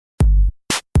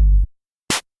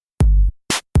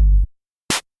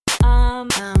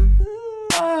Totes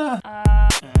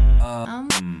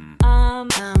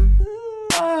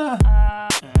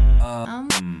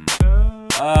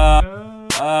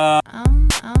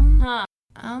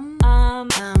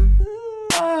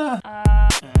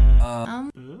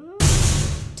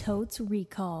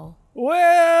Recall.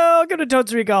 Welcome to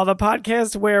Totes Recall, the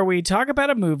podcast where we talk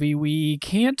about a movie we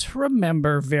can't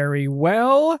remember very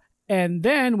well, and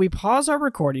then we pause our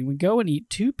recording, we go and eat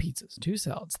 2 pizzas, 2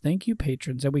 salads, thank you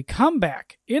patrons, and we come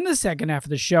back in the second half of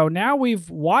the show. Now we've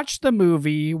watched the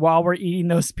movie while we're eating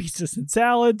those pizzas and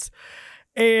salads,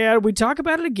 and we talk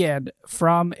about it again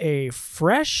from a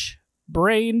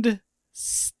fresh-brained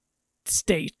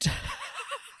state.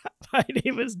 My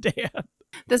name is Dan.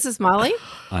 This is Molly.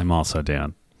 I'm also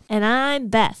Dan. And I'm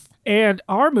Beth. And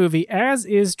our movie, as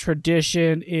is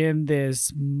tradition in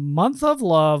this month of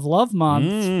love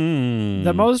month,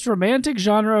 the most romantic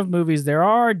genre of movies there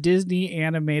are, Disney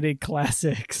animated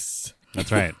classics.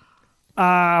 That's right.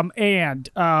 And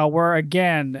we're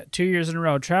again 2 years in a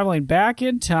row traveling back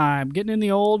in time, getting in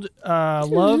the old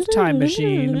love time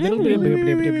machine, and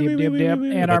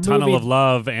a our tunnel movie of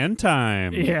love and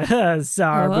time. Yes,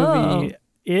 our movie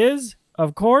is,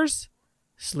 of course,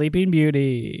 Sleeping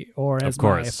Beauty, or as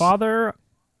my father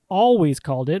always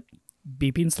called it,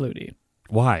 Beeping Slooty.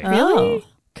 Why? Really?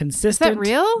 Consistent Is that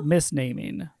real?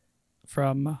 misnaming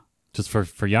from Just for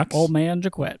yucks? old man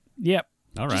Jaquette. Yep.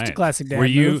 All right. Just a classic dad Were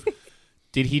you? move.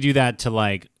 Did he do that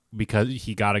to because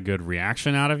he got a good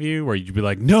reaction out of you, where you'd be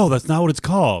like, "No, that's not what it's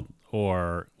called,"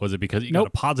 or was it because you got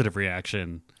a positive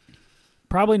reaction?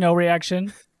 Probably no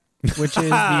reaction, which is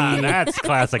That's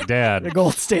classic dad. the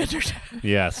gold standard.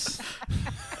 Yes.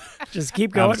 Just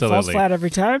keep going. Falls Absolutely. flat every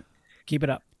time. Keep it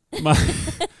up. My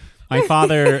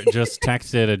father just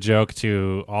texted a joke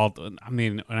to all. I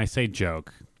mean, when I say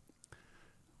joke,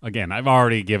 again, I've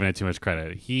already given it too much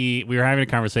credit. We were having a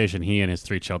conversation, he and his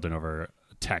 3 children, over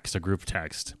text, a group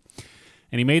text,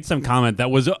 and he made some comment that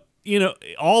was,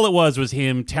 all it was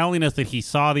him telling us that he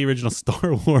saw the original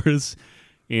Star Wars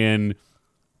in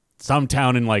some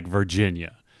town in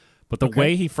Virginia, but the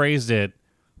way he phrased it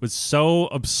was so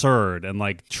absurd and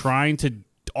trying to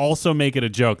also make it a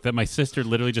joke that my sister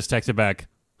literally just texted back,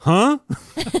 "Huh?"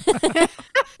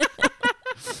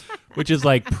 Which is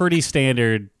pretty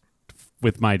standard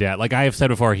with my dad. Like I have said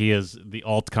before, he is the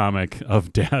alt comic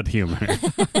of dad humor.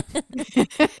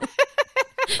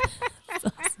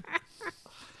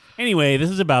 Anyway, this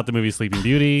is about the movie Sleeping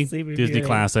Beauty, Sleeping Disney Beauty.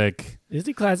 classic.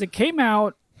 Disney classic came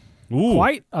out Ooh.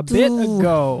 quite a bit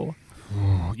ago.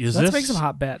 Is Let's this? make some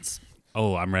hot bets.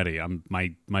 Oh, I'm ready.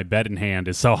 My bet in hand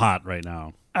is so hot right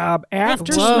now.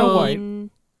 After Snow White,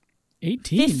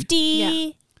 18. 50. Yeah.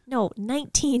 No,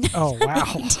 19. Oh, wow.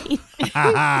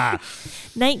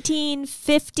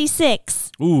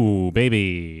 1956. Ooh,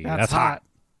 baby. That's hot.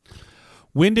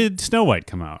 When did Snow White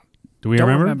come out? Do we Don't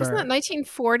remember? remember. Wasn't that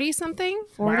 1940 something?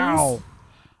 40s? Wow.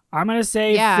 I'm going to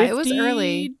say Yeah, 52. it was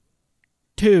early.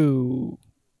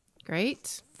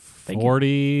 Great.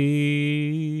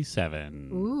 47.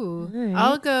 Ooh. right.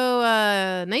 I'll go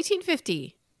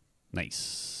 1950.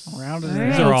 Nice. Round of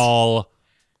These are all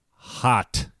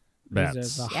hot bets.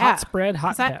 These are the Yeah. hot spread,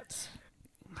 hot Is that- bets.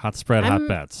 Hot spread, hot I'm-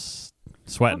 bets.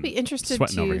 Sweating. I'll be interested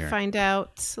Sweating over to here. find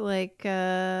out, is this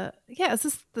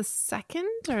the second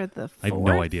or the fourth? I have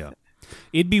no idea.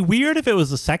 It'd be weird if it was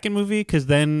the second movie, because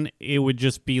then it would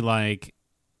just be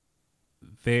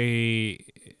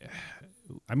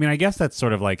I guess that's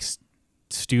sort of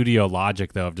studio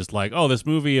logic, though, of just this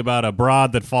movie about a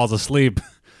broad that falls asleep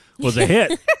was a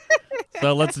hit.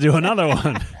 So let's do another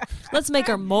one. Let's make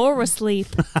her more asleep.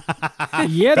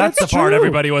 Yeah, That's the part true.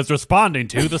 everybody was responding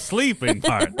to, the sleeping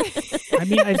part. I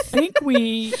mean, I think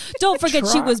we... Don't forget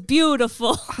she was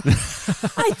beautiful.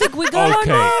 I think we got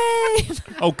Okay. our name.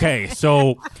 Okay,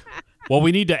 so what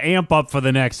we need to amp up for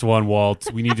the next one,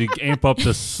 Walt, we need to amp up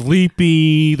the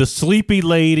sleepy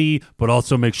lady, but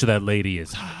also make sure that lady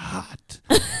is hot.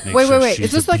 Make Wait. sure Is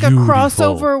she's this a beautiful.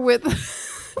 crossover with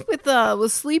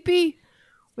Sleepy?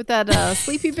 With that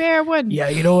Sleepy Bear one? Yeah,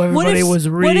 everybody if- was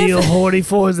what if- real horny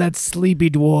for is that sleepy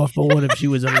dwarf, but what if she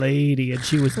was a lady and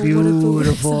she was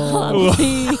beautiful?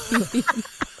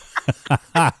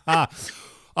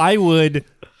 I would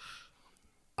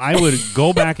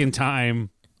go back in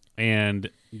time and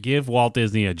give Walt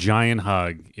Disney a giant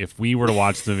hug if we were to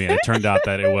watch the movie and it turned out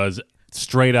that it was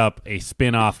straight up a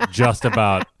spin-off just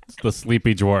about the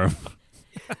Sleepy Dwarf.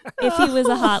 If he was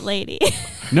a hot lady.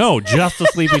 No, just the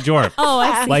Sleepy Dwarf. Oh,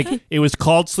 I see. Like, it was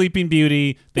called Sleeping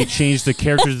Beauty. They changed the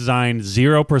character design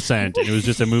 0%. And it was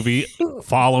just a movie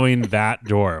following that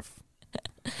dwarf.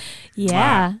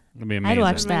 Yeah. That'd be amazing. I'd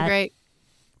watch that. Great.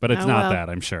 But it's Oh, not well. that,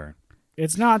 I'm sure.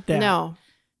 It's not that. No.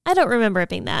 I don't remember it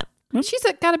being that. She's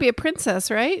got to be a princess,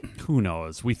 right? Who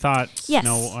knows? We thought Yes.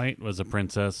 Snow White was a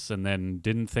princess and then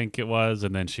didn't think it was,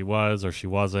 and then she was or she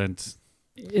wasn't.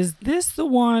 Is this the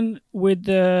one with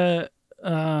the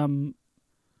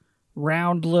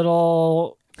round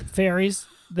little fairies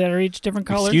that are each different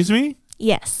colors? Excuse me?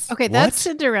 Yes. Okay, What? that's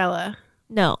Cinderella.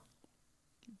 No.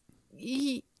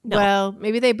 No. Well,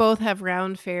 maybe they both have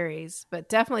round fairies, but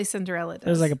definitely Cinderella does.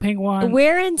 There's like a pink one.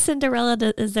 Where in Cinderella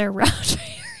is there round fairies?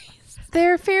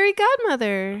 Their fairy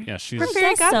godmother. Yeah, she's Her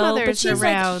fairy guess so, godmother but is she's like-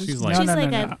 around. she's No, like She's no, no,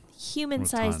 like no. a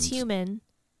human-sized Tons. human.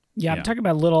 Yeah, I'm Yeah. talking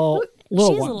about little ones.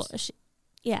 She's a little.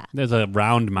 Yeah. there's a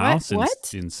round mouse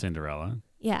What? in Cinderella.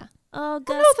 Yeah. Oh,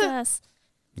 Gus, know that- Gus.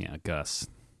 Yeah, Gus.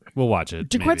 We'll watch it.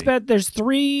 Jaquette's maybe. bet there's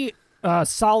 3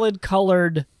 solid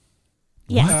colored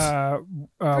Yes.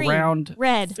 Green, round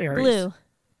red, fairies. blue.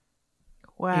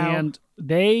 Wow. and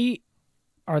they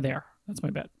are there. That's my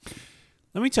bet.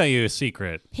 Let me tell you a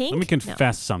secret. Pink? Let me No.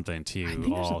 confess something to think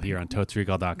you there's all a here on pink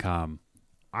ToadsRecall.com.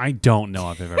 I don't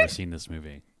know if I've ever seen this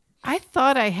movie. I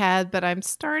thought I had, but I'm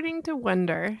starting to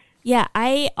wonder. Yeah.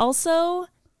 I've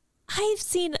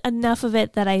seen enough of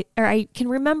it that I can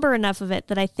remember enough of it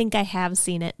that I think I have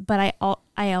seen it, but I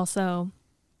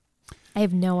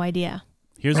have no idea.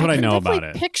 Here's what I can know about definitely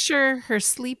it. Picture her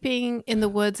sleeping in the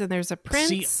woods, and there's a prince.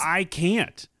 See, I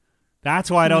can't.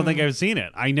 That's why I don't think I've seen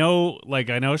it. I know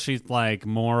she's like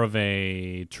more of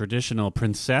a traditional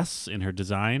princess in her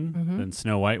design than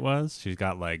Snow White was. She's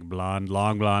got like long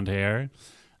blonde hair, and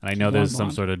I know there's some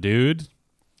blonde. sort of dude,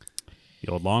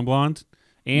 the old long blonde,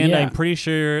 and Yeah. I'm pretty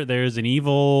sure there's an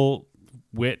evil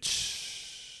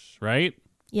witch, right?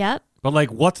 Yep. But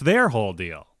like, what's their whole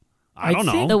deal? I don't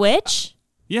know. think The witch.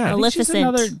 Yeah, I think she's Maleficent.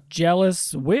 another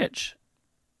jealous witch.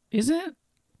 Isn't it?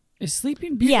 Is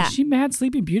Sleeping Beauty? Yeah. Is she mad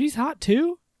Sleeping Beauty's hot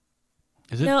too?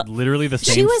 is it No, literally the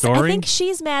She same was. story? I think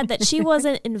she's mad that she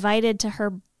wasn't invited to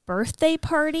her birthday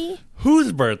party.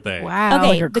 Whose birthday? Wow. Okay,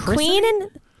 like her the queen christening?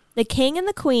 and the king and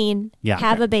the queen Yeah.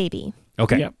 have a baby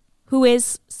Okay, Yep. who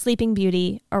is Sleeping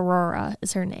Beauty. Aurora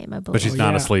is her name, I believe. but she's Oh,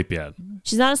 not yeah. asleep yet.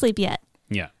 She's not asleep yet.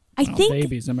 Yeah. I Oh, think.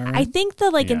 babies, am I right? I think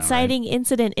the Yeah, inciting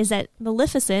incident is that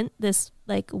Maleficent, this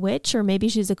like witch, or maybe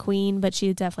she's a queen, but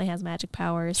she definitely has magic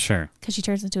powers Sure. because she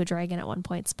turns into a dragon at one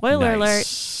point. Spoiler alert.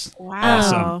 Nice. Wow.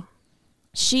 Awesome.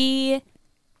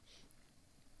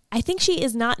 I think she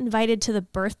is not invited to the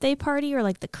birthday party or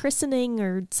like the christening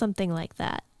or something like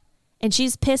that. And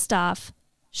she's pissed off.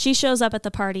 She shows up at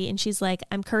the party and she's like,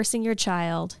 I'm cursing your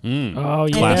child. Oh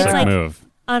yeah. Classic it's like- move.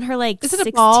 On her like Is it a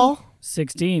 16 ball?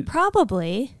 16th.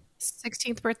 Probably.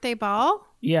 16th birthday ball?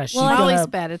 Yeah, she's Well, I- Molly's gonna,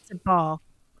 bet it's a ball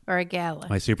or a gala.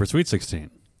 My super sweet 16.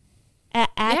 At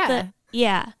Yeah. the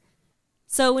yeah.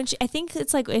 So I think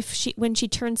it's like when she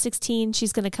turns 16,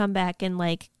 she's gonna come back and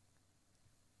like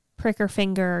prick her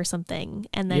finger or something,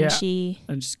 and then Yeah. she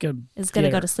I'm just gonna is gonna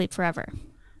get go her. to sleep forever.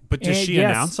 But does she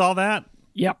Yes. announce all that?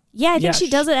 Yep. Yeah, I think Yeah, she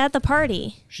does it at the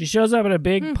party. She shows up in a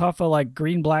big puff of like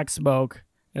green black smoke.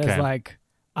 And Okay. it's like,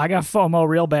 I got FOMO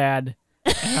real bad.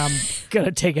 And I'm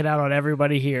gonna take it out on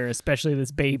everybody here, especially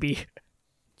this baby.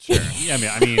 Sure. Yeah,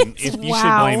 I mean, if you should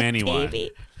Wow, blame anyone.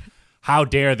 Baby. How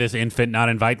dare this infant not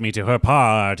invite me to her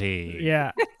party?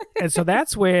 Yeah. And so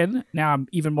that's when now I'm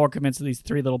even more convinced of these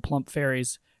 3 little plump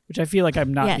fairies, which I feel like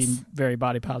I'm not Yes. being very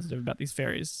body positive about these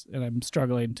fairies, and I'm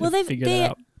struggling to Well, figure that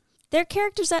out. they're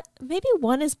characters that maybe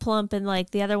one is plump and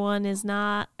like the other one is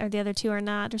not, or the other two are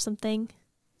not, or something.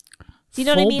 Do you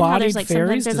know what I mean? How there's like sometimes Full-bodied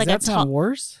fairies? there's Does like that a sound tall.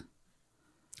 worse?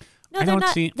 No, I they're don't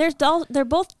not. see-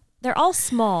 They're all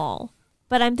small,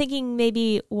 but I'm thinking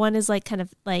maybe one is like kind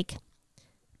of like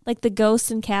the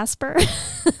ghost in Casper.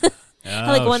 How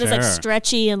like Oh, one is like sure.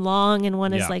 stretchy and long, and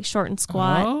one Yeah. is like short and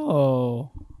squat.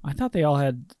 Oh, I thought they all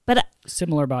had But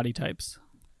similar body types.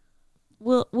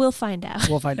 we'll find out.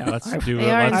 We'll find out. Let's I've do They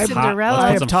are in let's Cinderella. Let's I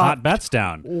put have some talked- hot bets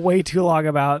down. way too long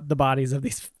about the bodies of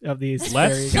these fairy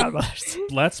Let's- godmothers.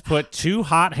 Let's put 2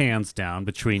 hot hands down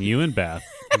between you and Beth,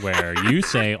 where you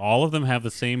say all of them have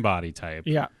the same body type,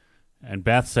 Yeah, and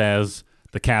Beth says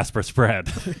the Casper spread.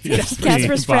 Is the Casper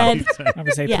body spread. type. I'm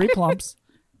gonna say Yeah. 3 plumps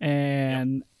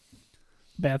and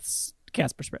Beth's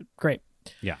Casper spread. Great.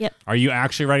 Yeah. Yep. Are you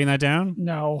actually writing that down?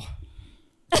 No,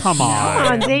 Come Come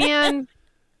on, on. Dan.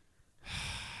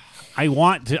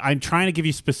 I'm trying to give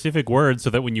you specific words so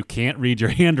that when you can't read your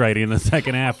handwriting in the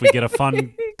second half, we get a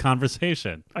fun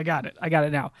conversation. I got it. I got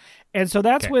it now. And so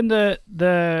that's Okay. when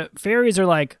the fairies are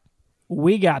like,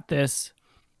 "We got this.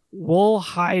 We'll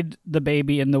hide the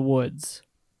baby in the woods."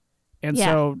 And Yeah.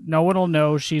 so no one will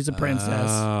know she's a princess.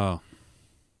 Oh.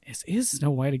 This is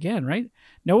Snow White again, right?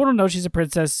 No one will know she's a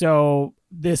princess. So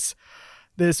this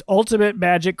this ultimate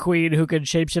magic queen who can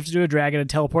shapeshift into a dragon and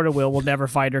teleport at will never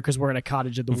find her because we're in a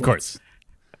cottage in the woods. Of course.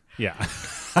 Yeah.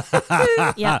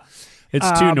 Yeah. It's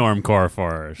too normcore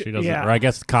for her. She doesn't, yeah. or I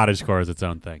guess cottagecore is its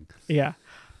own thing. Yeah.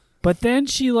 But then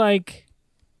she like,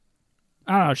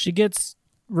 I don't know, she gets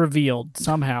revealed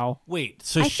somehow. Wait,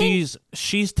 so I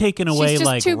she's taken away She's just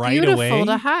like too right beautiful away?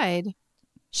 to hide.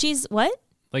 She's what?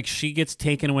 Like she gets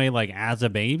taken away like as a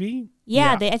baby?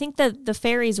 Yeah, Yeah. I think the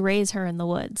fairies raise her in the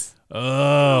woods.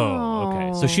 Oh,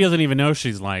 okay. So she doesn't even know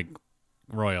she's like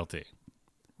royalty.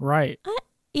 Right.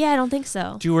 Yeah, I don't think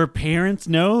so. Do her parents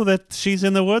know that she's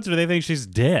in the woods, or do they think she's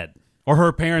dead? Or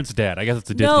her parents dead? I guess it's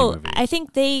a Disney No, movie. I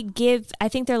think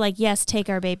they're like, yes, take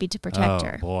our baby to protect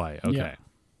her. Boy. Okay. Yeah.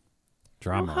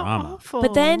 Drama. How Rama. awful.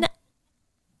 But then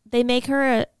they make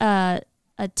her a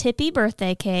tippy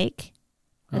birthday cake.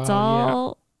 It's Oh,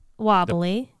 all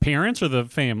wobbly. Parents or the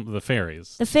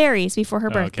fairies? The fairies before her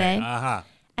Okay. birthday. Uh-huh.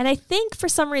 And I think for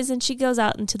some reason she goes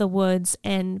out into the woods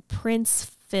and Prince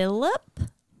Philip,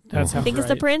 That sounds I think right. it's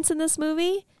the prince in this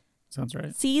movie, Sounds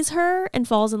right. sees her and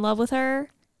falls in love with her.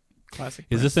 Classic.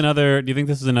 Is this another? Do you think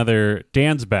this is another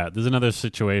Dan's bet? This is another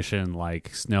situation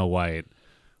like Snow White,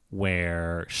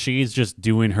 where she's just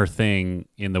doing her thing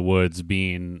in the woods,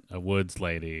 being a woods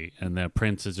lady, and the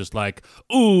prince is just like,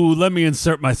 "Ooh, let me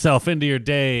insert myself into your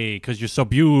day because you're so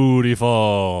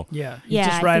beautiful." Yeah. He's Yeah,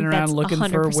 just I riding think around that's looking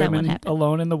 100% for what women happened.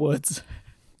 alone in the woods,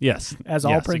 Yes, as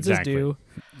all Yes, princes exactly. do.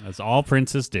 As all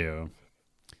princes do.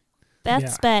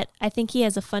 Beth's Yeah. bet, I think he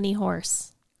has a funny horse.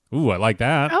 Ooh, I like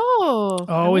that. Oh,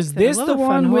 I Oh, like is that. I this love the a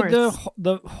fun one with horse.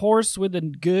 the horse with the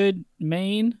good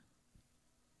mane?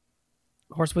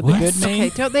 Horse with What? the good mane.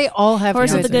 Okay, don't they all have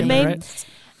Horse with Yeah, the good right. mane?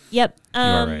 Yep. You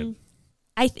are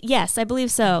right. Yes, I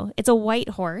believe so. It's a white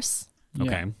horse, Yeah.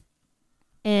 Okay.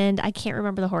 and I can't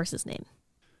remember the horse's name.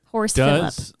 Horse Philip.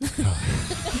 Does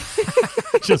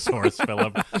just horse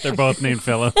Philip? They're both named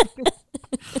Philip.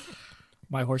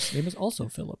 My horse's name is also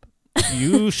Philip.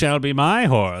 You shall be my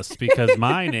horse because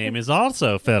my name is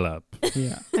also Philip.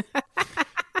 Yeah.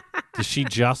 Does she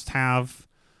just have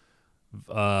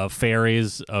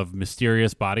fairies of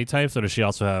mysterious body types, or does she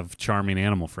also have charming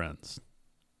animal friends?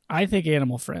 I think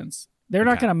animal friends. They're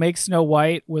not Okay. going to make Snow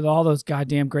White with all those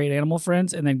goddamn great animal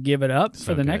friends and then give it up So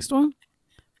for the good. next one.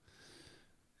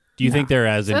 Do you No. think they're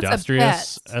as So that's a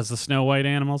industrious bet. as the Snow White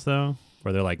animals, though?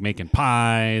 Where they're like making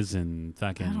pies and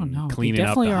fucking I don't know. They cleaning up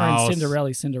definitely the are house.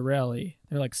 in Cinderella.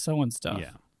 They're like sewing stuff.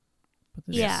 Yeah. But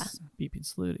this Yeah. is beeping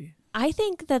Slooty. I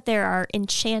think that there are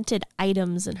enchanted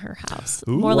items in her house.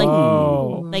 Ooh. More like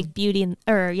Whoa. Beauty and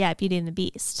Beauty and the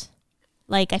Beast.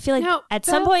 Like I feel like No, at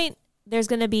some that- point there's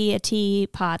going to be a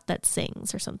teapot that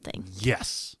sings or something,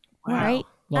 Yes. Wow. right?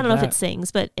 I Love don't know if that. it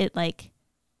sings, but it like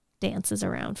dances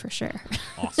around for sure.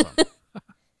 Awesome.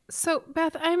 So,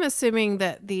 Beth, I'm assuming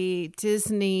that the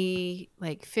Disney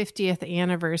like 50th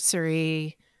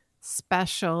anniversary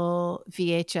special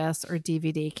VHS or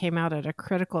DVD came out at a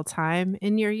critical time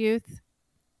in your youth.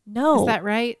 No, Is that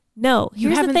right? no. You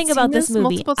Here's the haven't thing seen about this this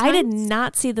movie. multiple I did times?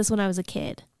 not see this when I was a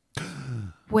kid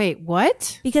Wait,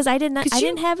 what? because I did not. Could I you-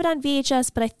 didn't have it on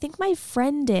VHS, but I think my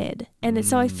friend did, and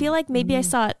so I feel like maybe Mm. I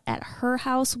saw it at her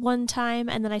house one time,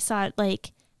 and then I saw it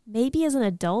like maybe as an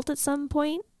adult at some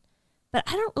point. But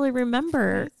I don't really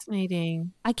remember.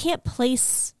 Fascinating. I can't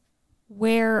place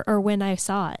where or when I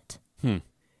saw it.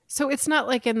 So it's not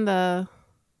like in the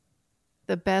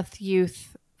Beth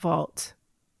Youth vault.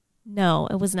 No,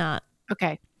 it was not.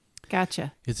 Okay,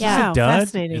 gotcha. Is Yeah. this Wow, a dud?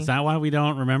 fascinating. Is that why we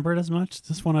don't remember it as much? Is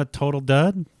this one a total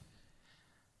dud?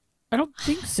 I don't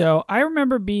think so. I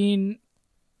remember being,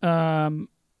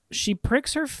 she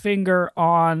pricks her finger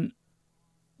on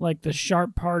like the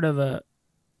sharp part of a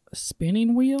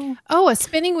spinning wheel. Oh, a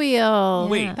spinning wheel.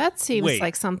 Wait, that seems wait.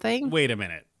 like something. Wait a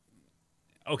minute.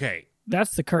 Okay.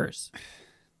 That's the curse.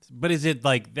 But is it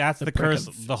like that's The the prick curse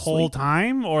of the whole sleep.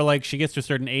 time? Or like she gets to a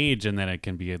certain age and then it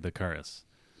can be the curse?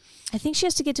 I think she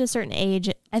has to get to a certain age.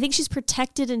 I think she's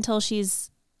protected until she's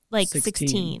like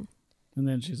 16. And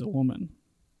then she's a woman.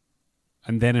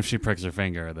 And then if she pricks her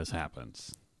finger, this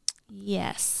happens.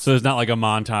 Yes. So there's not like a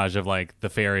montage of like the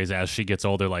fairies as she gets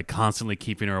older, like constantly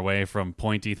keeping her away from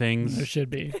pointy There things. should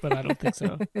be, but I don't think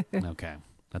so. Okay.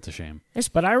 That's a shame.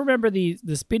 But I remember the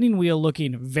spinning wheel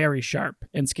looking very sharp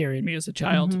and scaring me as a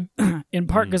child. In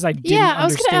part because I didn't Yeah, I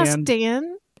was going to ask understand.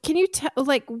 Dan. Can you tell,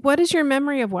 like, what is your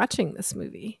memory of watching this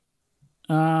movie?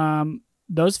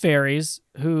 Those fairies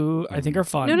who I think are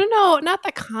fun. No, not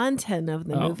the content of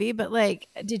the Oh. movie, but like,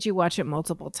 did you watch it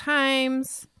multiple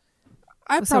times?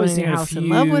 I've Was probably someone in seen your it a house in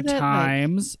love few with it? Like-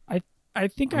 times. I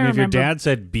think I I mean, if your remember. dad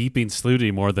said beeping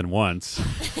Slooty more than once,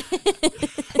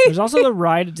 There's also the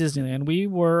ride at Disneyland. We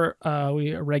were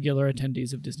regular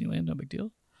attendees of Disneyland. No big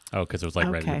deal. Oh, because it was like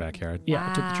right in Okay. your backyard. Yeah,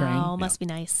 I took the train. Wow, must be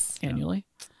nice. Annually.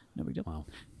 No big deal. Wow.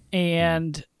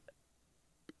 And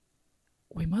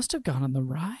we must have gone on the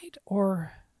ride,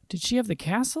 or did she have the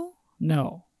castle?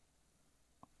 No.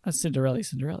 That's Cinderella.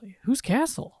 Whose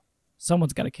castle?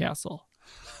 Someone's got a castle.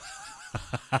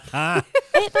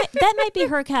 That might be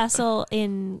her castle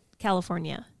in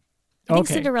California. I think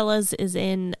Okay. Cinderella's is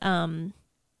in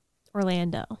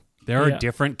Orlando. There are Yeah.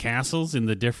 different castles in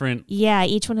the different. Yeah,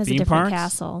 each one has a Theme different parks?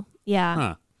 castle. Yeah.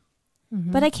 Huh.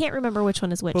 But I can't remember which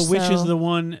one is which. But which is so the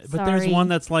one? But there's sorry. one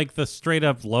that's like the straight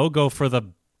up logo for the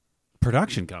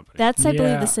production company. That's, I believe,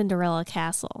 Yeah. the Cinderella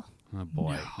castle. Oh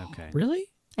boy. Okay. Really?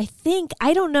 I think.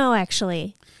 I don't know,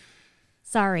 actually.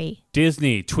 Sorry.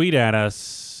 Disney, tweet at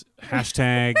us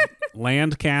hashtag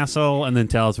land castle, and then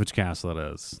tell us which castle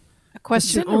it is. A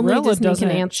question only Cinderella Disney doesn't.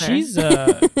 can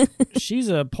answer. She's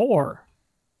a poor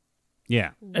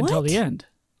Yeah. until What? the end.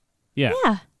 Yeah.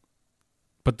 Yeah.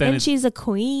 But then And it's, she's a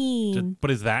queen.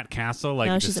 but is that castle like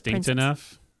No, she's a distinct princess.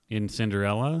 enough in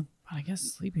Cinderella? I guess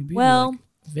Sleeping Beauty Well-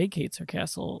 vacates her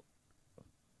castle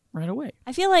right away.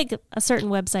 I feel like a certain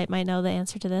website might know the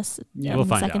answer to this Yeah. in We'll the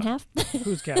find second out. half.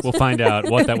 Whose castle? We'll find out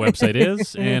what that website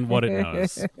is and what it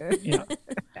knows. Yeah.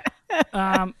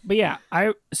 But yeah,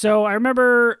 I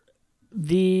remember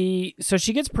so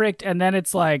she gets pricked, and then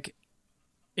it's like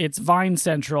it's Vine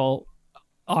Central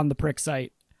on the prick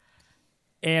site,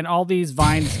 and all these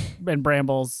vines and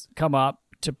brambles come up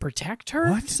to protect her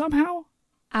What? somehow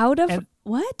Out of And-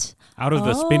 what? Out of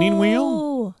the spinning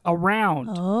wheel? around,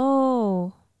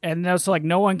 Oh. and so like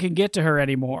no one can get to her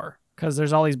anymore because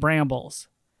there's all these brambles,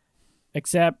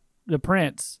 except the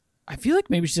prince. I feel like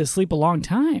maybe she's asleep a long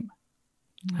time.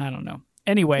 I don't know.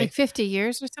 Anyway, Like 50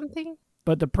 years or something?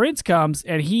 but the prince comes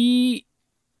and he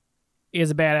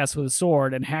is a badass with a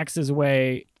sword and hacks his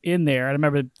way in there. I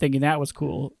remember thinking that was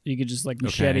cool. You could just like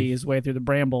machete Okay. his way through the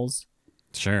brambles.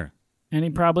 Sure. And he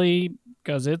probably,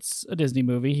 because it's a Disney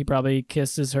movie, he probably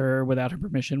kisses her without her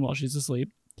permission while she's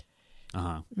asleep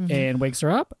Uh-huh. and wakes her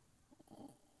up.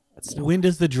 When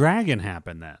does the dragon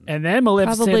happen then? And then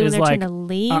Maleficent Probably when is they're like, trying to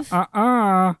leave.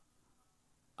 I'm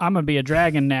going to be a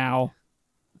dragon now.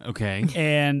 Okay.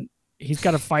 And he's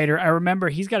got a fighter. I remember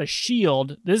he's got a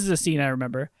shield. This is a scene I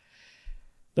remember.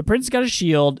 The prince got a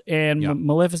shield, and Yep.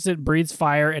 Maleficent breathes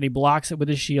fire, and he blocks it with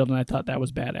his shield, and I thought that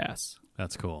was badass.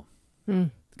 That's cool. Hmm.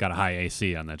 It's got a high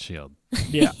AC on that shield.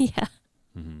 Yeah. Yeah.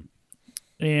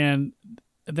 And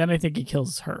then I think he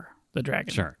kills her, the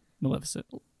dragon. Sure. Maleficent,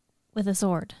 With a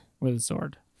sword. with a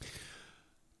sword.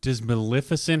 Does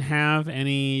Maleficent have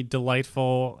any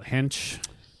delightful hench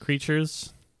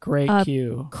creatures? Great Uh,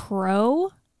 cue.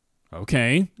 Crow?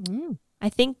 Okay. I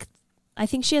think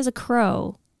she has a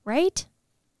crow, right?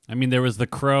 I mean, there was the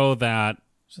crow that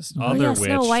Just other yeah, witch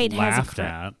Snow White has a laughed crow.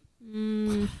 at.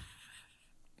 Mm.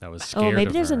 That was scared Oh, maybe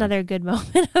of there's her. another good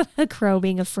moment of a crow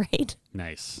being afraid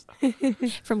Nice.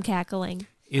 from cackling.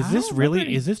 Is I this don't really?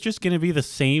 remember. Is this just going to be the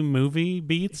same movie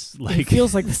beats? It Like,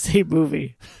 feels like the same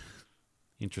movie.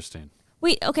 interesting.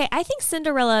 Wait, okay. I think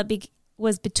Cinderella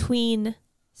was between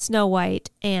Snow White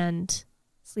and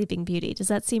Sleeping Beauty. Does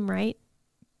that seem right?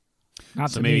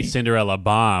 Not So to maybe me. Cinderella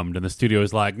bombed, and the studio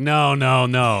was like,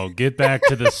 "No, get back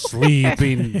to the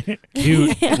sleeping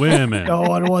cute women." No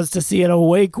one wants to see an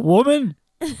awake woman.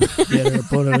 Get her,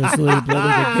 put her to sleep, let me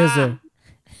go kiss her.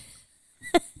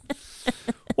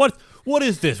 What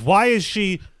is this? Why is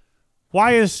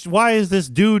this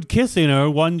dude kissing her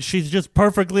when she's just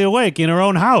perfectly awake in her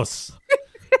own house?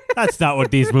 That's not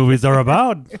what these movies are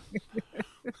about.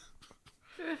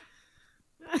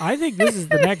 I think this is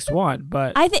the next one,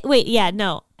 but I think. Wait, yeah,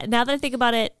 no. Now that I think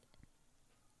about it,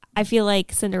 I feel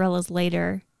like Cinderella's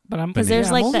later I'm because there's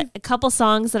I'm like only- a couple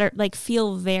songs that are like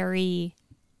feel very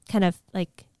kind of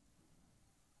like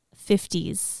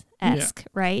 50s esque,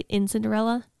 right? In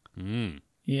Cinderella.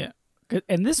 Yeah.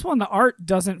 And this one, the art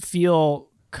doesn't feel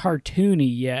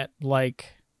cartoony yet like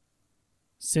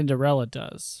Cinderella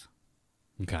does.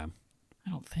 Okay. I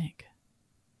don't think.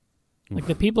 Like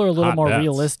the people are a little Hot more bets.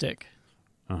 realistic.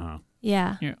 Uh-huh.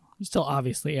 Yeah. You know, still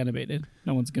obviously animated.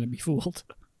 No one's going to be fooled.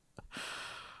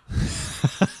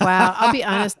 Wow. I'll be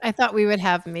honest. I thought we would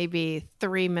have maybe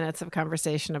 3 minutes of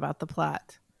conversation about the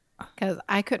plot because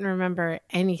I couldn't remember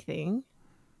anything.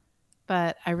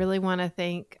 But I really want to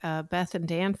thank Beth and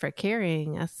Dan for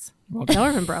carrying us. They'll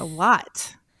remember a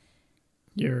lot.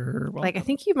 You're welcome. Like, I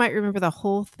think you might remember the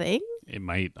whole thing. It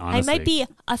might honestly. I might be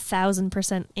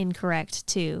 1,000% incorrect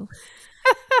too.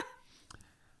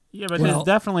 Yeah, but Well- she's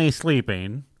definitely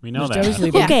sleeping. We know She's that. definitely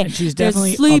sleeping, Okay, and she's there's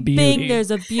definitely sleeping. a beauty.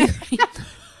 There's a beauty.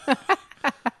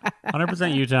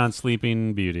 100% Utah and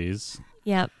Sleeping Beauties.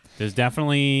 Yep. There's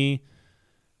definitely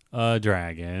a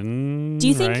dragon. Do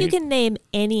you think you right? can name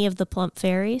any of the plump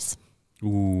fairies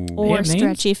Ooh. or have names?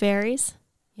 stretchy fairies?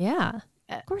 Yeah.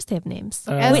 Of course they have names.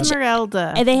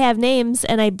 Esmeralda. And they have names,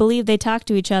 and I believe they talk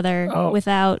to each other Oh.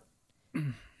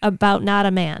 about not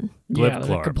a man. Yeah,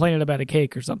 they're Glipglorp. complaining about a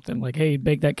cake or something. Like, hey,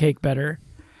 bake that cake better.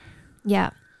 Yeah.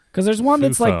 Because there's one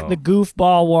that's like Fufo. the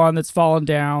goofball one that's fallen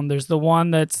down. There's the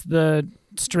one that's the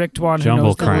strict one who Jumble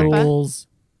knows the crank. rules.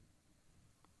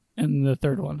 And the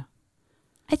third one.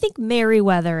 I think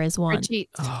Merryweather is one. Brigitte.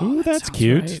 Ooh, that's sounds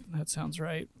cute. right. That sounds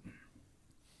right.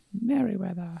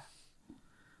 Merryweather.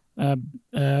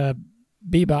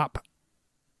 Bebop.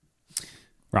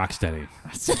 Rocksteady.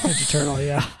 That's Ninja Turtle,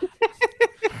 yeah.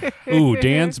 Ooh,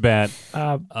 Dan's bet.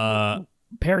 Periwinkle.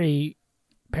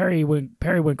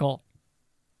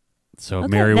 So Okay,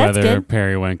 that's Merriweather, good.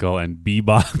 Periwinkle, and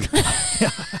Bebop.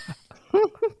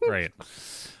 Great.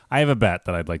 I have a bet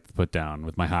that I'd like to put down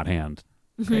with my hot hand.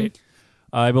 Great.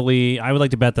 I would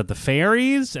like to bet that the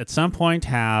fairies at some point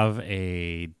have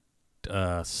a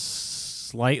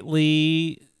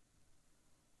slightly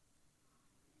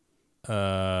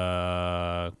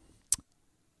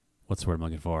what's the word I'm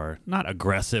looking for? Not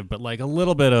aggressive, but like a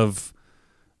little bit of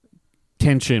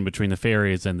tension between the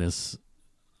fairies and this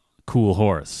cool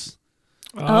horse.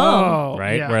 Oh.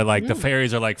 Right? yeah. Where like the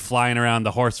fairies are like flying around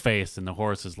the horse face and the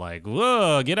horse is like,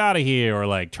 whoa, get out of here, or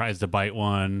like tries to bite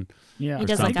one. Yeah. He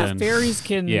does like something. Fairies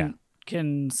can Yeah.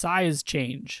 size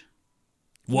change.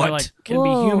 What? They're like can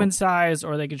Whoa. be human size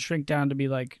or they can shrink down to be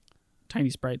like tiny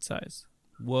sprite size.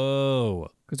 Whoa.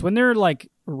 Because when they're like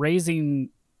raising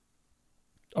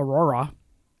Aurora,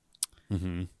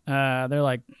 Mm-hmm. they're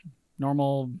like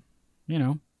normal,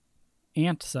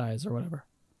 ant size or whatever.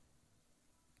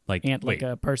 Like Ant wait.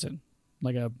 like a person,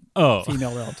 like a Oh.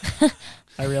 female relative.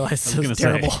 I realize I was it's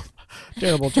gonna terrible,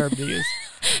 terrible term to use.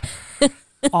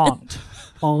 Aunt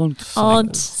Aunt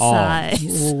size.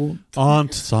 size.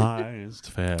 Aunt-sized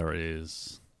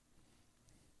fairies.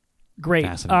 Great.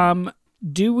 Fascinating.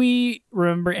 Do we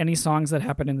remember any songs that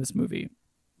happen in this movie?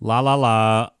 La la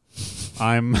la.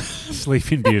 I'm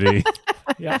Sleeping Beauty.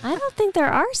 Yeah. I don't think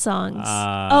there are songs.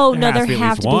 Oh, no, there at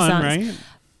have least to be one, songs. right?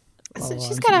 So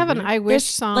she's got to have an I wish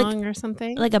There's, song like- or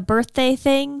something. Like a birthday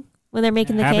thing when they're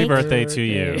making the Happy cake. birthday to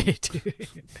you.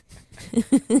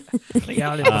 They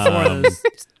got it before those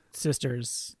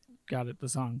sisters got it, the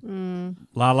song.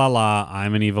 La la la.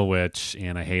 I'm an evil witch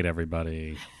and I hate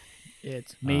everybody.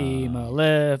 It's me,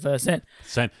 Maleficent.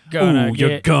 You're Gonna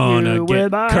get gonna you get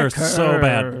with my cursed so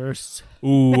bad. curse.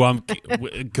 Ooh, I'm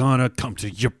gonna come to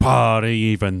your party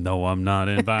even though I'm not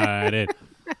invited.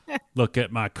 Look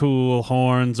at my cool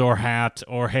horns or hat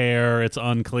or hair. It's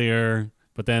unclear.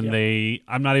 But then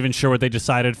I'm not even sure what they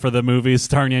decided for the movies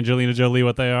starring Angelina Jolie,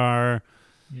 what they are.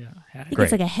 Yeah. I think Great.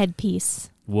 it's like a headpiece.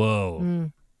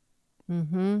 Whoa.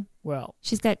 Well,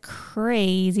 She's got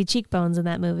crazy cheekbones in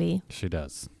that movie. She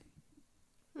does.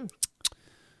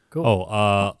 cool.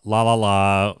 Oh, la la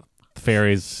la.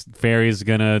 Fairy's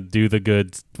gonna do the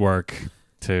good work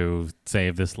to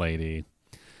save this lady.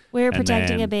 We're And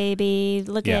protecting then- a baby.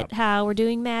 Look Yeah. at how we're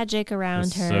doing magic around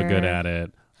She's her. so good at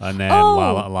it. And then Oh!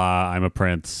 la la la, I'm a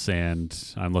prince and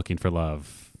I'm looking for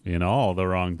love in all the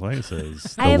wrong places.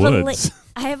 The I have woods.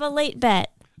 I have a late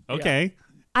bet. Okay.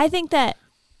 I think that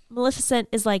Maleficent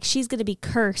is like she's going to be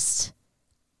cursed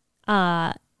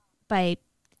by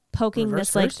poking Reverse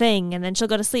this like curse? thing, and then she'll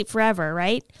go to sleep forever,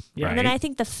 right? Yeah. And then Right. I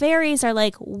think the fairies are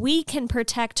like, we can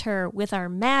protect her with our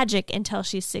magic until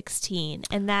she's 16,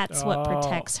 and that's what Oh.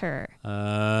 protects her.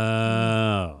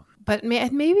 Oh. But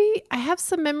maybe I have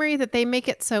some memory that they make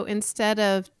it so instead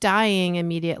of dying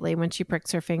immediately when she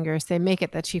pricks her fingers, they make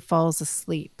it that she falls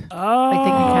asleep. Oh, I think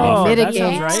we kind of that mitigate-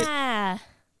 sounds right. Yeah.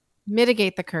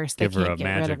 Mitigate the curse. They Give her can't a get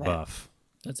magic rid of it. buff.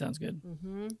 That sounds good.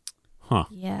 Huh.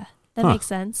 Yeah. That Huh. makes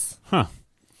sense. Huh.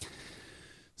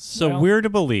 So Well- we're to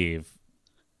believe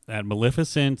that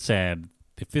Maleficent said,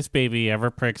 if this baby ever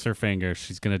pricks her finger,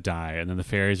 she's going to die. And then the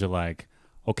fairies are like,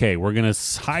 okay, we're going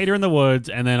to hide her in the woods.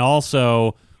 And then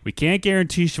also, we can't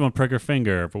guarantee she won't prick her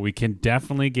finger, but we can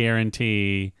definitely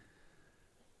guarantee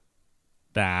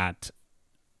that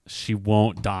she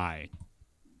won't die.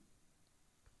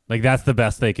 Like, that's the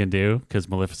best they can do because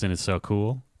Maleficent is so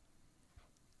cool.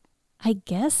 I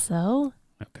guess so.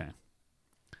 Okay.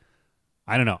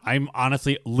 I don't know. I'm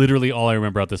honestly, literally all I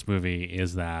remember about this movie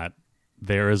is that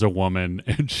there is a woman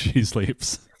and she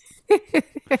sleeps.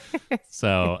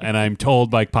 So, and I'm told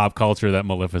by pop culture that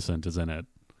Maleficent is in it,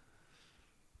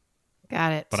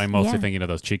 Got it. but I'm mostly Yeah. thinking of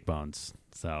those cheekbones.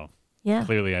 So Yeah.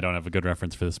 clearly I don't have a good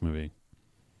reference for this movie.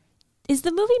 Is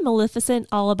the movie Maleficent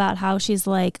all about how she's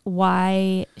like,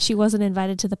 why she wasn't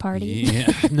invited to the party?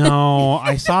 Yeah. No,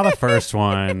 I saw the first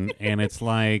one, and it's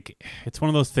like, it's one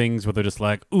of those things where they're just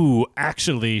like, ooh,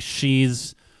 actually,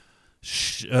 it's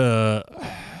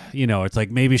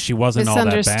like maybe she wasn't all that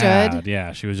Misunderstood? bad.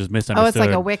 Yeah, she was just Oh, misunderstood. it's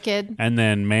like a Wicked. And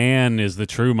then man is the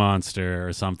true monster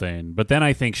or something. But then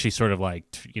I think she sort of like,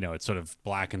 it sort of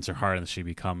blackens her heart and she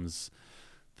becomes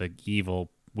the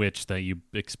evil witch that you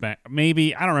expect.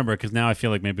 Maybe, I don't remember, because now I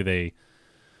feel like maybe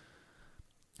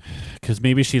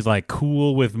she's like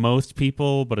cool with most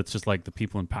people, but it's just like the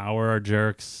people in power are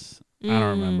jerks. I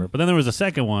don't remember. But then there was a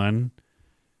second one,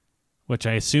 which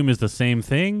I assume is the same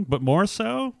thing, but more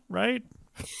so, right?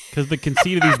 Because the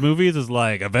conceit of these movies is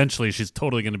like, eventually she's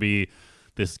totally going to be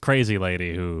this crazy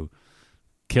lady who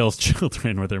kills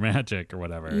children with her magic or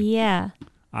whatever. Yeah.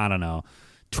 I don't know.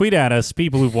 Tweet at us,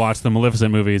 people who've watched the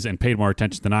Maleficent movies and paid more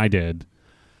attention than I did.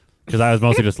 Because I was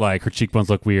mostly just like, her cheekbones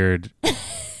look weird.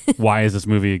 Why does this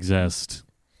movie exist?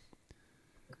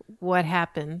 What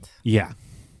happened? Yeah.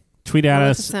 Tweet at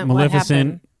us, What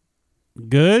Maleficent,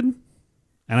 good?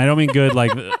 And I don't mean good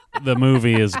like the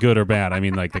movie is good or bad. I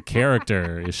mean like the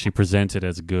character, is she presented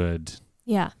as good?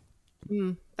 Yeah.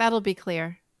 That'll be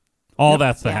clear.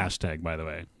 That's the hashtag, by the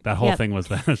way. That whole thing was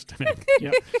the hashtag.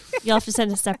 Yep. You'll have to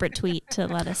send a separate tweet to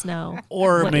let us know.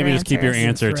 Or what maybe your just keep your is.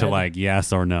 answer to Thread. like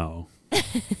yes or no.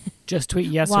 Just tweet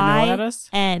yes or Y no at us.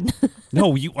 N.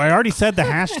 No, I already said the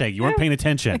hashtag. You weren't paying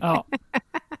attention. Oh,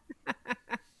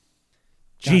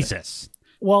 Jesus.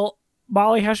 well,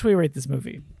 Molly, how should we rate this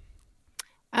movie?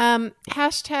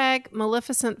 Hashtag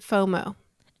Maleficent FOMO.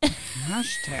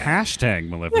 Hashtag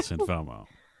Maleficent FOMO.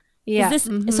 Yeah. Is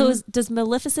this so? Does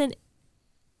Maleficent?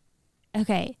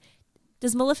 Okay.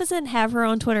 Does Maleficent have her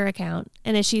own Twitter account?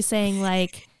 And is she saying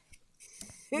like,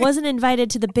 wasn't invited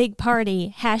to the big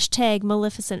party? Hashtag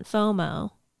Maleficent FOMO.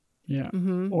 Yeah.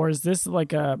 Or is this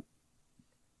like a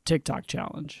TikTok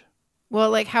challenge?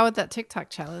 Well, like, how would that TikTok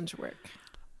challenge work?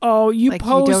 Oh, you Like,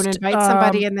 post. you don't invite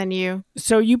somebody and then you.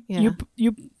 So you Yeah.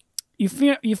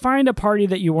 you find a party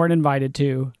that you weren't invited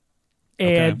to,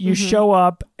 and Okay. you show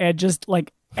up and just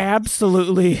like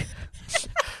absolutely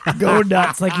go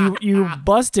nuts. Like you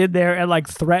bust in there and like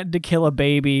threaten to kill a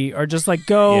baby, or just like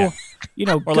go, Or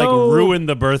go, like ruin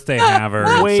the birthday haver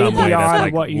in way some way beyond that's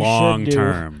like what you should long do.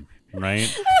 term,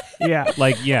 right?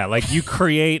 Yeah, Like you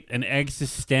create an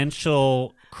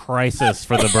existential crisis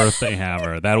for the birthday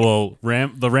haver that will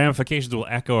the ramifications will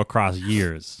echo across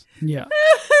years. yeah.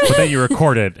 But then you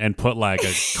record it and put like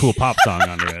a cool pop song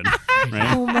under it,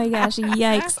 right? Oh my gosh!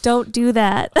 Yikes! Don't do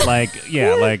that. Like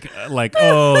didn't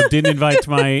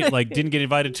get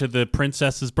invited to the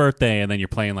princess's birthday, and then you're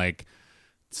playing like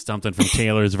something from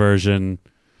Taylor's version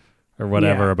or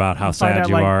whatever Yeah. about how Find sad out,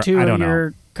 you like, are. two I don't of know.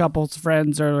 your couple's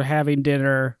friends are having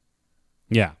dinner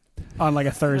Yeah, on like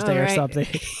a Thursday or Alright. something,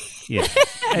 yeah.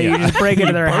 and you just break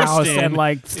into their burst house in and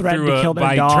like threaten through to kill their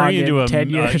by dog turning into in a 10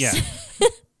 years. yeah.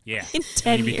 Yeah, In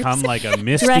 10 you years. become like a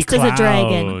misty Dressed as cloud. a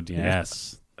dragon.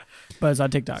 Yes. But it's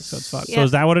on TikTok, so it's fun. So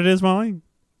is that what it is, Molly?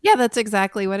 Yeah, that's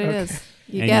exactly what it is.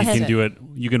 You And guessed you can it. do it.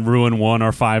 You can ruin 1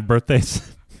 or 5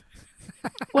 birthdays.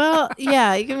 Well,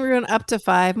 yeah, you can ruin up to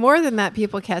 5. More than that,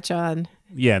 people catch on.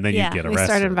 Yeah, and then Yeah. you get They arrested.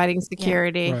 start inviting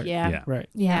security. Right. Yeah. Yeah. Right.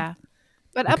 Yeah.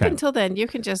 But up Okay. until then, you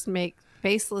can just make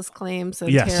baseless claims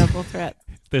and Yes. terrible threats.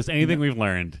 If there's anything we've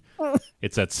learned,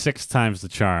 it's at 6 times the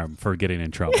charm for getting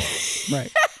in trouble.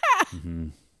 Right. Mm-hmm.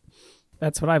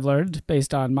 That's what I've learned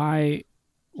based on my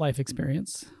life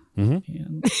experience. Mm-hmm.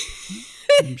 And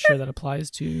I'm sure that applies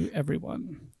to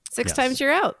everyone. 6 Yes. times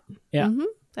you're out. Yeah.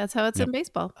 That's how it's Yep. in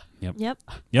baseball. Yep.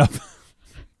 Yep.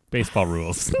 Baseball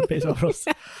rules. Baseball rules.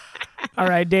 All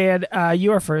right, Dan,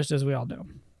 you are first, as we all know.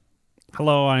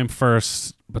 Hello, I'm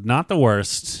first, but not the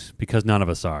worst, because none of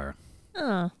us are.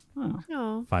 Oh.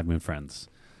 Oh. 5 Moon Friends.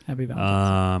 Happy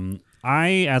Valentine's. I,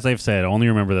 as I've said, only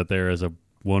remember that there is a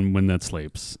woman that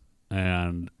sleeps,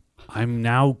 and I'm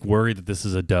now worried that this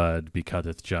is a dud because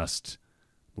it's just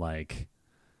like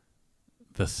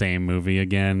the same movie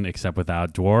again, except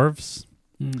without dwarves.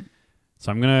 Mm.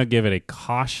 So I'm gonna give it a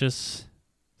cautious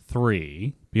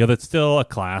 3 because it's still a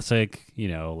classic.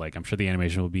 Like I'm sure the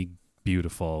animation will be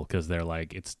beautiful because they're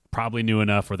like it's probably new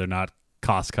enough where they're not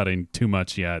cost cutting too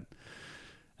much yet.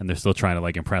 And they're still trying to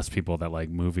like impress people that like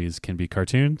movies can be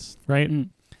cartoons, right? Mm.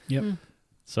 Yep.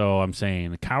 So I'm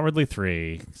saying Cowardly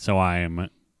 3. So I'm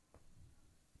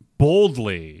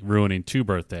boldly ruining 2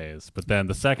 birthdays, but then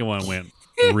the second one went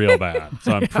real bad.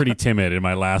 So I'm pretty timid in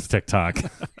my last TikTok.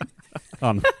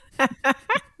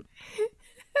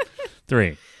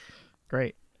 3.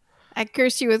 Great. I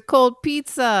curse you with cold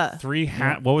pizza.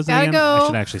 What was Gotta that again? go. I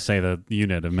should actually say the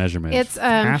unit of measurement. It's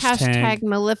hashtag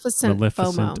Maleficent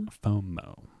FOMO.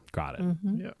 FOMO. Got it.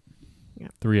 Mhm. Yeah.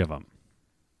 3 of them.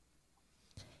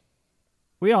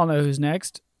 We all know who's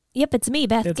next. Yep, it's me,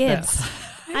 Beth It's Gibbs.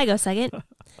 Beth. I go second.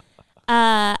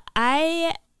 I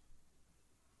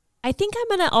think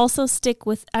I'm gonna also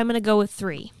I'm gonna go with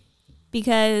 3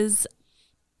 because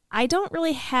I don't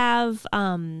really have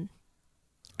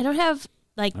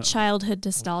like childhood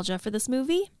nostalgia for this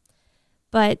movie,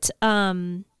 but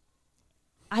I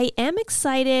am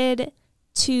excited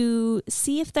to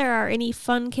see if there are any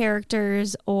fun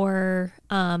characters or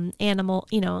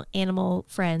animal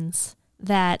friends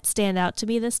that stand out to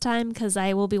me this time, because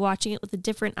I will be watching it with a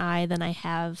different eye than I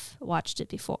have watched it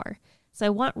before. So I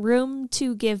want room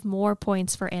to give more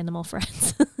points for animal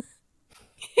friends.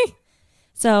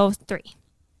 So 3.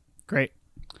 Great.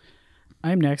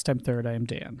 I'm next. I'm third. I am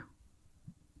Dan.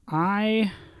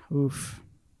 I'm going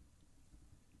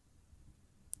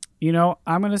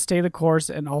to stay the course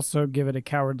and also give it a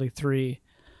cowardly 3.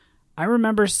 I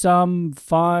remember some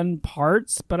fun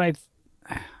parts, but I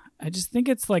just think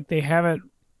it's like they haven't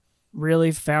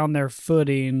really found their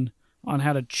footing on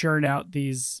how to churn out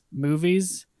these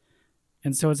movies.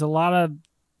 And so it's a lot of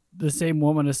the same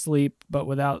woman asleep, but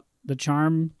without the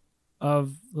charm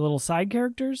of the little side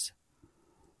characters.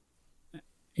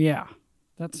 Yeah,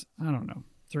 I don't know.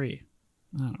 3.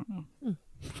 I don't know.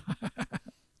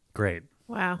 Great.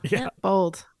 Wow. Yeah.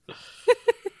 Bold.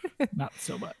 Not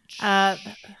so much.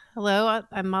 Hello,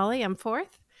 I'm Molly. I'm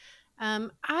 4th.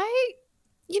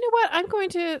 You know what? I'm going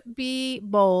to be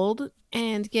bold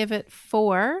and give it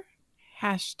 4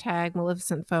 hashtag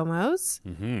Maleficent FOMOs.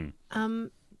 Mm-hmm.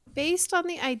 Based on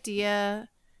the idea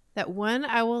that, one,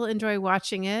 I will enjoy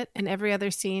watching it, and every other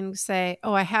scene say,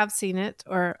 oh, I have seen it,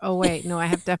 or, oh, wait, no, I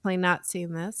have definitely not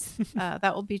seen this.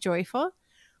 That will be joyful.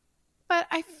 But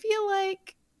I feel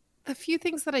like the few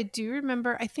things that I do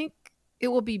remember, I think it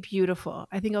will be beautiful.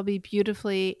 I think it'll be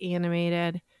beautifully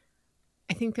animated.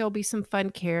 I think there'll be some fun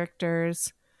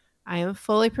characters. I am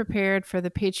fully prepared for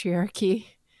the patriarchy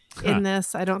in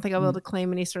this. I don't think I'll be able to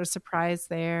claim any sort of surprise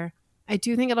there. I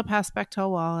do think it'll pass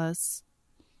Bechdel Wallace.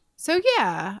 So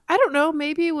yeah, I don't know.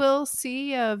 Maybe we'll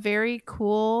see a very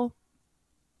cool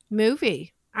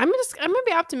movie. I'm gonna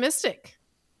be optimistic.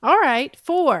 All right,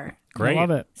 4. Great. I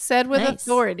love it. Said with Nice.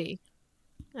 authority.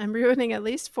 I'm ruining at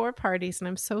least 4 parties, and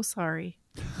I'm so sorry.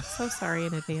 So sorry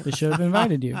in advance. They should have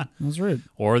invited you. That was rude.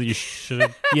 Or you should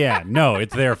have. Yeah, no,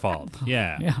 it's their fault.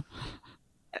 Yeah. Yeah.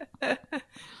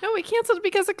 No, we canceled it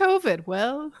because of COVID.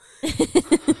 Well,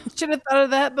 should have thought of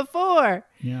that before.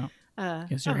 Yeah.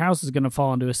 Guess your house is going to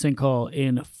fall into a sinkhole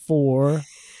in 4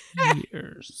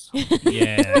 years.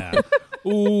 Yeah.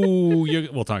 Ooh,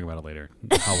 we'll talk about it later.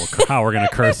 How we're going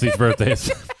to curse these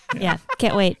birthdays. Yeah,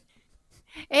 can't wait.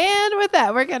 And with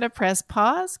that, we're going to press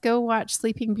pause, go watch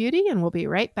Sleeping Beauty, and we'll be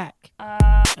right back.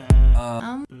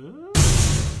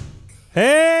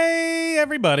 Hey,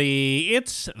 everybody.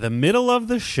 It's the middle of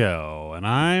the show, and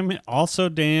I'm also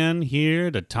Dan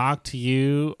here to talk to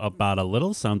you about a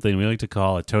little something we like to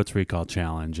call a Totes Recall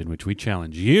Challenge, in which we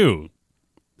challenge you,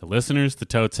 the listeners, the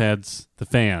Totes heads, the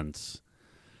fans,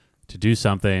 to do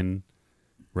something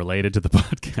related to the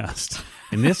podcast.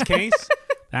 In this case,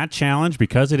 that challenge,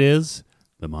 because it is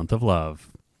the month of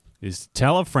love, is to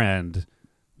tell a friend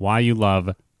why you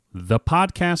love the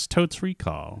podcast Totes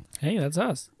Recall. Hey, that's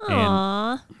us.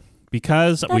 Aww.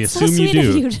 Because That's we so assume sweet you do.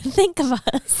 of you to think of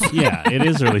us. Yeah, it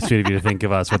is really sweet of you to think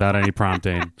of us without any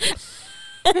prompting.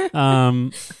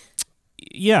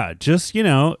 Yeah, just,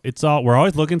 we're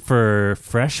always looking for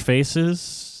fresh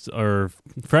faces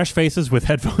with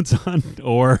headphones on,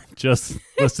 or just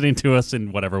listening to us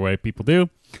in whatever way people do.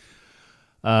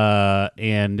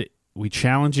 And we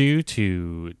challenge you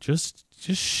to just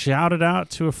shout it out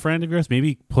to a friend of yours.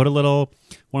 Maybe put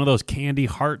one of those candy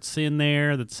hearts in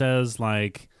there that says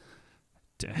like,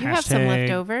 You have some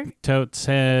left over. Totes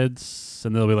heads,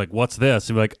 and they'll be like, "What's this?"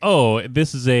 And be like, "Oh,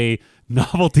 this is a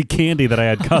novelty candy that I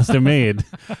had custom made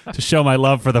to show my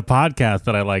love for the podcast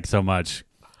that I like so much."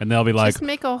 And they'll be like, Just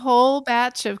make a whole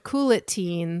batch of Cool-It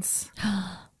Teens.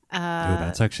 "Oh,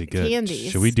 that's actually good.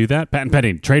 Candies. Should we do that? Patent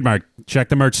pending, trademark. Check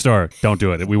the merch store. Don't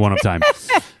do it. We won't have time."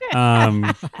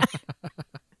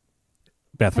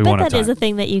 Beth, we I bet won't have that time. is a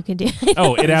thing that you can do.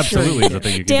 Oh, it absolutely is a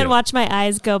thing you can Dan, do. watch my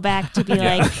eyes go back to be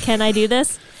like, can I do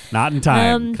this? Not in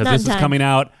time, because not this in is time. coming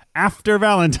out after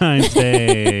Valentine's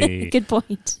Day. Good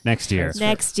point. Next year.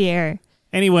 Next year.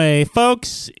 Anyway,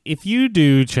 folks, if you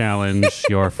do challenge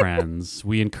your friends,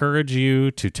 we encourage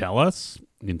you to tell us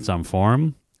in some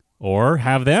form or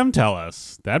have them tell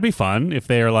us. That'd be fun if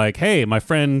they are like, hey, my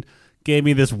friend gave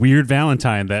me this weird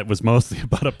Valentine that was mostly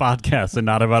about a podcast and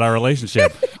not about our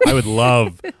relationship. I would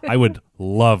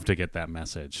love to get that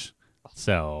message.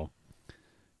 So,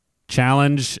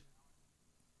 challenge,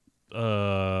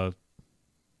 not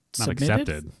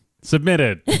accepted.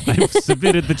 Submitted. I've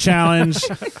submitted the challenge.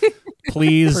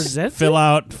 Please Presented? fill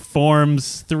out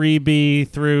forms 3B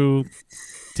through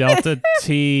Delta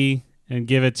T and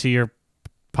give it to your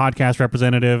podcast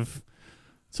representative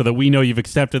so that we know you've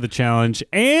accepted the challenge.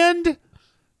 And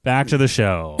back to the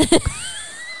show.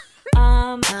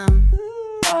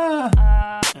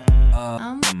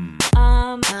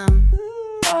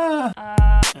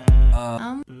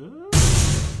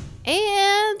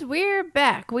 And we're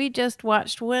back. We just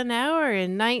watched 1 hour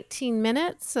and 19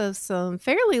 minutes of some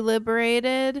fairly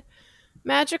liberated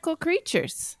magical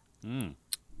creatures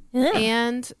Yeah.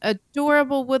 and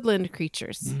adorable woodland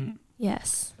creatures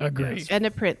Yes. Agreed. and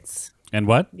a prince. And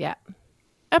what? Yeah.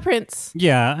 A prince.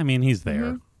 Yeah, I mean, he's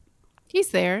there. He's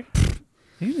there.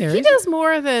 There He is- does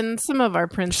more than some of our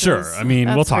princes. Sure. I mean,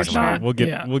 That's we'll for talk about sure. it. We'll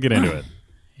Yeah. get into it.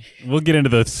 We'll get into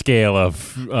the scale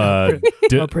of a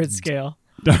Prince scale.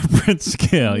 Prince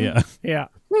scale. Yeah. Yeah.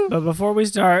 But before we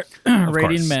start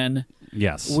rating course. men,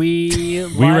 Yes. we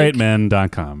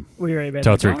WeRateMen.com. We rate men.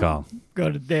 Totes Recall.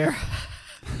 Go to there.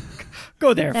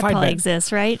 Go there. That Find probably men.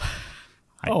 exists, right?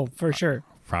 Oh, for sure.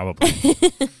 Probably.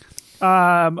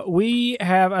 We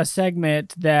have a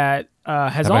segment that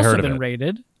has Have I also heard of been it?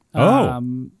 rated.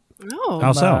 Oh. Oh.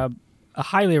 How so?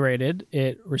 Highly rated.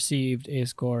 It received a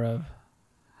score of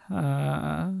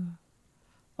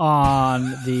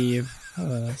on the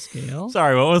scale.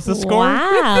 Sorry, what was the score?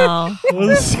 Wow. What was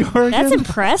the score again? That's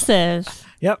impressive.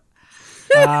 Yep.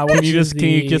 Can you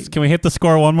just can we hit the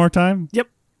score one more time? Yep.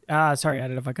 Sorry, I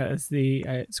don't know if I cut. It's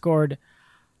it scored.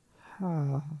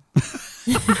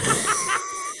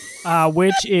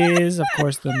 Which is, of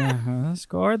course, the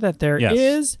score that there Yes.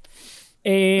 is.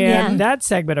 And Yeah. that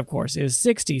segment, of course, is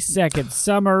 60-second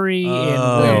summary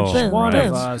Oh, in which one right.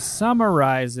 of us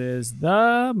summarizes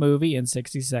the movie in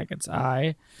 60 seconds.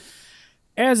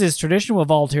 As is tradition, will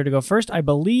volunteer to go first. I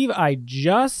believe I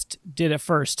just did it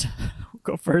first.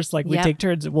 Go first, like we Yep. take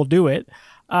turns. We'll do it.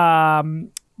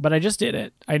 But I just did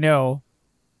it. I know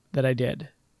that I did.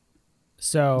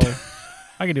 So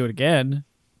I can do it again.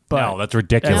 But No, that's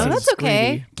ridiculous. No, that's okay.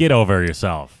 greedy. Get over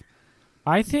yourself.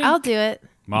 I think I'll do it.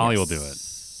 Molly will do it.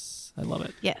 Yes. I love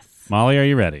it. Yes. Molly, are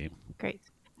you ready? Great.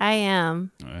 I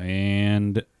am.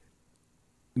 And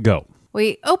go.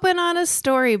 We open on a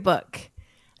storybook,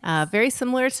 very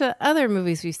similar to other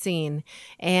movies we've seen.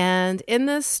 And in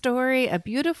this story, a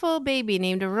beautiful baby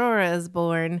named Aurora is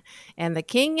born, and the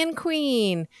king and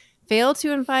queen fail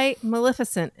to invite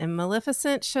Maleficent. And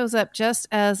Maleficent shows up just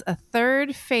as a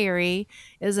third fairy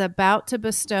is about to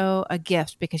bestow a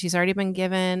gift because she's already been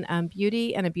given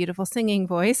beauty and a beautiful singing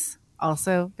voice.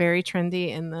 Also very trendy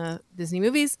in the Disney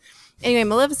movies. Anyway,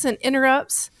 Maleficent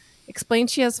interrupts,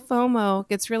 explains she has FOMO,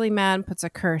 gets really mad, and puts a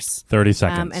curse. 30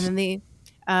 seconds. And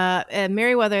then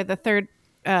Merryweather, the third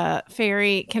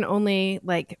fairy, can only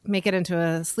like make it into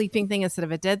a sleeping thing instead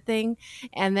of a dead thing.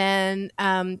 And then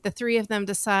the three of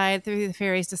the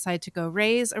fairies decide to go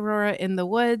raise Aurora in the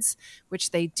woods,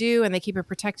 which they do, and they keep her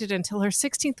protected until her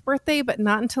 16th birthday, but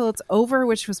not until it's over,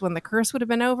 which was when the curse would have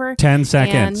been over. 10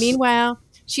 seconds. And meanwhile,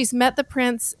 she's met the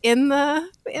prince in the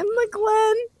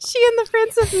glen. She and the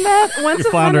prince have met once You're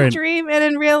upon a floundering. dream and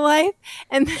in real life,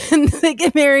 and then they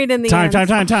get married in the Time. end.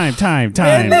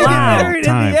 And then Wow. third in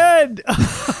Time. the end.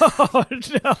 Oh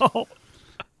no.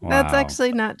 That's Wow.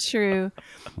 actually not true.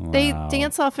 They Wow.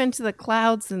 dance off into the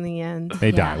clouds in the end.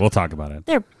 They die. Yeah. We'll talk about it.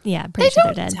 They're pretty sure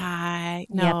they're dead. Die.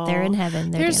 No. Yep, they're in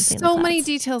heaven. They're There's dancing in so the many clouds.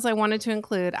 details I wanted to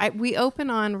include. We open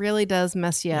on really does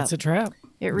mess you up. It's a trap.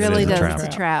 It really is a does. trap. It's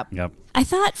a trap. Yep. I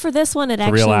thought for this one it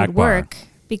a real actually would Akbar. work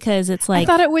because it's I like,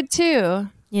 thought it would too.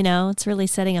 it's really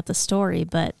setting up the story,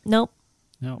 but nope.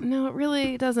 No, it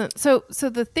really doesn't. So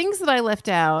the things that I left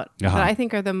out Uh-huh. that I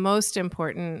think are the most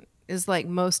important is like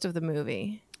most of the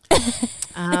movie.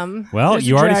 Well, There's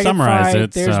you a already dragon summarized fight,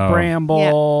 it. There's so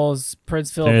brambles.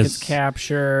 Prince Philip There's- gets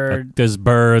captured. There's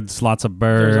birds. Lots of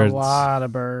birds. There's a lot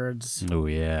of birds. Oh,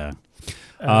 yeah.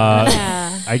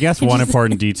 Yeah. I guess one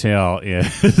important detail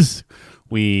is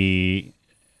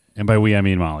and by we I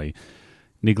mean Molly,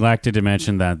 neglected to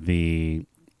mention that the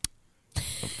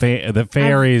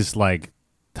fairies like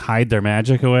hide their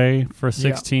magic away for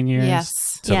 16 years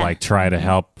Yes. to Yeah. like try to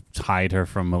help hide her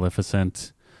from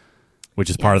Maleficent, which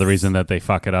is part of the Yes. reason that they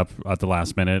fuck it up at the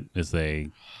last minute is they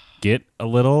get a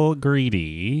little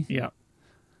greedy, Yeah.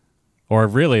 or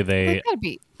really they They gotta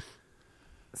be.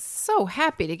 so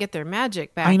happy to get their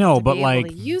magic back. I know, to but, be able like,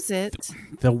 to use it.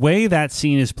 The way that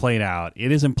scene is played out,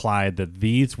 it is implied that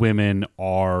these women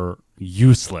are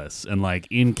useless and like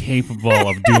incapable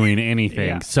of doing anything.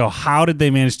 Yeah. So how did they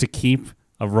manage to keep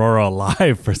Aurora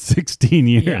alive for 16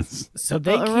 years? So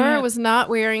they Well, Aurora can't. was not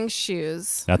wearing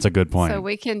shoes. That's a good point. So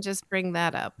we can just bring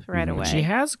that up right away. She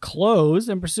has clothes,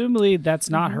 and presumably that's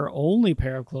Mm-hmm. not her only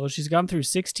pair of clothes. She's gone through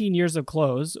 16 years of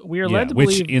clothes. We are Yeah, led to which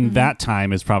believe. in that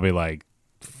time is probably like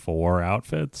 4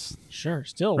 outfits. Sure,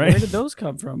 still, Right? where did those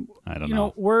come from? I don't you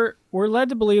know. We're led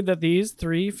to believe that these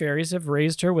 3 fairies have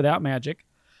raised her without magic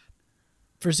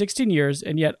for 16 years,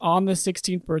 and yet on the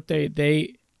 16th birthday,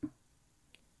 they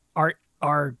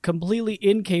are completely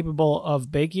incapable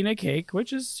of baking a cake,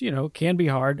 which is, can be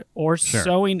hard, or Sure.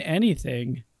 sewing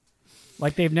anything.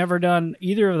 Like they've never done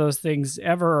either of those things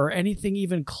ever, or anything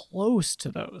even close to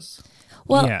those.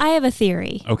 Well, Yeah. I have a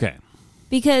theory Okay.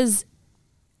 because,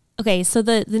 so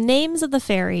the names of the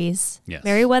fairies, Yes.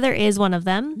 Merryweather is one of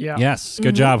them. Yeah. Yes.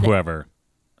 Good job, whoever.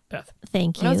 Beth.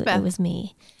 Thank you. That was Beth. It was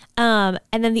me. And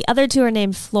then the other 2 are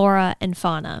named Flora and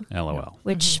Fauna, LOL.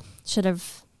 which should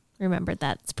have remembered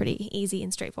that. It's pretty easy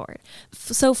and straightforward.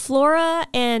 So Flora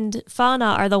and Fauna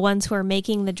are the ones who are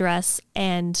making the dress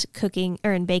and cooking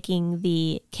and baking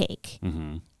the cake.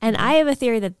 Mm-hmm. And I have a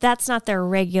theory that that's not their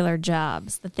regular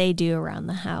jobs that they do around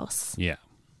the house. Yeah.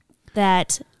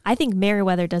 That I think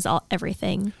Merryweather does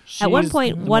everything. At one She's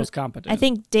point, the one most competent. I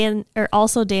think Dan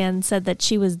said that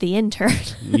she was the intern.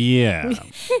 Yeah.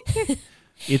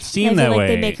 It seemed And that so, way.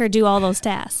 They make her do all those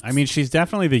tasks. I mean, she's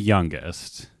definitely the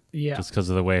youngest. Yeah. Just because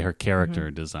of the way her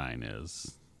character design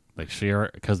is. Like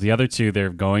because the other 2, they're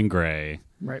going gray.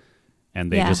 Right.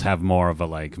 And they Yeah. just have more of a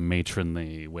like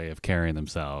matronly way of carrying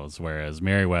themselves, whereas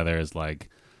Merryweather is like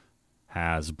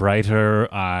has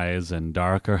brighter eyes and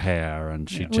darker hair, and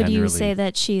she Would generally. you say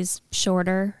that she's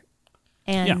shorter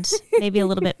and maybe a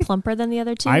little bit plumper than the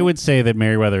other 2? I would say that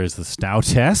Merryweather is the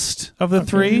stoutest of the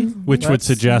 3, which would Let's-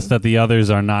 suggest that the others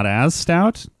are not as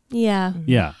stout. Yeah.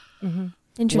 Yeah,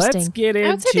 Interesting. Let's get into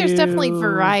I would say there's definitely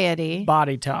variety.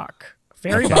 body talk.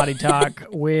 Fairy body talk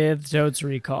with Toad's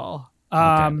Recall. Oh,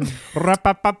 I thought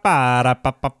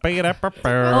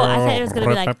it was going to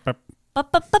be like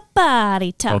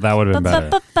body talk. Oh, that would've been better.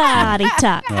 Body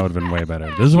talk. that would have been way better.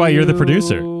 This is why you're the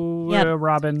producer. Yep.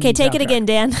 Robin. Okay, take it soundtrack. again,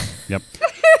 Dan. Yep.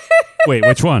 Wait,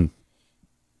 which one?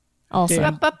 Also.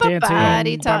 Dancing Body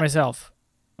by talk. myself.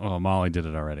 Oh, Molly did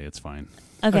it already. It's fine.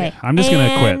 Okay. I'm just going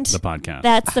to quit And the podcast.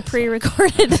 That's the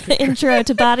pre-recorded intro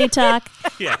to Body Talk.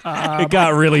 It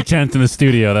got really tense in the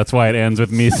studio. That's why it ends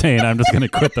with me saying I'm just going to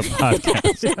quit the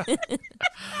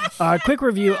podcast. Quick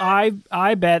review.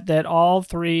 I bet that all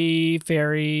 3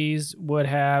 fairies would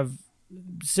have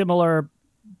similar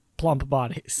plump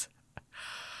bodies.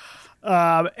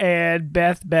 And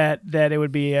Beth bet that it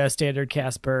would be a standard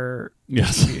Casper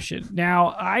Yes. distribution.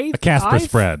 Now, A Casper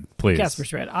spread, please. Casper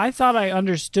spread. I thought I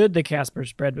understood the Casper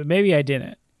spread, but maybe I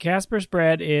didn't. Casper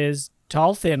spread is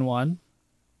tall, thin one,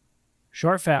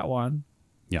 short, fat one,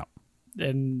 Yeah.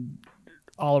 and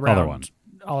all around, Other one.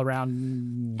 all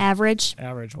around Average.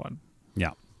 average one.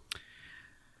 Yeah.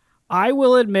 I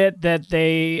will admit that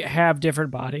they have different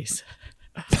bodies.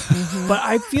 But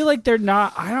I feel like they're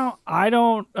not. I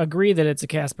don't agree that it's a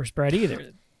Casper spread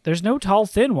either. There's no tall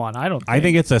thin one. I don't. I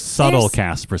think it's a subtle There's-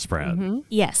 Casper spread.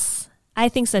 Yes. I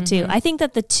think so too. I think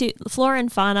that the 2, Flora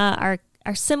and Fauna,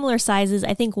 are similar sizes.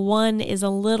 I think one is a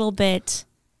little bit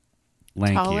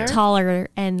Lankier. taller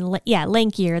and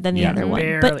lankier than the Yeah. other one,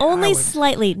 Barely. but I only would-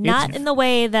 slightly. Not it's- in the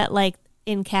way that like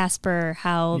in Casper,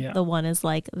 how Yeah. the one is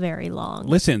like very long.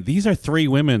 Listen, these are 3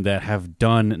 women that have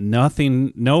done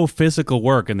nothing, no physical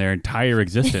work in their entire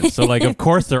existence. So, like, of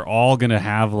course, they're all going to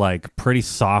have, like, pretty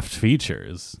soft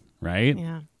features, right?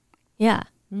 Yeah. Yeah.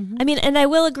 I mean, and I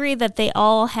will agree that they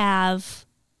all have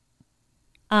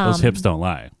Those hips don't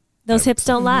lie. those hips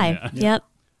don't lie. Yep.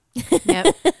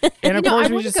 Yep. And of You know, course, I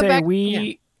we want to just go say back-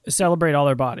 we celebrate all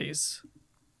their bodies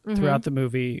throughout the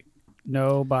movie.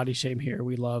 No body shame here.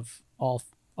 We love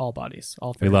all bodies.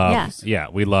 All We fairies. love, Yeah.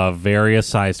 we love various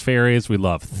sized fairies. We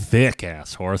love thick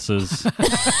ass horses.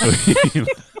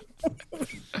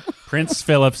 Prince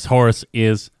Philip's horse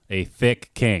is a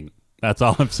thick king. That's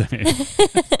all I'm saying.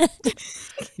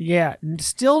 Yeah,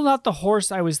 still not the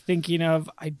horse I was thinking of.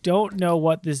 I don't know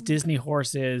what this Disney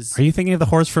horse is. Are you thinking of the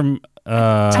horse from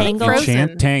Tangled?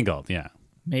 Frozen. Tangled, yeah.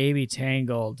 Maybe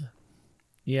Tangled.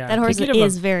 Yeah, That horse thinking of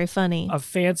is very funny. a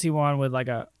fancy one with like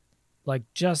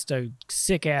just a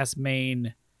sick ass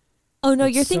mane. Oh no,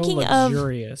 It's you're so thinking of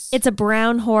luxurious. it's a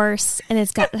brown horse and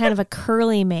it's got kind of a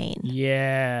curly mane.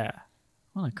 Yeah.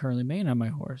 I want a curly mane on my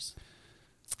horse.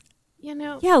 you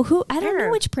know, Yeah, who? I don't know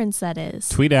Sure. which prince that is.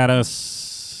 Tweet at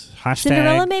us. Hashtag.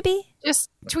 Cinderella, maybe?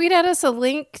 just tweet at us a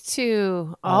link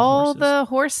to All all horses. the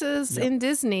horses Yep. in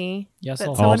Disney. Yes, that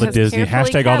all someone All the has Disney.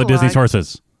 carefully Hashtag all the Disney's cataloged.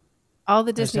 horses. All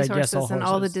the Disney's Hashtag yes, all horses and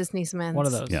all the horses. Disney's men. One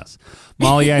of those. Yes.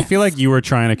 Molly, I feel like you were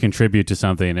trying to contribute to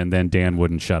something and then Dan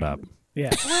wouldn't shut up. Yeah,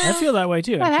 I feel that way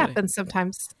too. That actually. happens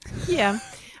sometimes. Yeah.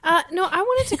 No, I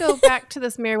wanted to go back to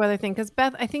this Meriwether thing because,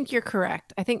 Beth, I think you're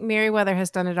correct. I think Meriwether has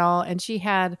done it all, and she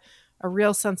had a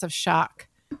real sense of shock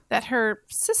that her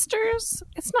sisters,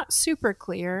 it's not super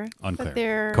clear. Unclear. That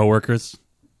they're, Co-workers?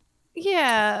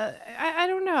 yeah, I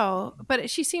don't know. But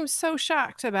she seems so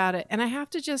shocked about it. And I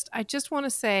just want to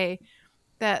say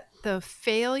that the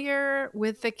failure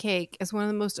with the cake is one of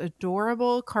the most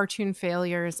adorable cartoon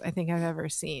failures I think I've ever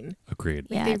seen. Agreed.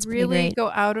 Yeah, They it's pretty really great. go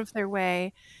out of their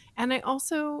way. And I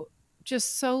also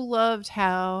just so loved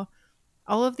how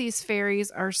all of these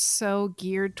fairies are so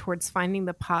geared towards finding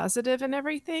the positive in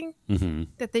everything hmm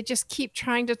that they just keep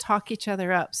trying to talk each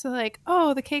other up. So like,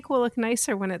 oh, the cake will look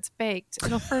nicer when it's baked.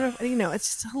 It'll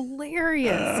it's just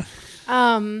hilarious.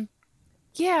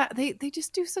 Yeah, they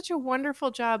just do such a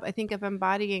wonderful job, I think, of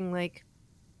embodying like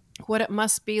what it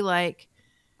must be like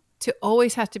to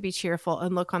always have to be cheerful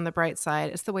and look on the bright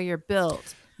side. It's the way you're built.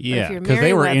 But if Yeah, you're because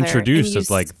they were Meriwether introduced and you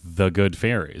as like the good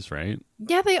fairies, right?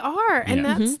 Yeah, they are. And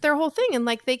Yeah. that's their whole thing. And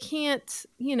like they can't,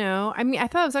 I mean, I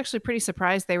thought I was actually pretty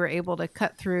surprised they were able to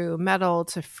cut through metal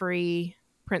to free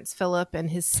Prince Philip and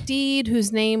his steed,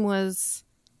 whose name was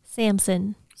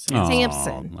Samson.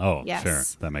 Samson. Oh, Yes. sure.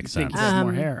 That makes I think sense. he has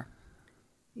more hair.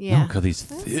 Yeah. Because he's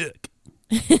thick.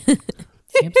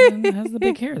 Samson has the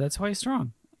big hair. That's why he's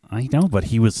strong. I know, but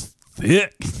he was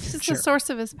thick. This is Sure. the source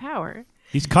of his power.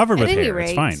 He's covered At with any hair.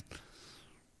 It's rate, fine.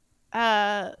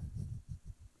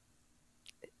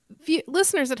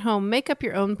 Listeners at home, make up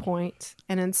your own point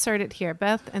and insert it here,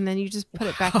 Beth, and then you just put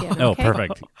it back in. Oh, okay?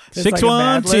 perfect. It's like a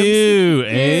Mad 612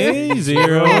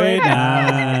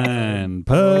 A089.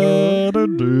 Put a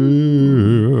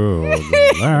deal.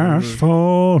 The last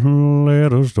four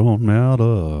letters don't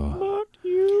matter.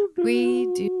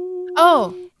 We do.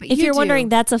 Oh, but If you you're do. wondering,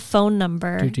 that's a phone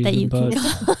number Two T's that you and can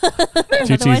buds. call. Two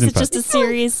T's Otherwise, and it's just a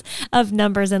series of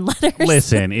numbers and letters.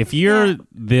 Listen, if you're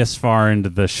this far into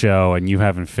the show and you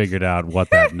haven't figured out what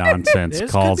that nonsense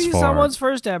This calls could be for, someone's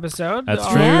first episode. that's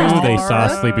Or- true. Yeah. They saw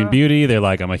Sleeping Beauty. They're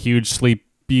like, I'm a huge sleep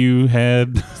you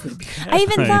head. I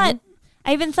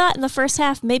even thought in the first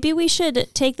half, maybe we should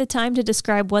take the time to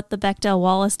describe what the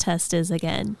Bechdel-Wallace test is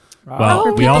again. Well,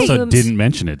 Oh, we right. also didn't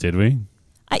mention it, did we?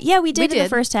 Yeah, we did in the did.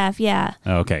 first half. Yeah,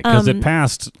 Okay, because it Um,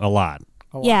 passed a lot.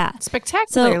 yeah.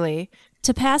 Spectacularly.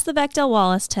 To pass the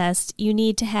Bechdel-Wallace test, you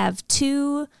need to have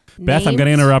two Beth, I'm going to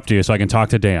names. interrupt you so I can talk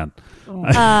to Dan.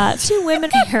 two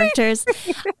women characters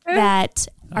that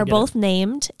are get both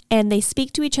named, and they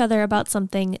speak to each other about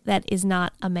something that is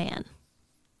not a man.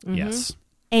 Yes.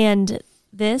 And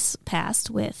this passed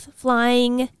with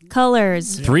flying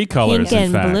colors. 3 colors, Pink and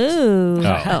in fact. blue.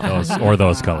 Oh,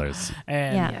 those colors.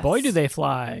 And Yeah. boy, do they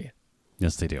fly.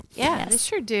 Yes, they do. Yeah, they Yes.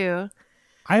 sure do.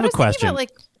 I have a was thinking question. about,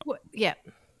 like, yeah.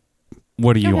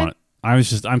 What do you Go ahead. want?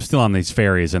 I'm still on these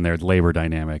fairies and their labor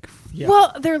dynamic. Yeah.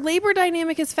 Well, their labor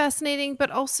dynamic is fascinating, but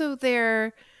also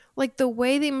their like the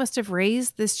way they must have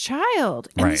raised this child.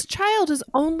 And this Right. child is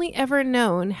only ever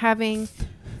known having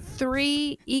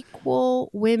 3 equal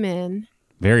women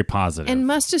Very positive. and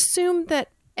must assume that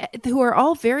who are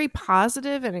all very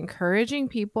positive and encouraging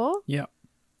people. Yeah.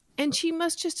 And she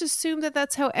must just assume that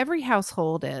that's how every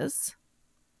household is.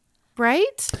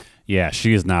 Right? Yeah,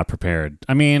 she is not prepared.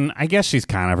 I mean, I guess she's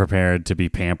kind of prepared to be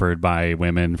pampered by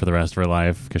women for the rest of her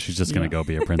life because she's just going to go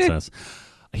be a princess.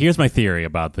 Here's my theory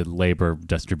about the labor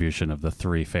distribution of the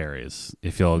 3 fairies.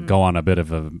 If you'll go on a bit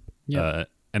of a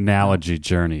analogy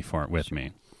journey for it with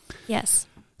me. Yes.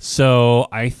 So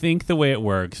I think the way it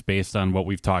works, based on what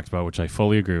we've talked about, which I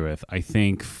fully agree with, I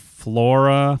think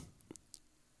Flora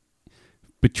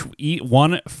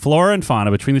and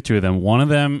Fauna, between the two of them, one of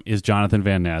them is Jonathan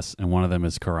Van Ness and one of them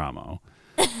is Karamo.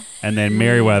 And then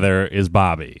Meriwether is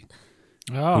Bobby,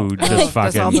 Oh. who Does just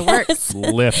all the fucking work.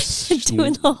 lifts,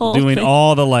 Doing the whole doing thing.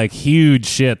 all the like huge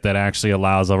shit that actually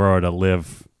allows Aurora to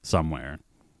live somewhere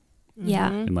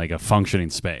Yeah, in like a functioning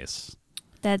space.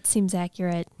 that seems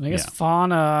accurate. I guess Yeah.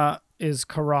 Fauna is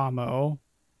Karamo.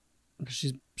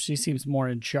 She seems more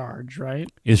in charge, right?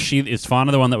 Is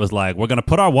Fauna the one that was like, we're going to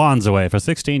put our wands away for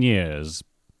 16 years?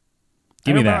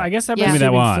 Give me that. I guess I'm Yeah. Give me that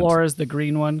assuming wand. Flora's the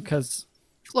green one because,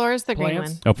 Flora's the green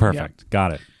Plants? one. Oh, perfect.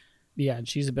 Got it. yeah, and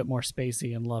she's a bit more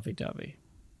spacey and lovey-dovey.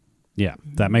 Yeah,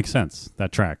 that makes sense.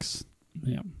 That tracks.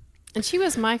 Yeah. And she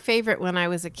was my favorite when I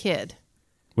was a kid.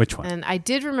 Which one? And I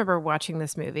did remember watching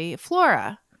this movie,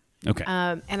 Flora. Okay.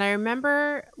 And I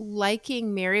remember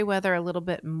liking Merryweather a little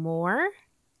bit more.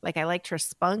 Like I liked her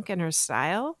spunk and her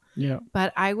style, Yeah.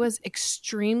 but I was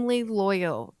extremely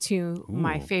loyal to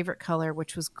my Ooh. favorite color,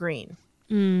 which was green.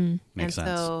 Mm. Makes and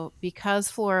sense. so because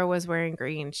Flora was wearing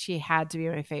green, she had to be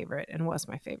my favorite and was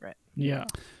my favorite. Yeah.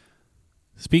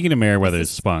 Speaking of Merriweather's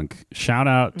spunk, shout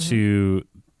out to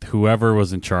whoever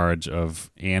was in charge of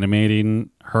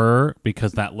animating her,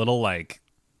 because that little like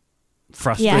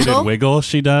frustrated Yeah. wiggle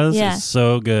she does Yeah. is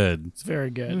so good. It's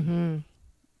very good. Mm-hmm.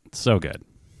 So good.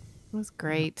 It was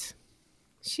great.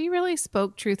 She really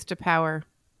spoke truth to power.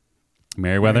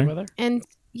 Merriweather? Merriweather? And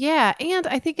yeah, and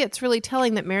I think it's really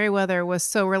telling that Merryweather was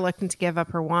so reluctant to give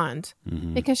up her wand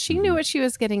because she knew what she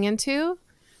was getting into.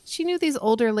 She knew these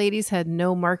older ladies had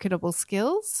no marketable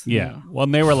skills. Yeah. Well,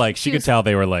 and they were like, she could tell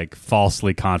they were like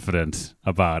falsely confident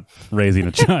about raising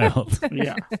a child.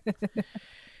 Yeah.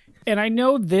 And I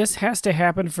know this has to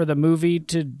happen for the movie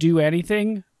to do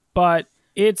anything, but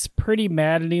it's pretty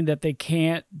maddening that they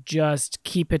can't just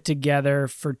keep it together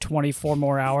for 24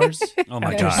 more hours. Oh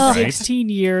my After God. Right? 16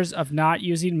 years of not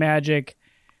using magic,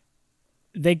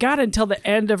 they got until the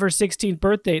end of her 16th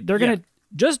birthday. They're going to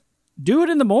just do it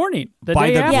in the morning. By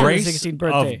day the after her grace 16th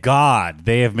birthday. of God,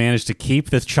 they have managed to keep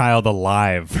this child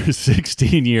alive for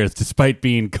 16 years despite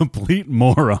being complete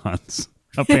morons,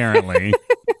 apparently.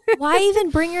 Why even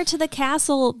bring her to the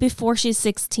castle before she's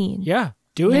 16? Yeah.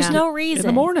 Do it There's Yeah. no in reason.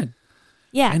 the morning.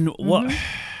 Yeah. And what?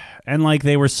 And like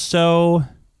they were so.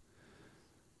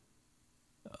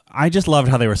 I just loved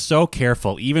how they were so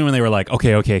careful, even when they were like,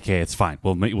 "Okay, it's fine.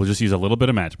 We'll just use a little bit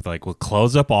of magic." But like, we'll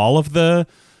close up all of the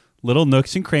little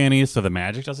nooks and crannies so the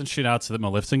magic doesn't shoot out, so that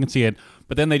Maleficent can see it.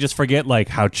 But then they just forget like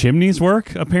how chimneys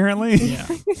work, apparently. Yeah.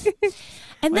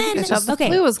 And then I thought the okay,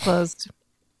 flue was closed.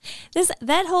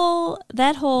 that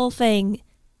whole thing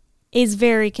is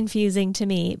very confusing to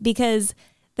me, because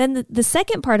then the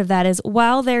second part of that is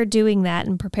while they're doing that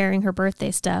and preparing her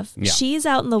birthday stuff, Yeah. she's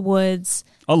out in the woods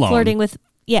Alone. flirting with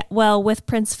with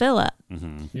Prince Philip.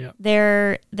 Yeah.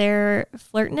 They're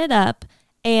flirting it up,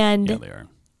 and Yeah, they are.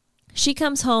 she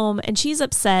comes home and she's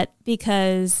upset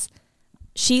because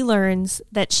she learns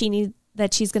that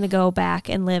she's going to go back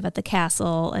and live at the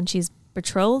castle, and she's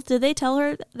betrothed. Did they tell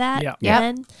her that? Yeah. Yep.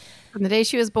 then? From the day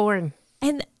she was born.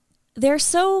 And they're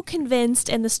so convinced,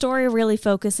 and the story really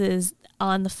focuses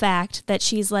on the fact that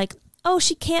she's like, oh,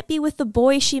 she can't be with the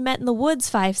boy she met in the woods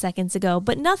 5 seconds ago.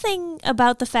 But nothing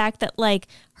about the fact that, like,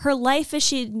 her life as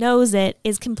she knows it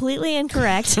is completely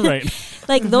incorrect. Right.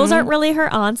 Like, those aren't really her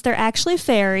aunts. They're actually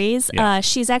fairies. Yeah.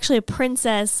 She's actually a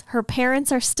princess. Her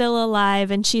parents are still alive,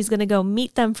 and she's going to go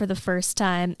meet them for the first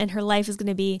time, and her life is going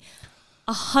to be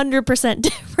 100%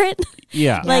 different.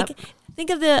 Yeah. Like,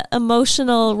 think of the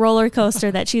emotional roller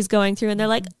coaster that she's going through, and they're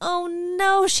like, oh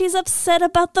no, she's upset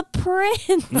about the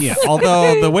prince. Yeah,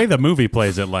 although the way the movie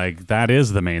plays it, like, that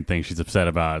is the main thing she's upset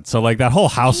about. So, like, that whole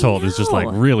household is just, like,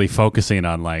 know. really focusing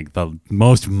on, like, the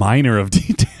most minor of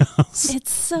details.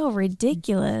 It's so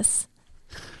ridiculous.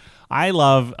 I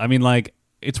mean, like,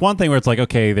 it's one thing where it's like,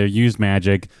 okay, they used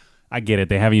magic. I get it.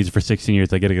 They haven't used it for 16 years.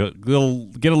 They get a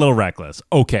little reckless.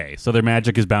 Okay, so their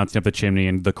magic is bouncing up the chimney,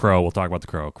 and the crow, we'll talk about the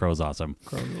crow. Crow's awesome.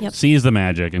 Yep. Sees the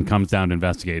magic and comes down to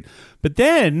investigate. But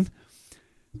then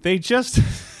they just,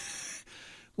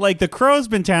 like, the crow's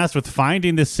been tasked with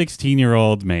finding this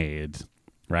 16-year-old maid,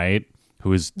 right?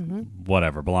 Who is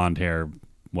whatever, blonde hair,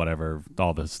 whatever,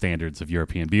 all the standards of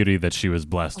European beauty that she was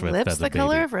blessed with Lips as a the baby.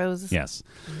 color of roses. Yes.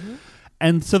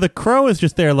 And so the crow is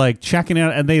just there, like, checking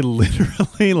out, and they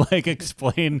literally, like,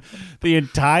 explain the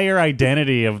entire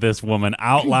identity of this woman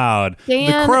out loud.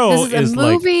 Dan, the crow this is a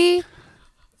like, movie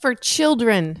for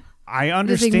children. I It's a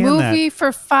understand movie that.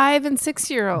 for 5 and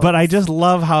 6-year-olds. But I just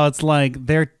love how it's like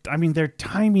their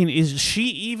timing is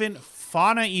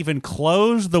Fauna even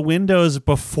closed the windows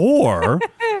before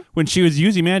when she was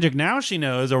using magic. Now she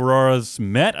knows Aurora's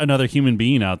met another human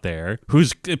being out there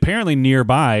who's apparently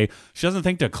nearby. She doesn't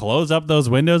think to close up those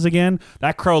windows again.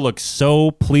 That crow looks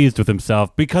so pleased with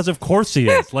himself because of course he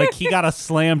is. Like, he got a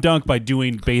slam dunk by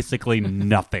doing basically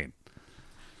nothing.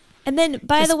 And then,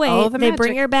 by Just the way, follow the they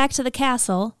bring magic. her back to the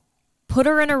castle, put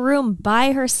her in a room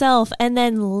by herself, and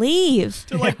then leave.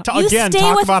 To, like, You again, stay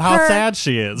talk with about how her. sad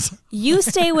she is. You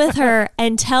stay with her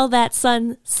until that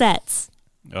sun sets.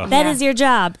 Ugh. That is your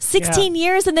job. 16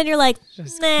 years, and then you're like,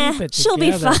 Just nah, keep it she'll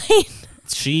be together.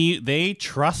 fine. They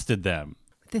trusted them.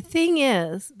 the thing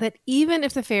is that even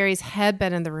if the fairies had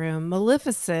been in the room,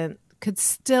 Maleficent could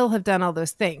still have done all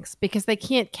those things because they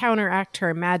can't counteract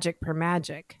her magic per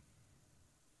magic.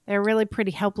 They're really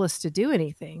pretty helpless to do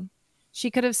anything. She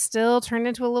could have still turned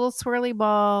into a little swirly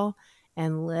ball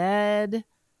and led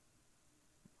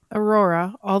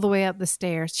Aurora all the way up the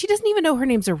stairs. She doesn't even know her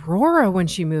name's Aurora when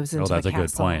she moves into that's the a good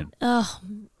castle. point. Oh,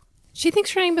 She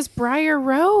thinks her name is Briar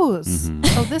Rose.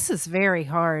 Mm-hmm. Oh, this is very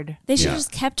hard. they should Yeah.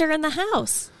 just kept her in the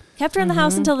house. Kept her in the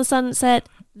house until the sun set.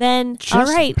 Then, Just all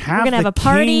right, we're have going to have the a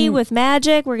party king- with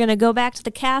magic. We're going to go back to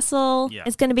the castle. Yeah.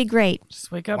 It's going to be great.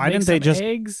 Just wake up. Why make didn't they some just-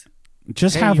 eggs?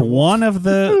 Just Hey, have you- one of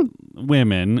the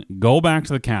women go back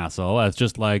to the castle as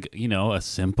just like, a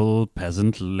simple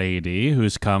peasant lady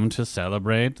who's come to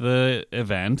celebrate the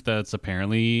event that's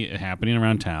apparently happening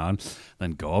around town.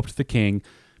 Then go up to the king,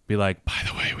 be like, by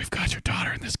the way, we've got your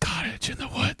daughter in this cottage in the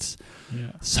woods.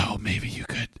 Yeah. So maybe you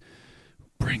could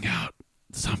bring out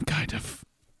some kind of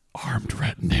armed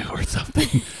retinue or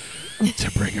something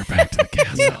to bring her back to the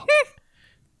castle.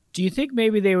 Do you think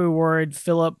maybe they were worried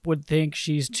Philip would think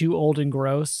she's too old and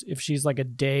gross if she's like a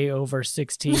day over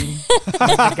 16?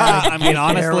 I mean,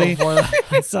 honestly,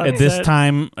 at this time.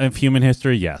 time of human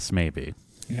history, yes, maybe.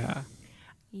 Yeah.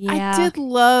 Yeah. I did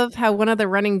love how one of the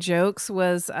running jokes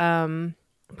was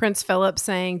Prince Philip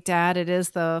saying, Dad, it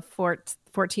is the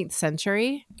 14th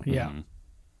century, Yeah. Mhm.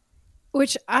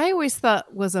 which I always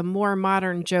thought was a more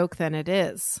modern joke than it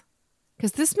is.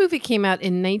 Because this movie came out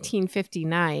in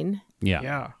 1959, Yeah.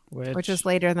 Yeah. which is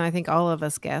later than I think all of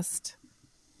us guessed.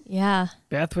 Yeah.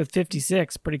 Beth with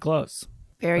 56, pretty close.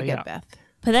 Very But good, yeah. Beth.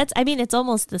 But it's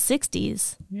almost the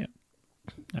 60s, Yeah.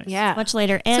 Nice. Yeah. much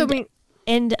later. So,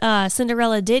 And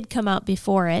Cinderella did come out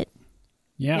before it,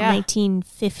 Yeah. Yeah.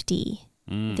 1950,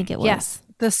 I think it was. Yes.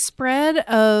 The spread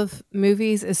of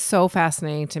movies is so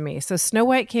fascinating to me. So Snow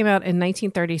White came out in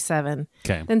 1937.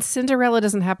 Okay. Then Cinderella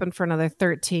doesn't happen for another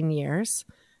 13 years,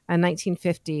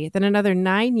 1950. Then another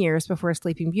 9 years before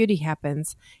Sleeping Beauty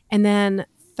happens. And then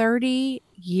 30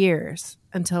 years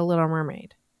until Little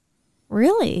Mermaid.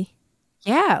 Really?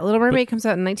 Yeah, Little Mermaid comes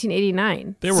out in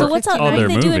 1989. There So were what's other what are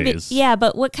they doing? movies. Yeah,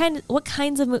 but what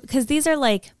kinds of because these are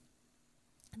like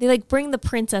they like bring the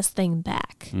princess thing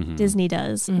back. Mm-hmm. Disney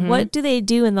does. What do they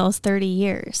do in those 30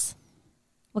 years?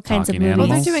 What kinds Talking of movies? Well,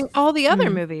 they're Animals? doing all the other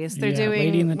movies. They're Yeah,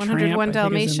 Lady doing and the Tramp, 101 I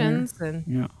think, is in there. Dalmatians. And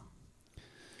Yeah.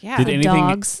 yeah. Did anything?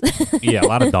 Dogs. Yeah, a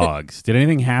lot of dogs. Did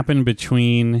anything happen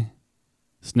between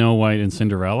Snow White and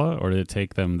Cinderella, or did it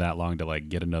take them that long to like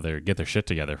get their shit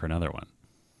together for another one?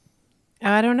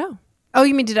 I don't know. Oh,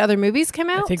 you mean did other movies come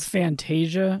out? I think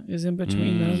Fantasia is in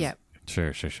between those. Yep.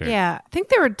 Sure. Yeah, I think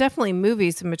there were definitely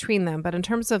movies in between them, but in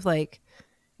terms of like,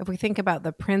 if we think about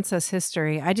the princess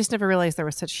history, I just never realized there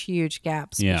were such huge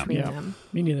gaps Yeah. between Yeah. them.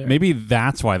 Me neither. Maybe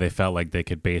that's why they felt like they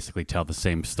could basically tell the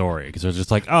same story because they're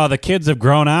just like, oh, the kids have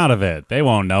grown out of it; they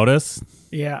won't notice.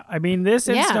 Yeah. I mean, this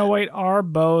and Yeah. Snow White are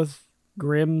both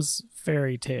Grimm's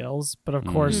fairy tales, but of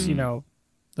course,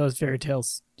 those fairy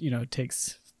tales,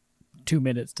 takes 2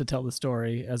 minutes to tell the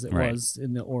story as it Right. was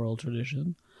in the oral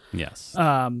tradition. Yes.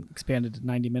 Expanded to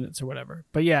 90 minutes or whatever.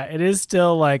 But yeah, it is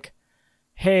still like,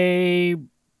 hey,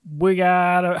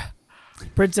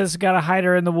 princess gotta hide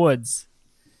her in the woods.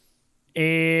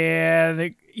 And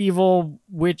the evil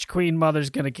witch queen mother's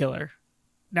gonna kill her.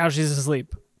 Now she's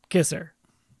asleep. Kiss her.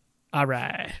 All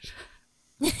right.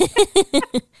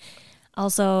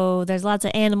 Also, there's lots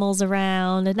of animals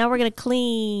around, and now we're gonna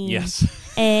clean.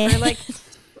 Yes. And For like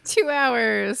 2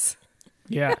 hours.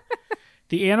 Yeah.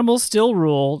 The animals still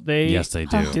rule. Yes, they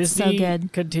do. Oh. Disney So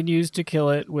good. continues to kill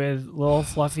it with little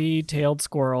fluffy tailed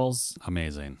squirrels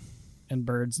Amazing. and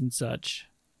birds and such.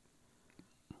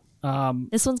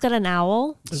 this one's got an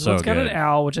owl. This So one's got an good.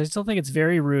 owl, which I still think it's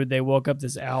very rude. They woke up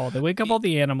this owl. They wake up all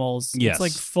the animals. Yes. It's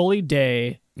like fully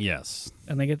day, Yes.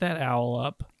 and they get that owl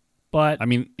up. But I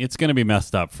mean, it's going to be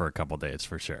messed up for a couple days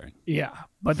for sure. yeah,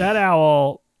 but that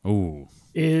owl Ooh.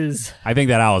 is I think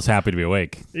that owl is happy to be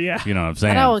awake. yeah. You know what I'm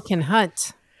saying? That owl can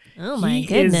hunt. Oh my he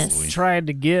goodness! is trying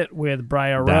to get with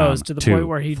Briar Down Rose to the to point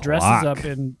where he dresses flock. up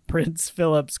in Prince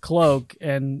Philip's cloak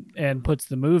and puts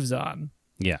the moves on.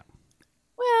 Yeah.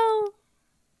 Well,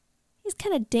 he's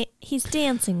kind of he's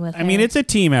dancing with. I mean, her. it's a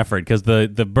team effort because the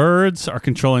birds are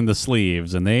controlling the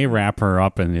sleeves and they wrap her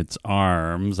up in its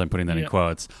arms. I'm putting that in Yeah.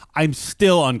 quotes. I'm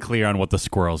still unclear on what the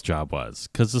squirrel's job was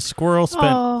because the squirrel spent.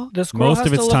 Oh, The squirrel Most has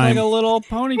of its to look time- like a little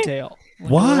ponytail. Like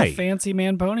a Why? little fancy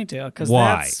man ponytail. Because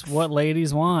Why? that's what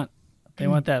ladies want. They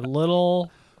want that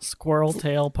little squirrel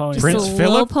tail ponytail. Prince a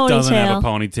Philip little doesn't have a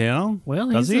ponytail.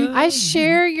 Well, does he's he? a- I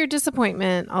share your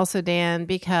disappointment also, Dan,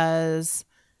 because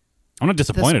I'm not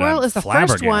disappointed. squirrel I'm is the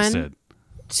first one. flabbergasted.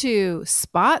 to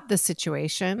spot the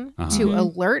situation, Uh-huh. to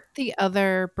alert the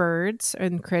other birds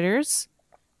and critters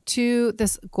to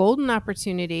this golden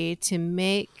opportunity to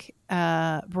make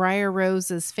Briar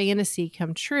Rose's fantasy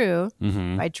come true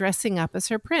Mhm. by dressing up as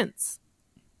her prince.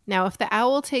 Now, if the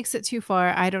owl takes it too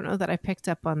far, I don't know that I picked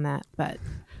up on that, but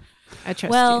I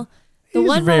trust Well, the He's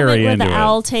one very moment where the into it.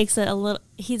 owl takes it a little,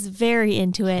 he's very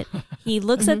into it. He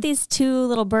looks at these two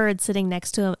little birds sitting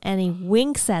next to him and he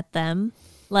winks at them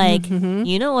like,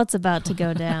 you know what's about to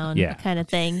go down, Yeah. kind of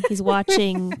thing. He's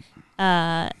watching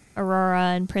Aurora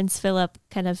and Prince Philip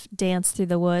kind of dance through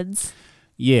the woods.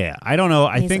 Yeah, I don't know.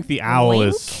 I He's think like, the owl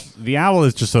 "Wink?"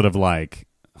 is just sort of like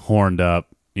horned up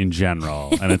in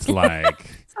general, and it's like,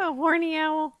 you. It's a horny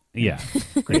owl. yeah,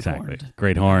 exactly, horned.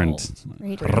 great horned.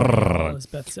 Right? Brrr, as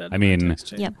Beth said. I mean, Text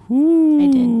chain. Yep.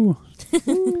 Ooh.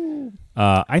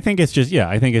 I think it's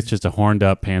just a horned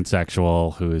up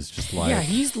pansexual who is just like Yeah,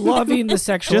 he's loving the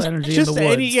sexual energy in the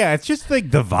woods. yeah, it's just like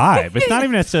the vibe. It's not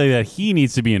even necessarily that he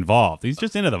needs to be involved. He's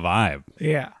just into the vibe.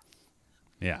 Yeah.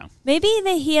 Yeah. Maybe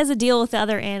he has a deal with the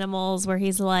other animals where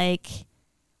he's like,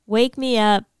 wake me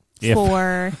up If-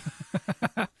 for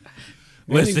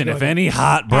Listen, if any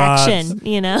hot broads, action,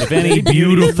 you know? if any In the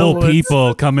beautiful woods.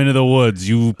 people come into the woods,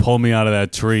 you pull me out of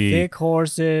that tree Thick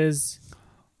horses,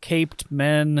 caped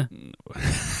men,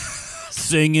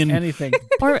 singing anything.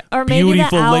 Or maybe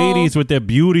beautiful the owl, ladies with their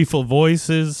beautiful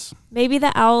voices. maybe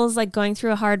the owl's like going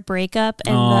through a hard breakup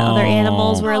and the other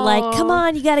animals were like, come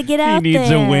on, you got to get He out needs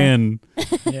there. a win.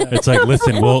 Yeah. It's like,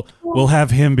 listen, we'll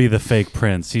have him be the fake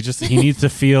prince. He needs to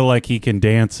feel like he can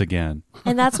dance again.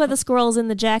 And that's why the squirrel's in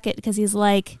the jacket because he's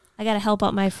like, I got to help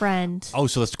out my friend. Oh,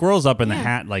 so the squirrel's up in the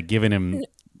hat, like giving him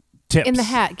tips. In the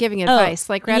hat, giving advice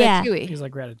like yeah. Ratatouille. He's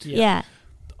like Ratatouille. Yeah.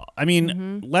 I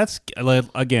mean,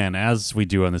 again, as we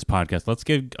do on this podcast, let's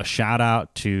give a shout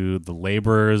out to the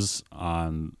laborers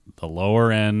on the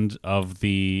lower end of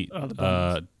the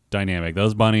bunnies. dynamic.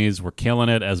 Those bunnies were killing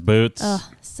it as boots. Oh,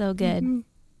 so good.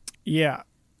 Yeah,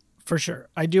 for sure.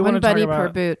 I do One want to talk bunny per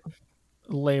about boot.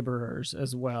 laborers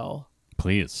as well.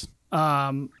 Please.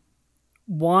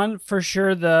 One for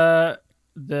sure, the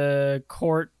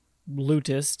court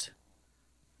lutist,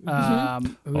 who's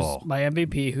my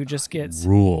MVP, who just gets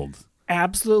Ruled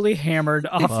absolutely hammered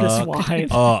off this wine.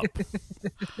 up.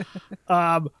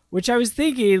 Which I was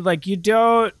thinking, like,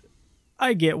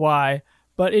 I get why,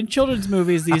 but in children's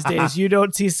movies these days, you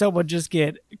don't see someone just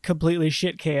get completely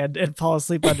shit canned and fall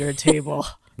asleep under a table.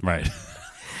 Right.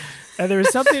 And there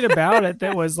was something about it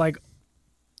that was like,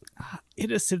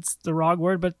 innocent's the wrong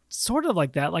word, but sort of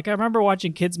like that. Like, I remember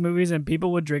watching kids' movies and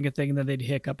people would drink a thing and then they'd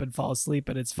hiccup and fall asleep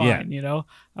and it's fine, Yeah. you know?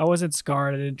 I wasn't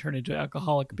scarred. I didn't turn into an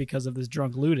alcoholic because of this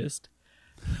drunk lutist.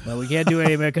 But we can't do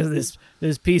anything because of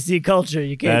this PC culture.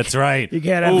 You can't. That's right. You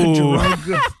can't have Ooh. a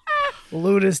drunk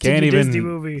lutist Can't in a even- Disney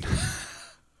movie.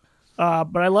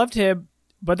 But I loved him.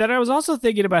 But then I was also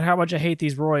thinking about how much I hate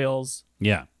these royals.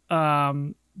 Yeah.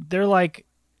 They're like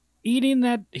eating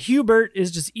that. Hubert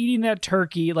is just eating that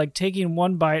turkey, like taking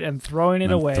one bite and throwing it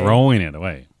And away. throwing it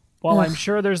away. While I'm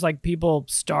sure there's like people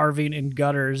starving in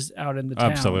gutters out in the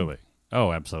town. Absolutely.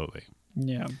 Oh, absolutely.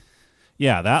 Yeah.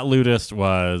 Yeah, that Ludist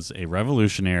was a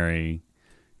revolutionary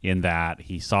in that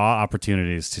he saw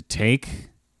opportunities to take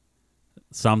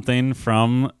something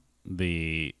from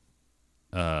the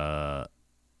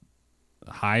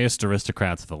highest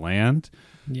aristocrats of the land.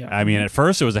 Yeah. I mean, at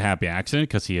first it was a happy accident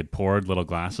because he had poured little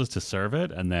glasses to serve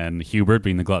it, and then Hubert,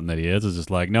 being the glutton that he is just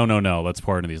like, no, let's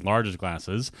pour it into these larger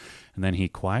glasses. And then he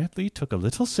quietly took a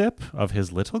little sip of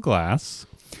his little glass,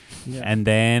 and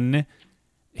then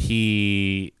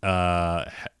he, I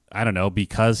don't know,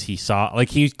 because he saw, like,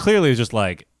 he clearly was just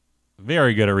like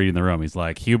very good at reading the room. He's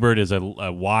like, Hubert is a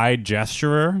wide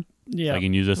gesturer. Yeah. I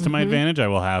can use this to my advantage. I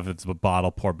will have its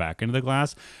bottle pour back into the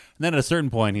glass. And then at a certain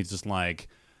point, he's just like,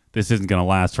 this isn't going to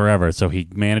last forever. So he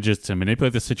manages to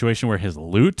manipulate the situation where his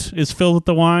lute is filled with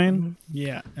the wine.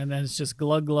 Yeah. And then it's just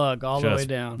glug glug all the way Just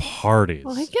down. parties.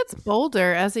 Well, he gets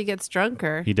bolder as he gets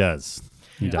drunker. He does.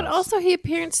 He does. But also, he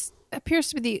appears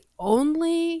to be the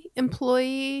only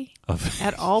employee Of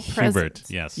at all Hubert, present.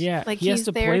 yes. Yeah. Like, he has he's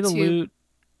to there play the to lute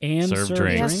and serve serve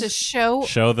drinks. He drinks. has to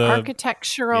show the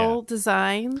architectural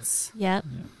designs. Yep.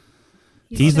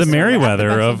 He's the just at Merryweather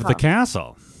Buckingham of the Palace.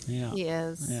 castle. Yeah. He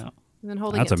is. Yeah. And then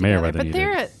holding That's it a together. Merryweather But you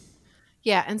they're did. at,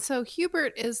 yeah, and so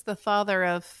Hubert is the father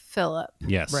of Philip,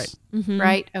 Yes. Right.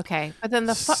 right? Okay, but then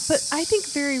but I think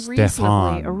very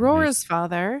Stefan reasonably, Aurora's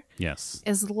father Yes.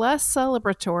 is less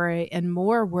celebratory and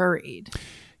more worried,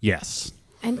 Yes.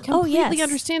 and Oh, completely yes.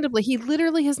 understandably, he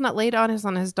literally has not laid eyes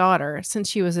on his daughter since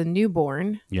she was a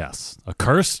newborn. Yes. A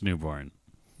cursed newborn.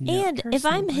 And Curse if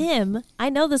I'm newborn. him, I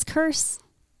know this curse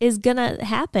is going to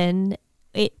happen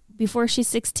before she's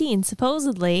 16,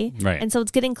 supposedly. Right. And so it's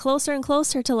getting closer and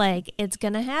closer to like, it's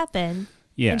going to happen.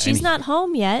 Yeah. And she's not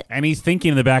home yet. And he's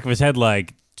thinking in the back of his head,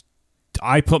 like,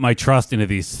 I put my trust into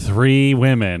these three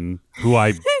women who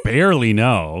I barely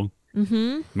know.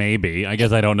 Maybe. I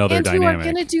guess I don't know their and who are dynamic.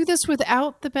 going to do this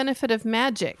without the benefit of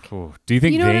magic? Ooh. Do you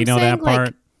think You know what they I'm know that saying? Like,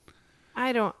 part?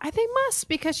 I don't. They must,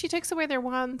 because she takes away their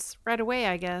wands right away,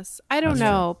 I guess. I don't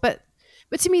know. But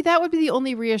to me, that would be the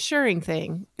only reassuring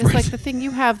thing. It's like the thing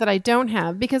you have that I don't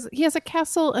have, because he has a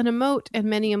castle and a moat and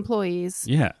many employees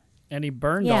Yeah. And he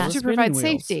burned Yeah. all the to spinning provide wheels.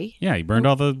 safety. Yeah, he burned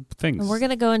all the things. And we're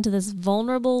going to go into this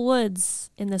vulnerable woods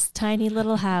in this tiny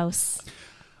little house.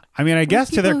 I mean, I guess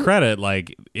to their people- credit,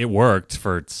 like, it worked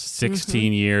for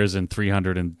 16 years and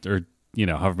 300 or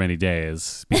however many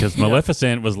days, because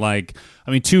Maleficent was like,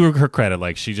 I mean, to her credit,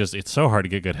 like, it's so hard to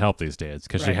get good help these days,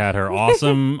 because she Right. had her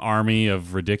awesome army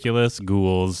of ridiculous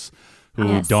ghouls who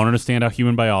Yes. don't understand how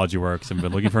human biology works and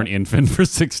been looking for an infant for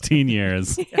 16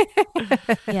 years.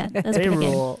 Yeah, that's They pretty good.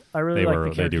 rule. I really They like rule. the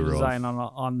They character do rule. design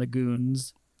on the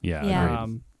goons. Yeah, Yeah.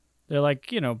 agreed. They're like,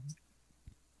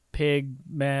 pig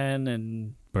men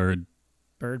and Bird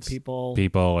bird people.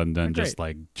 people, and then They're just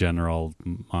like general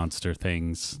monster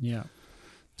things. Yeah.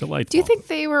 Delightful. Do you think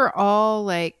they were all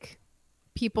like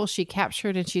people she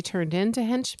captured and she turned into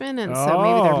henchmen, and so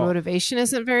maybe their Oh. motivation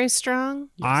isn't very strong?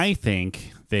 I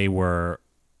think they were.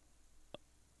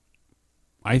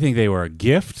 I think they were a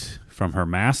gift from her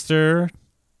master,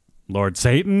 Lord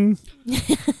Satan.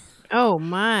 Oh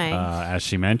my! As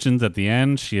she mentions at the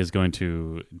end, she is going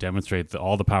to demonstrate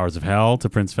all the powers of hell to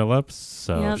Prince Philip.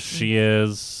 So Yep. she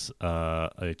is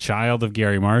a child of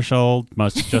Gary Marshall,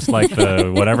 much just like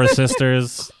the whatever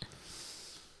sisters.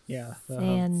 Yeah.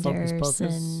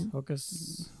 Sanderson.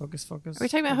 Hocus Pocus. Are we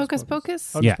talking about Hocus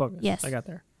Pocus? Hocus Yeah. Pocus. Yes. I got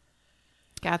there.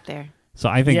 Got there. So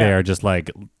I think they Yeah. are just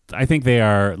like, I think they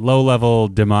are low-level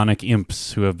demonic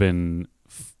imps who have been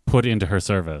put into her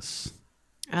service.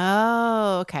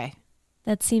 Oh, okay.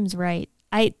 That seems right.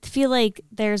 I feel like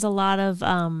there's a lot of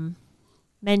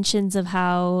mentions of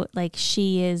how like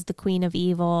she is the queen of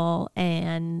evil,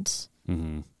 and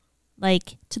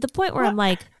like to the point where I'm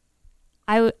like,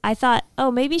 I thought,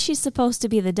 oh, maybe she's supposed to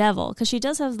be the devil, because she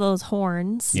does have those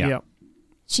horns. Yeah. Yep.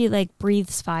 She like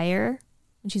breathes fire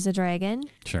when she's a dragon.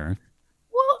 Sure.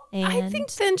 Well, I And-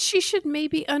 think then she should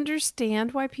maybe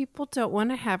understand why people don't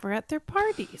want to have her at their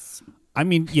parties. I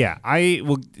mean, yeah, I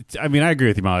agree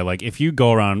with you, Molly. Like, if you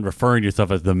go around referring to yourself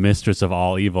as the mistress of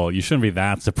all evil, you shouldn't be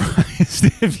that surprised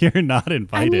if you're not I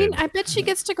invited. mean, I bet she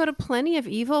gets to go to plenty of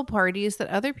evil parties that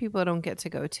other people don't get to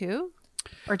go to,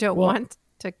 or don't Well, want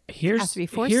to. have Here's to be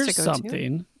forced here's to go to.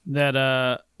 something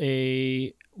that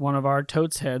one of our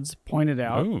totes heads pointed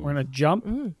out. Ooh. We're gonna jump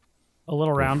a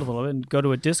little around a little bit and go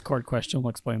to a Discord question.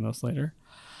 We'll explain those later.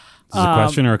 Is this a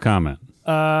question or a comment?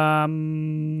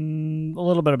 A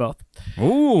little bit of both.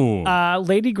 Ooh.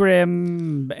 Lady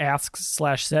Grimm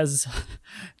asks/says,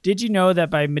 "Did you know that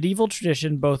by medieval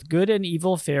tradition, both good and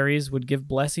evil fairies would give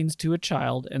blessings to a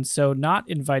child, and so not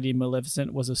inviting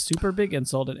Maleficent was a super big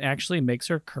insult and actually makes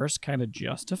her curse kind of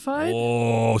justified?"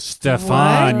 Oh,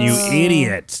 Stefan, you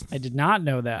idiot. I did not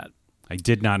know that. I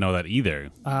did not know that either.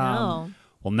 Oh,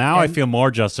 Well, now I and- feel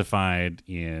more justified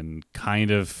in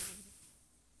kind of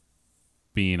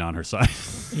being on her side.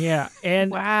 Yeah,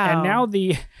 and Wow. and now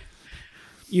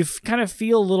you kind of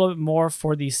feel a little bit more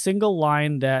for the single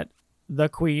line that the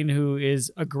queen, who is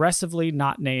aggressively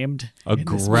not named, in this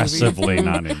movie- Aggressively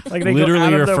not named. Like they go Literally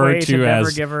out of their way referred to to never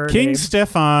as give her a King name.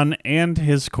 Stefan and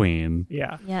his queen,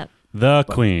 Yeah, yep. the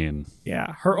queen.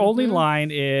 yeah. Her only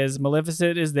line is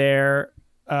Maleficent is there,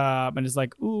 and is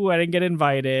like, "Ooh, I didn't get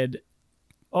invited."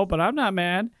 Oh, but I'm not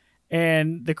mad.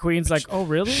 And the queen's like, "Oh,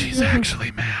 really?" She's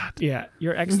actually mad. Yeah,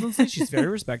 Your Excellency. She's very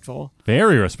respectful,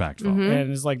 Very respectful.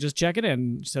 and is like, "Just check it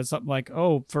in." She said something like,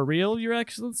 "Oh, for real, Your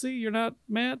Excellency, you're not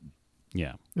mad."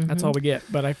 Yeah. That's all we get.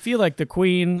 But I feel like the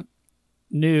queen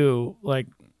knew, like,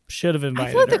 should have I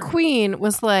invited feel like her. the queen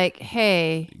was like,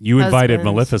 "Hey, You invited husband,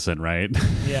 Maleficent, right?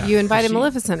 Yeah. You invited She-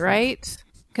 Maleficent, right?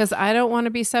 Because I don't want to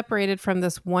be separated from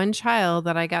this one child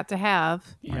that I got to have,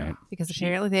 Yeah. because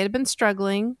apparently they had been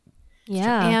struggling."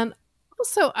 Yeah. And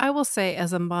also, I will say,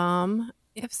 as a mom,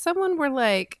 if someone were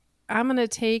like, "I'm going to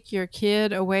take your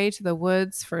kid away to the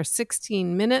woods for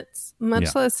 16 minutes, much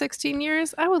Yeah. less 16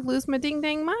 years, I would lose my ding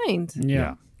dang mind.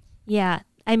 Yeah. Yeah,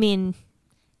 I mean,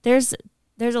 there's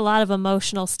a lot of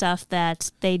emotional stuff that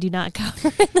they do not cover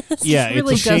in this. Yeah, It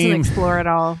really it's a doesn't shame. explore at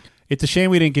all. It's a shame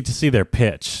we didn't get to see their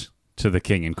pitch to the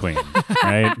king and queen,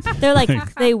 right? They're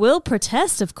like, they will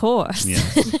protest, of course. Yeah.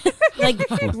 Like,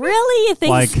 really? You think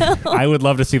Like, so? I would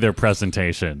love to see their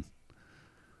presentation.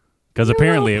 Because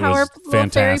apparently it was Little fairy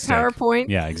fantastic. PowerPoint.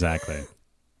 Yeah, exactly.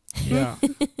 Yeah.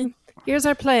 Here's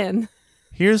our plan.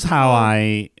 Here's how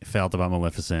I felt about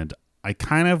Maleficent. I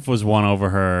kind of was won over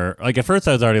her. Like, at first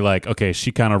I was already like, okay,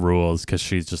 she kind of rules because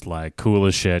she's just like cool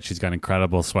as shit. She's got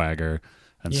incredible swagger.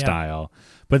 and Yeah. style.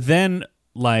 But then,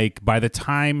 like, by the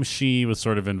time she was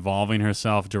sort of involving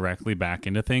herself directly back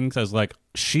into things, I was like,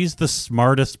 she's the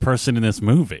smartest person in this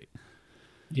movie,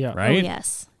 Yeah. right? Oh,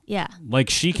 yes. Yeah. Like,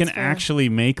 she can That's fair. actually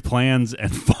make plans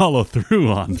and follow through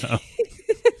on them.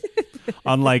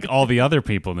 Unlike all the other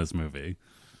people in this movie.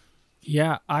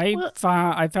 Yeah, I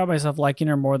found myself liking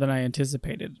her more than I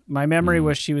anticipated. My memory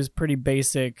was she was pretty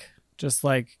basic, just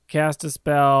like cast a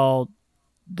spell,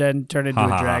 then turn into a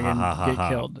dragon, get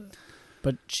killed.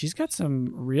 But she's got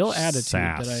some real attitude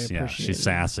Sass. that I appreciate. Yeah, she's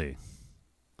sassy.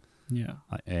 Yeah.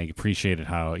 I appreciated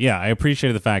how. Yeah, I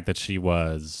appreciated the fact that she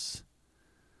was.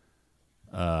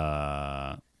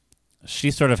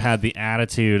 She sort of had the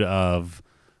attitude of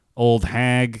old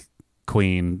hag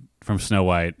queen from Snow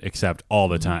White, except all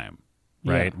the time,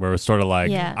 right? Yeah. Where it's sort of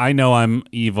like, Yeah. I know I'm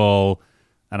evil,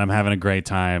 and I'm having a great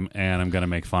time, and I'm gonna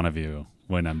make fun of you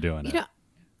when I'm doing it. You know,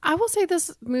 I will say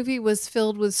this movie was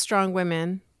filled with strong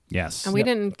women, Yes, and we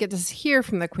didn't get to hear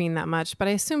from the queen that much, but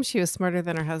I assume she was smarter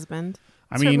than her husband.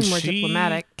 I mean, Certainly more she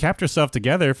diplomatic. kept herself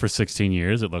together for 16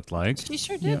 years. It looked like. She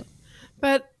sure did. Yeah.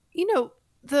 But, you know,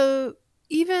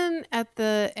 even at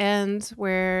the end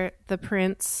where the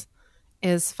prince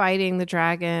is fighting the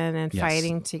dragon and Yes.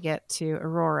 fighting to get to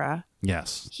Aurora,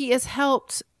 Yes, he is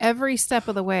helped every step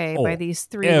of the way by these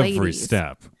three every ladies.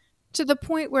 step. To the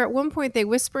point where at one point they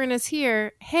whisper in his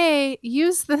ear, "Hey,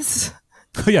 use this.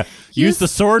 Yeah, use the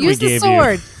sword use we the gave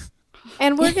sword. you.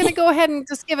 And we're going to go ahead and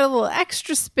just give it a little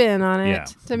extra spin on it Yeah.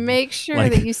 to make sure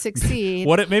Like, that you succeed."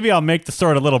 Maybe I'll make the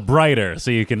sword a little brighter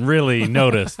so you can really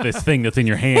notice this thing that's in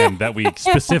your hand that we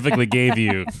specifically gave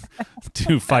you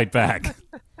to fight back.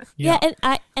 Yeah, and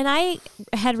I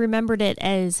had remembered it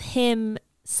as him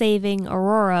saving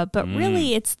Aurora, but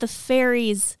really it's the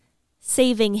fairies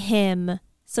saving him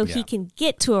so he Yeah. can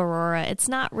get to Aurora. It's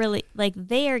not really like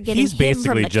they are getting He's him basically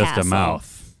from the just castle. a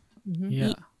mouth,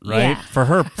 Yeah. right?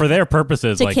 Yeah. For their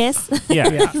purposes, To like kiss.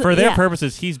 yeah, for their Yeah.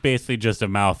 purposes, he's basically just a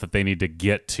mouth that they need to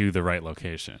get to the right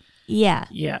location. Yeah.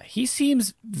 Yeah, he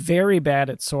seems very bad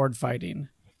at sword fighting.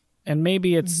 And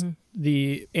maybe it's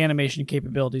the animation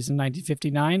capabilities in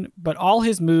 1959, but all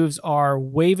his moves are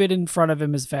wave it in front of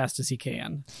him as fast as he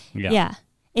can. Yeah.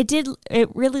 It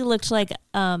really looked like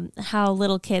how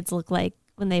little kids look like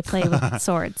when they play with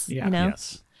swords, Yeah. you know?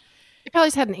 Yes. They probably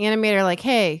just had an animator like,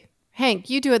 "Hey, Hank,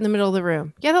 you do it in the middle of the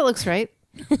room." "Yeah, that looks right."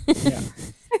 Yeah.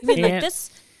 I mean, like And-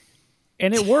 this,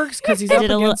 And it works because he's I up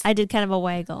did, against I did kind of a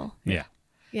waggle. Yeah.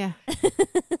 Yeah.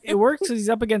 it works because he's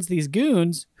up against these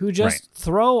goons who just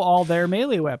throw all their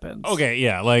melee weapons. Okay,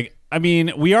 yeah, like I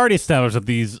mean, we already established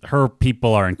that her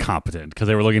people are incompetent because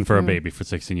they were looking for a baby for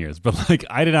 16 years. But like,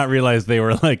 I did not realize they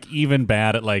were like even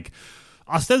bad at like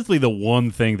ostensibly the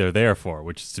one thing they're there for,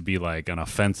 which is to be like an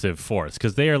offensive force,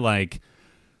 because they are like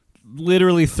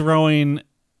literally throwing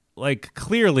like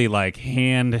clearly like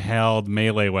handheld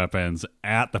melee weapons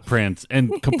at the prince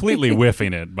and completely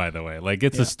whiffing it. By the way, like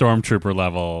it's a stormtrooper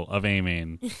level of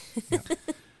aiming,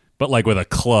 but like with a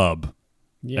club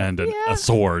and a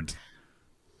sword.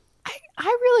 I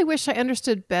really wish I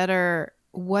understood better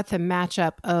what the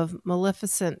matchup of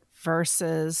Maleficent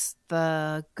versus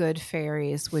the good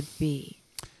fairies would be.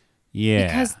 Yeah,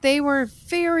 Because they were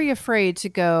very afraid to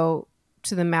go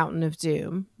to the Mountain of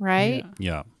Doom, right?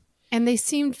 yeah. And they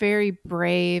seemed very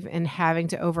brave in having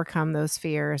to overcome those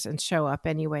fears and show up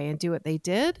anyway and do what they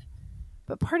did.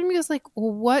 But part of me was like,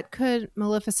 well, what could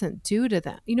Maleficent do to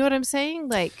them? You know what I'm saying?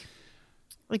 Like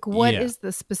what is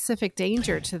the specific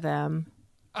danger to them?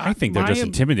 I think they're just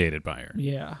intimidated by her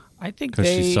Yeah. I think because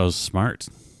she's so smart.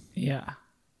 Yeah.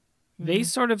 They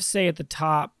sort of say at the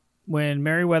top when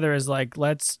Merryweather is like,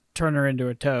 let's turn her into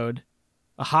a toad,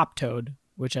 a hop toad,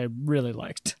 which I really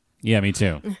liked. Yeah, me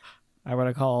too. I want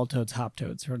to call all toads hop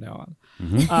toads from now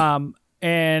on.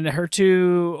 And her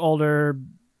two older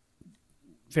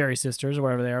fairy sisters, or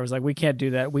whatever they are, was like, we can't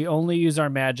do that. We only use our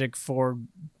magic for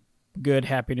good,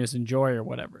 happiness, and joy, or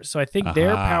whatever. So I think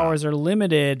their powers are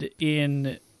limited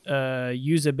in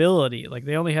usability. Like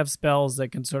they only have spells that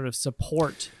can sort of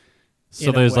support. So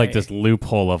in a there's like way. this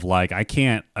loophole of like, I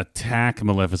can't attack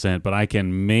Maleficent, but I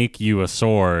can make you a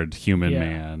sword, human Yeah.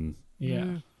 man.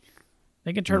 Yeah.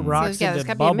 They can turn rocks So, yeah, there's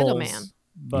into gotta be a bubbles, middleman.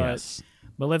 but Yes.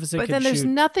 Maleficent But can then there's shoot.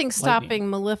 nothing stopping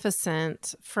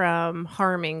Maleficent from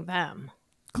harming them.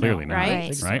 Clearly No, not. right? I don't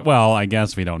think so. Right? Well, I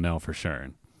guess we don't know for sure.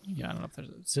 Yeah, I don't know if there's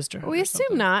a sisterhood. We or assume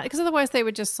something. not, because otherwise they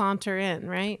would just saunter in,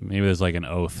 right? Maybe there's like an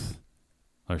oath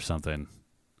or something.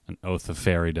 An oath of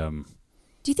fairydom.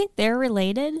 Do you think they're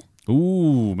related?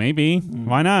 Ooh, maybe.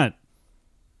 Why not?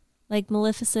 Like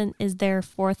Maleficent is their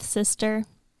fourth sister?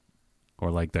 Or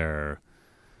like their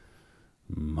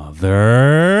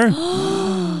mother.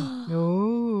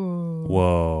 Oh.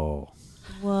 Whoa.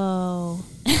 Whoa.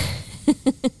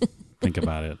 Think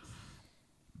about it.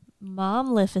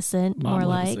 Momlificent, more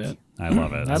Maleficent. I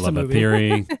love it. That's I love a the movie.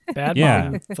 theory. Bad Yeah.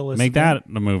 Mom. Felicity. Make that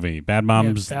a movie. Bad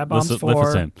Moms. Bad Moms 4.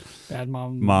 Maleficent. Bad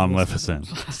Mom.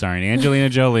 Momlificent. Starring Angelina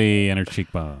Jolie and her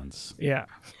cheekbones. Yeah.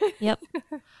 like. Yep.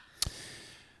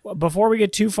 Well, before we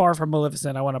get too far from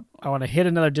Maleficent, I want to hit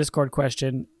another Discord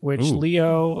question, which Ooh.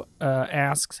 Leo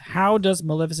asks: how does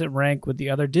Maleficent rank with the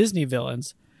other Disney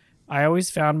villains? I always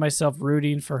found myself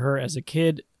rooting for her as a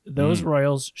kid. Those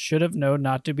royals should have known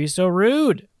not to be so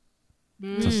rude.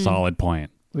 It's a solid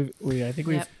point. I think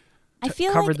we've Yep. I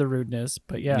feel covered like the rudeness,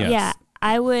 but yeah. Yes. yeah,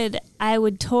 I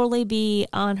would totally be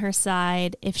on her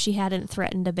side if she hadn't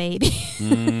threatened a baby.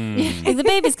 Like, the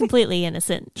baby's completely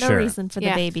innocent. No Sure. reason for the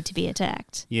Yeah. baby to be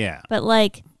attacked. Yeah. But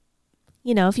like,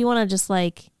 if you want to just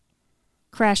like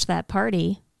crash that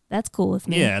party, that's cool with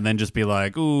me. Yeah, and then just be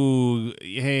like, ooh,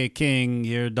 hey, King,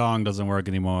 your dong doesn't work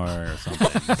anymore or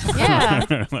something.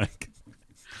 Yeah. Like,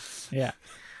 Yeah.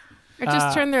 Or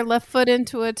just turn their left foot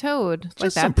into a toad. Like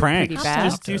just that'd some be pretty pranks. bad.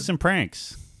 Just do some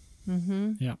pranks.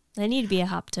 They need to be a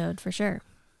hop toad for sure.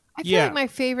 I feel Yeah. like my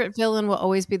favorite villain will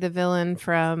always be the villain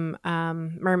from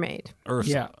Mermaid.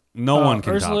 Ursula. Yeah. No one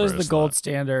can Ursula top is the Ursula. gold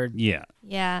standard Yeah.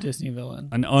 Yeah. Disney villain.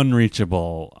 An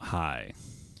unreachable high.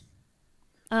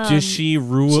 Um, Does she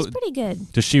she's pretty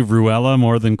good. Does she Ruella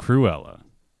more than Cruella?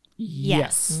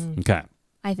 Yes. Okay.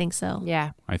 I think so.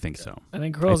 Yeah. I think so. I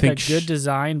think Cruella's think got good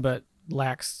design, but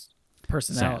lacks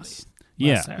personality. Sass.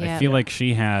 Yeah, sass. I Yeah. feel like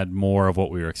she had more of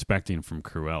what we were expecting from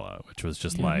Cruella, which was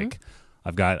just like,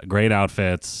 I've got great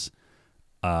outfits,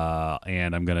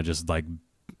 and I'm gonna just like,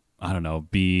 I don't know,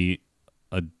 be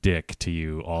a dick to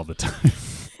you all the time.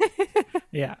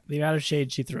 Yeah, the amount of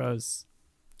shade she throws,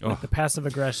 like Ugh. the passive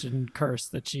aggression curse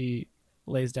that she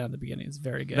lays down at the beginning is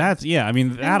very good. That's I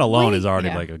mean, that alone is already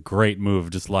yeah. like a great move.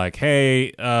 Just like,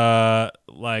 hey,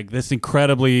 like this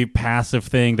incredibly passive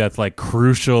thing that's like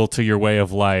crucial to your way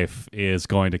of life is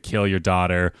going to kill your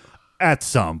daughter at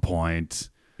some point.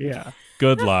 yeah,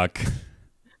 Good luck.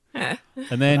 And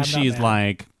then I'm not she's mad.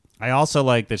 like, I also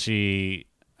like that she,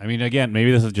 I mean, again,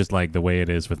 maybe this is just like the way it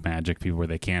is with magic people where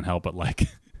they can't help but like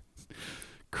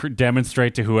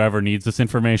demonstrate to whoever needs this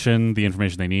information, the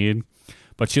information they need.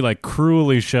 But she like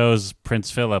cruelly shows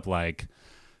Prince Philip like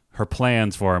her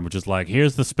plans for him, which is like,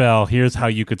 here's the spell, here's how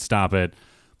you could stop it,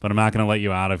 but I'm not going to let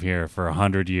you out of here for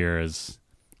 100 years.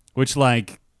 Which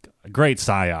like a great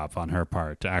psyop on her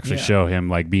part to actually Yeah. show him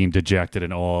like being dejected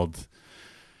and old,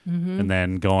 and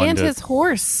then going And to his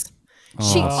horse.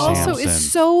 She Oh, also Samson.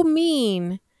 is so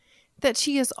mean that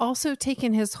she has also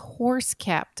taken his horse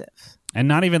captive. and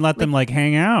not even let them like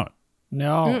hang out.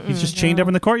 no, He's just chained up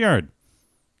in the courtyard.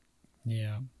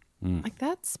 yeah, Like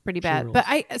that's pretty bad. rules. But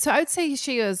I would say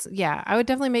she was, yeah, I would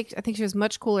definitely I think she was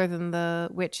much cooler than the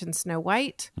witch in Snow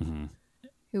White,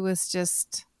 who was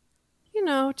just,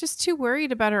 just too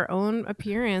worried about her own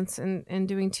appearance and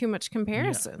doing too much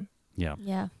comparison. Yeah,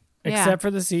 Yeah. except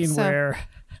for the scene So- where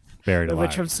buried the alive.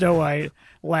 witch from Snow White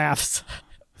laughs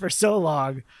for so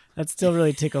long. That still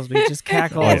really tickles me. Just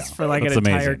cackles Yeah. for like That's an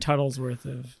entire amazing. tunnel's worth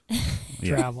of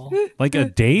Yeah. travel. Like a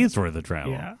day's worth of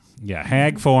travel. Yeah.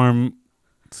 Hag form,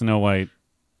 Snow White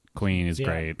Queen is Yeah,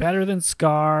 great. better than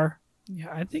Scar. Yeah,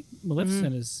 I think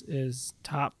Maleficent is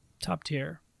top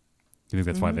tier. You think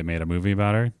that's why they made a movie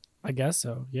about her? I guess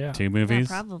so. Yeah. 2 Yeah, movies?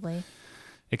 probably.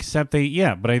 Except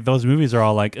those movies are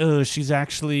all like, oh, she's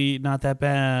actually not that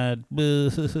bad.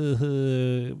 That's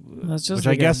just Which like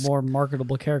I guess more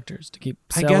marketable characters to keep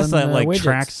I selling guess that like widgets.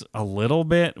 tracks a little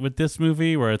bit with this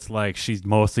movie where it's like she's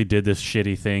mostly did this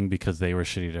shitty thing because they were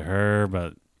shitty to her,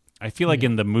 but I feel like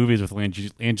in the movies with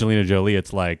Angelina Jolie,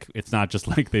 it's like it's not just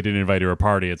like they didn't invite her to a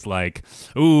party. It's like,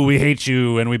 ooh, we hate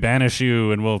you and we banish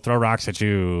you and we'll throw rocks at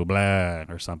you, blah,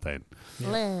 or something.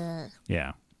 Blah.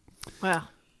 Yeah, Well,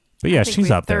 but yeah, I think she's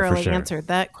we up there for thoroughly sure. answered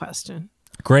that question.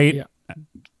 Great, Yeah.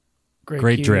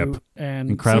 great cue drip. and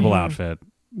incredible outfit.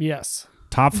 Yes.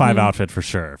 Top 5 outfit for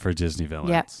sure for Disney villains.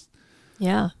 Yep.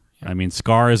 Yeah. I mean,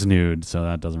 Scar is nude, so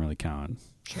that doesn't really count.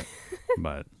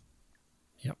 But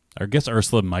Yep. I guess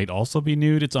Ursula might also be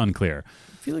nude. It's unclear.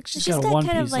 I feel like she's She's got a got one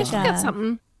kind of piece like She's on. got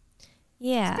something.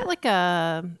 Yeah. Got like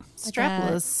a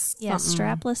strapless. Yeah, something.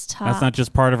 strapless top. That's not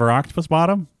just part of her octopus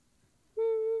bottom?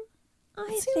 I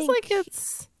It seems think, like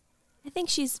it's. I think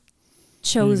she's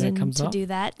chosen comes to up? do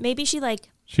that. Maybe she like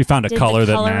She found a did the color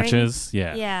that coloring. matches.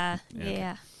 Yeah.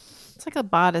 Yeah. It's like a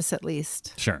bodice at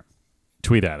least. Sure.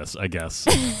 Tweet at us, I guess.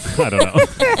 I don't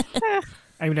know.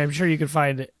 I mean, I'm sure you could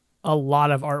find a lot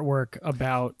of artwork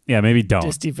about Yeah, maybe don't.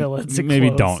 Disney villains and Maybe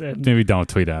clothes don't. and Maybe don't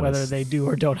tweet at whether us. they do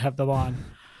or don't have them on.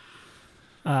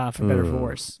 For better or for Ooh,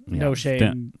 worse. yeah. No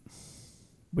shame.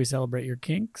 We celebrate your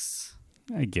kinks.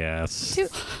 I guess.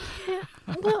 Yeah.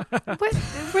 Well,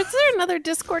 was there another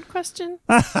Discord question?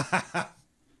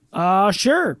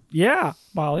 Sure. Yeah,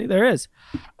 Molly, there is.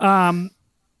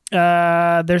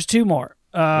 There's two more.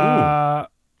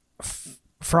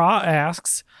 Fra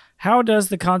asks, how does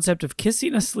the concept of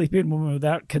kissing a sleeping woman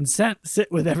without consent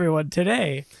sit with everyone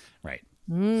today? Right.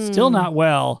 Still not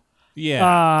well.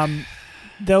 Yeah.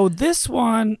 Though this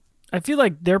one, I feel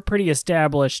like they're pretty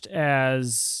established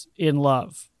as in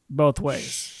love both ways.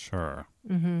 Sure.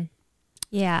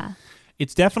 Yeah.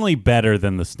 It's definitely better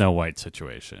than the Snow White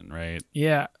situation, right?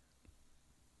 Yeah.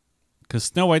 Because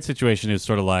Snow White's situation is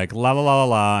sort of like, la la la la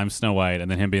la, I'm Snow White,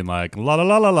 and then him being like, la la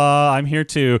la la la, I'm here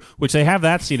too, which they have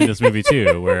that scene in this movie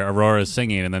too, where Aurora is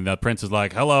singing, and then the prince is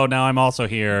like, hello, now I'm also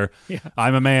here. Yeah.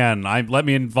 I'm a man. Let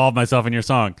me involve myself in your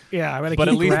song. Yeah, I'm gonna But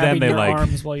keep at least then grabbing they your like,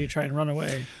 arms while you try and run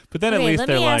away. but then Okay, at least let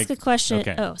they're me like, ask a question.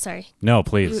 okay. Oh, sorry. No,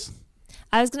 please.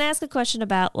 I was going to ask a question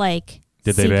about like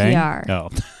Did they CPR. bang? Oh,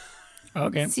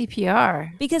 Okay.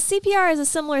 CPR. Because CPR is a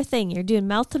similar thing. You're doing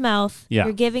mouth to mouth. Yeah.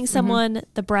 You're giving someone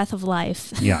the breath of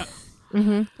life. yeah.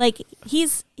 Like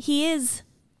he's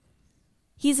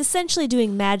essentially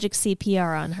doing magic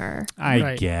CPR on her. I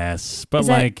Right. guess. But Is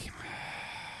that- like,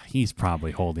 he's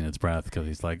probably holding his breath because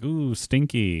he's like, ooh,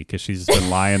 stinky, because she's just been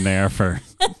lying there for,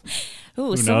 Ooh,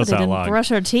 knows somebody how didn't long? brush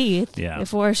her teeth Yeah.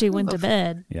 before she went to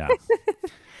bed. yeah.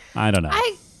 I don't know.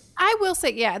 I will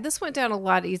say, yeah, this went down a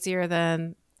lot easier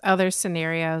than other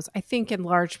scenarios. I think in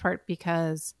large part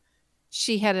because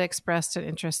she had expressed an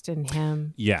interest in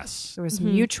him. Yes. There was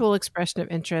mutual expression of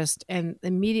interest, and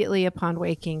immediately upon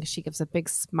waking, she gives a big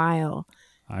smile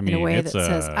I in mean, a way that it's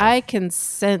says, "I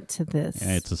consent to this."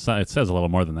 yeah, it says a little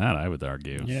more than that, I would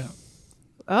argue. Yeah.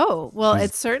 Oh, well,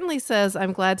 it certainly says,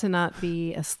 "I'm glad to not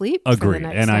be asleep." For the Agreed.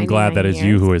 next And I'm glad that 99 it's you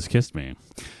years. who has kissed me.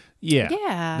 Yeah.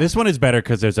 Yeah. This one is better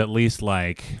because there's at least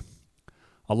like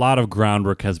a lot of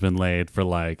groundwork has been laid for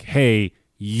like, hey,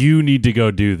 you need to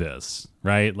go do this,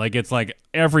 right? Like it's like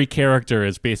every character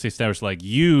is basically established like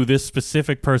you, this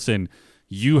specific person,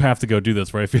 you have to go do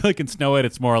this. Where I feel like in Snow White,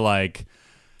 it's more like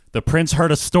the prince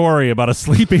heard a story about a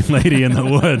sleeping lady in the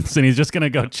woods and he's just going to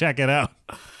go check it out.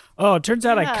 Oh, it turns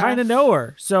out I kind of know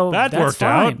her, so That that's worked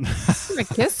fine. out. A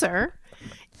kisser.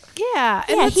 Yeah,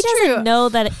 and Yeah, that's he doesn't true. know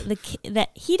that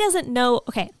he doesn't know.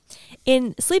 Okay,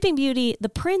 in Sleeping Beauty, the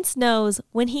prince knows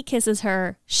when he kisses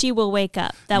her, she will wake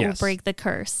up. That will Yes. break the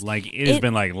curse. Like it has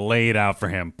been like laid out for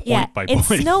him point by in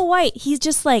point. Snow White, he's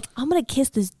just like, I'm gonna kiss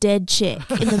this dead chick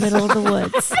in the middle of the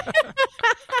woods.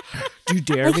 Do you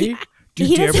dare me? Do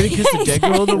he you dare me to doesn't- kiss the dead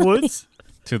girl in the exactly. woods?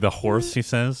 To the horse, he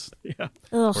says. Yeah.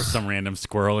 Ugh. Or some random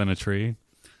squirrel in a tree.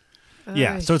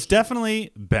 Yeah, so it's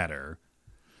definitely better.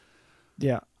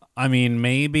 Yeah. I mean,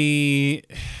 maybe,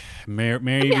 maybe. I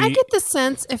mean, I get the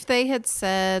sense if they had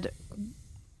said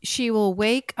she will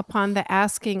wake upon the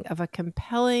asking of a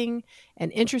compelling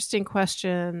and interesting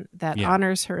question that Yeah.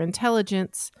 honors her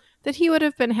intelligence, that he would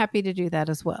have been happy to do that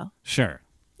as well. Sure.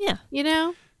 Yeah. You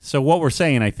know? So what we're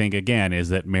saying, I think, again, is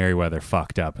that Merryweather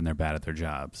fucked up and they're bad at their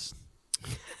jobs.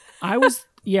 I was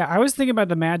thinking about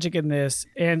the magic in this,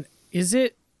 and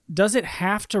does it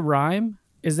have to rhyme?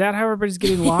 Is that how everybody's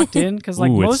getting locked in? Because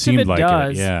like Ooh, most of seemed it like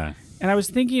does. yeah. And I was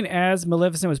thinking as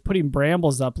Maleficent was putting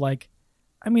brambles up, like,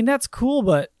 I mean, that's cool,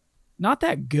 but not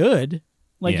that good.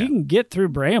 Like Yeah. you can get through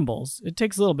brambles. It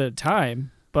takes a little bit of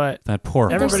time, but That poor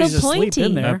They're horse. everybody's so asleep in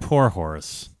pointy. there. That poor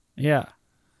horse. Yeah.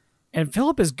 And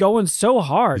Philip is going so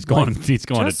hard. He's going. Like, He's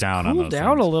going to just town cool on those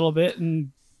down things. a little bit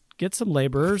and get some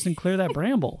laborers and clear that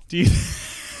bramble. Do you-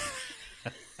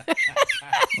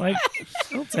 Like,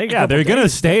 it'll take a yeah, couple they're gonna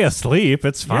days. stay asleep.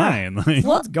 It's fine. Like,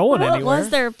 What, going what anywhere. was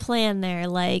their plan there?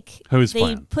 Like Whose they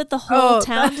plan? put the whole Oh,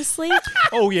 town to sleep?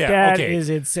 oh yeah. That okay. is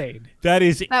insane. That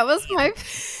is. That was my.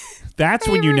 That's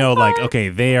when you favorite know, like, part. okay,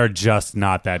 they are just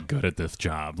not that good at this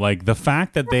job. Like the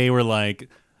fact that they were like,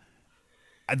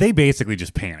 they basically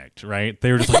just panicked, right?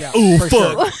 They were just like, oh for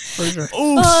fuck, For sure.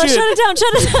 oh shit. Shut it down!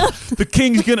 Shut it down! The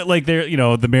king's gonna like they're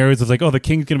the Marys was like, oh, the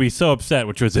king's gonna be so upset,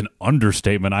 which was an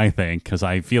understatement, I think, because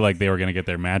I feel like they were gonna get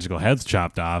their magical heads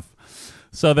chopped off.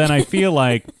 So then I feel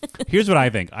like here's what I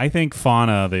think. I think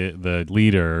Fauna, the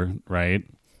leader, right?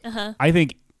 Uh-huh. I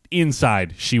think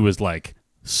inside she was like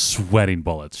sweating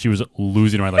bullets. She was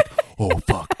losing her mind, like,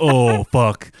 oh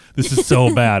fuck, this is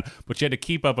so bad. But she had to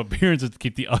keep up appearances to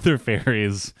keep the other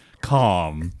fairies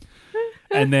calm.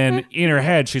 And then in her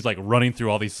head, she's like running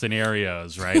through all these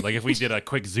scenarios, right? Like if we did a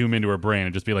quick zoom into her brain,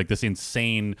 it'd just be like this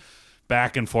insane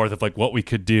back and forth of like what we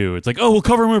could do. It's like, oh, we'll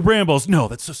cover him with brambles. No,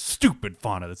 that's so stupid,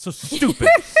 Fauna. That's so stupid.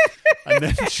 And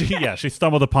then she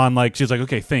stumbled upon she's like,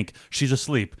 okay, think. She's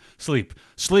asleep. Sleep.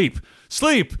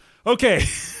 Okay.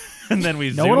 And then we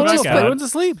No zoom one will back just out. everyone's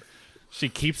asleep. She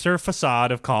keeps her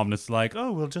facade of calmness, like,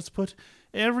 oh, we'll just put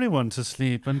everyone to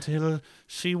sleep until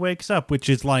she wakes up, which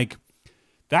is like,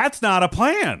 that's not a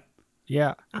plan.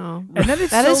 Yeah. Oh, And then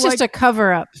it's that so is just like, a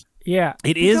cover up. yeah.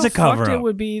 It You know is how a cover-up. fucked It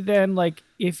would be then like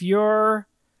if you're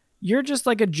just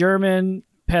like a German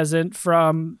peasant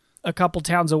from a couple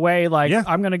towns away, like Yeah.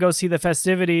 I'm gonna go see the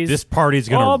festivities. This party's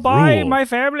going to oh, bye, rule. my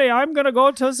family. I'm gonna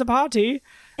go to the party.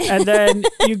 And then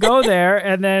you go there,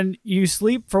 and then you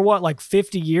sleep for what, like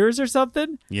 50 years or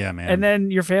something? Yeah, man. And then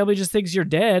your family just thinks you're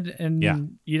dead, and Yeah.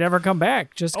 you never come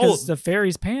back just because the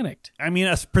fairies panicked. I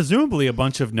mean, presumably a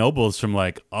bunch of nobles from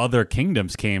like other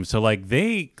kingdoms came. So like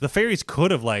the fairies could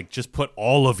have like just put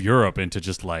all of Europe into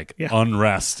just like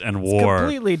unrest and war.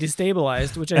 Completely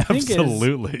destabilized, which I think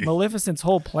Absolutely. is Maleficent's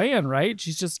whole plan, right?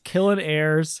 She's just killing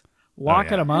heirs,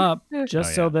 locking yeah. them up,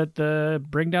 just Oh, so yeah. that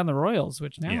bring down the royals.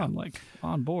 Which now Yeah. I'm like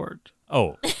on board.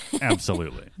 Oh,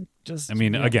 absolutely. Just I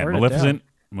mean, again,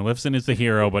 Maleficent is the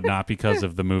hero, but not because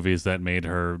of the movies that made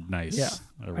her nice. Yeah.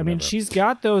 or I mean, whatever. she's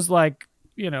got those like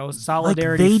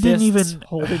solidarity they didn't fists even-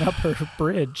 holding up her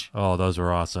bridge. Oh, those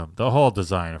were awesome. The whole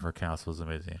design of her castle was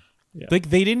amazing. Like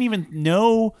they didn't even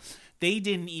know. They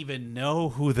didn't even know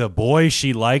who the boy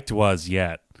she liked was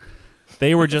yet.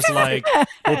 They were just like,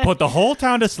 we'll put the whole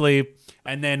town to sleep,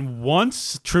 and then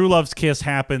once True Love's kiss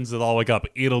happens, they'll all wake up.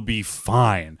 It'll be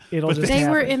fine. It'll But just They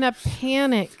happen. were in a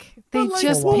panic. They like,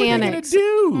 just what were they gonna panicked.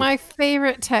 do? My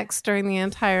favorite text during the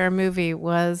entire movie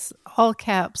was all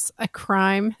caps, "A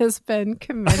crime has been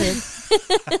committed."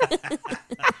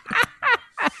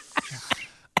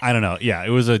 I don't know. Yeah, it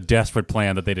was a desperate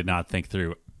plan that they did not think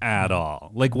through at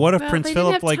all. Like, what if Well, Prince they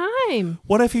Philip, didn't have time.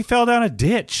 what if he fell down a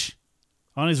ditch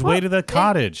on his way to the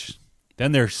cottage?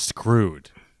 Then they're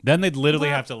screwed. Then they'd literally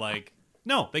have to like,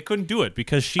 no, they couldn't do it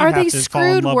because she Are has they to fall in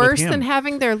screwed love worse with him. than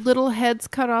having their little heads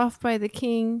cut off by the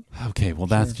king? Okay, well,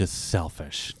 that's just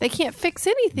selfish. They can't fix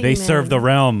anything. They then. serve the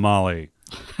realm, Molly.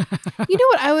 You know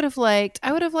what I would have liked?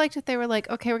 I would have liked if they were like,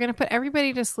 okay, we're going to put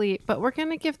everybody to sleep, but we're going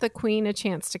to give the queen a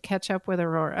chance to catch up with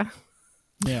Aurora.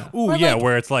 Yeah. Ooh, Or, yeah, like,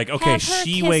 where it's like, okay, Have her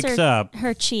she kiss wakes up.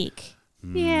 her cheek.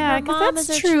 Yeah, My because mom that's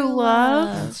is a true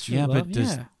love. That's true Yeah, love, but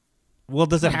does yeah. well,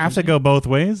 does it have to go both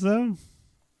ways though?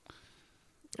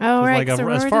 Oh, 'Cause, right. like, 'cause as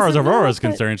Aurora far as doesn't know, Aurora's but-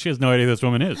 concerned, she has no idea who this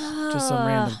woman is. Just some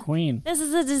random queen. This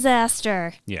is a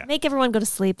disaster. Yeah. Make everyone go to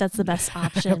sleep. That's the best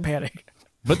option. Panic.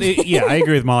 But yeah, I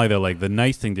agree with Molly though. Like the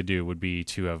nice thing to do would be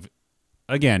to have,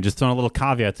 again, just throwing a little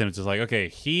caveats in. It's just like, okay,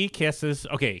 he kisses.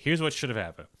 Okay, here's what should have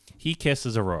happened. He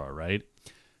kisses Aurora, right?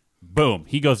 Boom,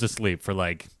 he goes to sleep for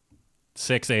like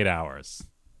 6-8 hours,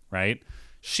 right?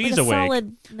 She's Like a awake.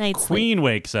 solid night's sleep. Queen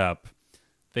wakes up.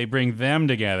 They bring them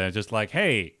together. Just like,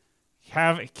 hey,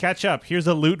 catch up. Here's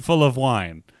a lute full of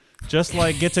wine. Just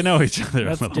like get to know each other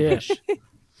That's a little bit. dish.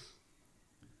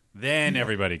 Then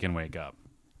everybody can wake up.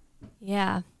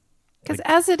 Yeah. Because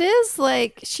as it is,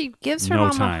 like, she gives her No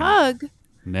mom time. a hug,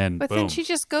 And then but boom. then she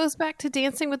just goes back to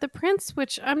dancing with the prince,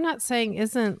 which I'm not saying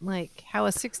isn't, like, how a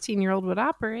 16-year-old would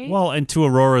operate. Well, and to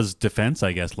Aurora's defense,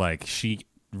 I guess, like she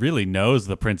really knows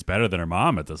the prince better than her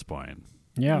mom at this point.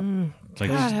 Yeah. It's like,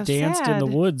 God, how Danced in the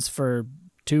sad. woods for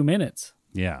 2 minutes.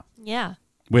 yeah. Yeah.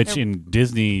 Which in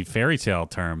Disney fairy tale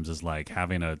terms is like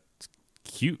having a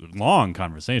cute, long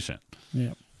conversation.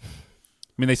 Yeah. I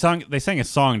mean, they sang a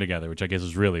song together, which I guess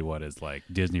is really what is like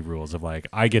Disney rules of like,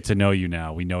 I get to know you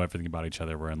now. We know everything about each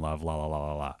other. We're in love. La la la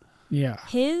la la. Yeah.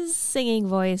 His singing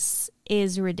voice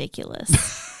is ridiculous.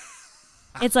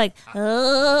 It's like,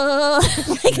 oh,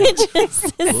 like it just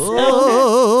is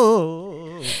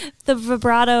so, the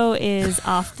vibrato is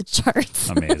off the charts.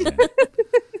 Amazing.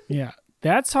 Yeah.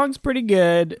 That song's pretty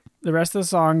good. The rest of the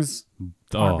songs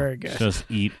aren't very good. Just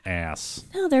eat ass.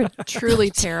 No, they're Truly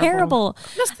terrible. terrible.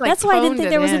 Just, like, That's why I didn't phoned think it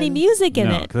there was any in. music in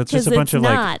No, it. 'cause that's just a 'cause bunch it's of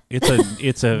not. like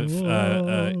it's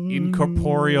a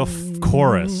incorporeal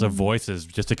chorus of voices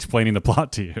just explaining the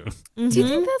plot to you. Do you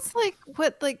think that's like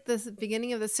what like the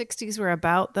beginning of the 60s were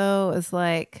about though? Is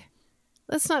like,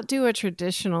 let's not do a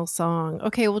traditional song.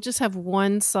 Okay, we'll just have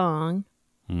one song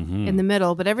in the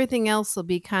middle, but everything else will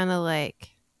be kind of like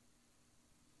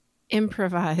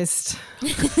improvised.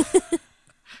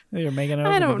 They're making it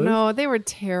up I in the don't booth. know. They were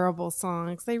terrible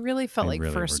songs. They really felt They like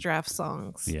really first were. draft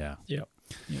songs. Yeah. Yep.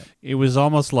 It was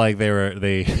almost like they're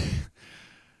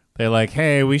like,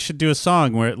 hey, we should do a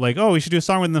song where like, oh, we should do a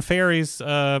song when the fairies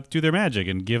do their magic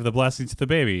and give the blessings to the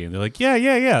baby. And they're like, yeah,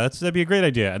 that'd be a great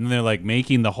idea. And then they're like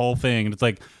making the whole thing, and it's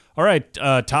like, all right,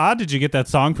 Todd, did you get that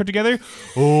song put together?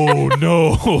 Oh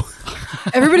no!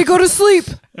 Everybody go to sleep.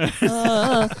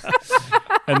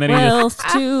 And then he just Wealth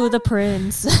to the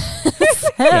prince.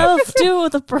 Health to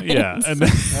the brains. Yeah, and then,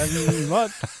 And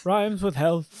what rhymes with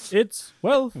health? It's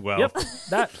wealth. Wealth. Yep,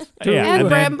 that too. Yeah, And and then-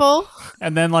 Bramble.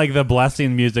 and then like the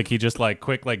blessing music, he just like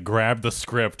quick like grabbed the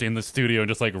script in the studio and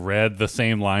just like read the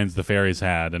same lines the fairies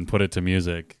had and put it to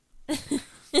music.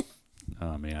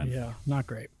 Oh man, Yeah, not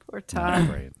great. Poor Not Todd.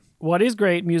 great. What is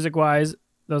great music wise?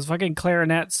 Those fucking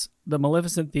clarinets, the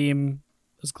Maleficent theme,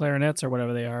 those clarinets or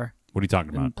whatever they are, What are you talking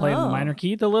and about? playing the Oh. minor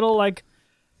key. The little like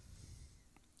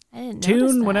I didn't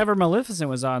notice tune that. whenever Maleficent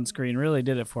was on screen really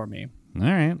did it for me. All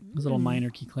right. Those little minor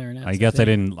key clarinets. I guess I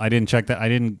think. didn't check that. I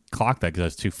didn't clock that because I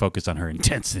was too focused on her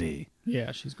intensity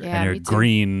Yeah, she's great. Yeah, and her me too.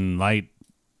 green light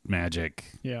magic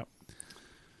Yeah.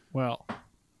 Well,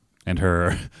 and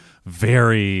her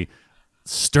very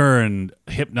stern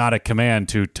hypnotic command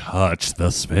to touch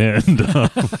the spindle.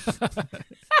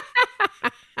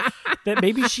 that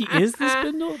maybe she is the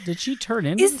spindle. Did she turn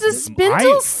into Is the spindle I I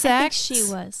think sex? she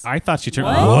was. I thought she turned.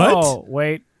 What? Oh,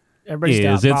 wait. Everybody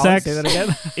Is stop. it Molly, sex? Say that again.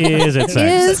 Is it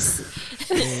sex?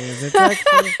 Is Is it sex?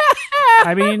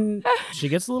 I mean, she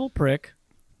gets a little prick.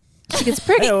 she gets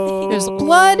pretty? Hey-oh. There's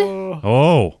blood.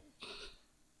 Oh,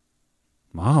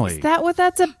 Molly. Is that what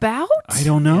that's about? I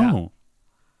don't know.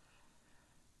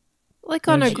 Like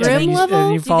on And a she- grim and you- level?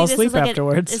 and you Do you fall think this asleep is like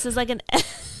afterwards. This is like an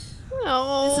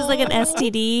No. this is like an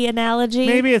STD analogy.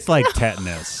 Maybe it's like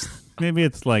tetanus. Maybe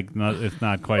it's like not. It's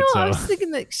not quite No, I was so.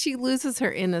 thinking that she loses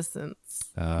her innocence.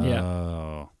 Oh.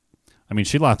 Yeah. I mean,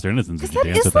 she lost her innocence Because when she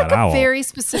that danced is with like that a owl. very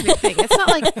specific thing. It's not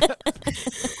like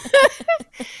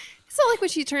it's not like when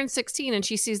she turns 16 and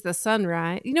she sees the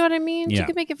sunrise. You know what I mean? Yeah. She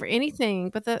could make it for anything.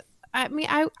 But I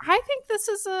think this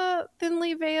is a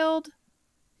thinly veiled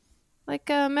like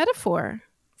a metaphor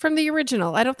from the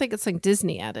original. I don't think it's like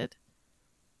Disney added.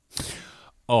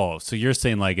 Oh, so you're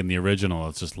saying like in the original,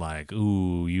 it's just like,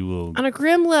 ooh, you will On a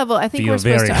grim level, I think feel we're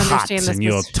supposed very to hot understand this. and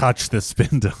you'll touch the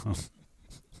spindle.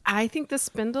 I think the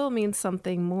spindle means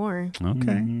something more.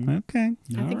 Okay. Okay.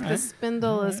 I think the right.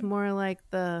 spindle is more like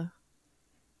the,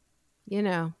 you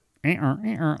know.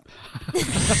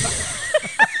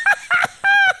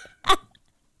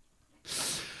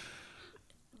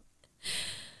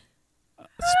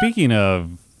 Speaking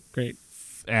of Great.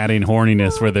 adding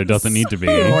horniness where there doesn't need to be.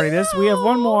 Horniness. We have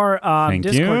one more Thank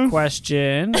Discord you.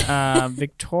 question.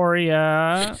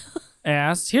 Victoria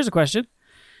asked, here's a question.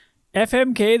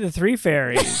 FMK the Three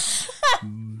Fairies,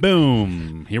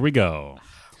 Boom. Here we go.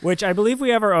 which I believe we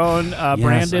have our own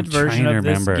branded I'm version trying to of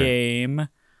this remember. game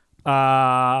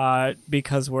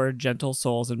because we're gentle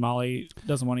souls and Molly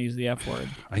doesn't want to use the F word.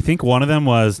 I think one of them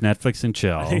was Netflix and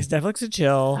chill. I think it's Netflix and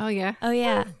chill. Oh, yeah. Oh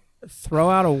yeah. Throw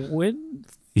out a win.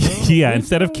 Yeah,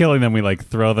 instead of killing them, we like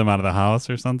throw them out of the house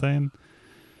or something.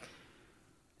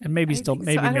 And maybe I still, think so.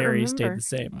 maybe I don't Mary stayed remember. the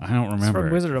same. I don't It's from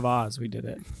remember. Wizard of Oz. We did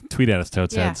it. Tweet at us,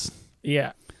 totes Yeah. heads.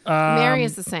 Yeah. Mary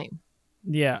is the same.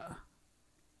 Yeah.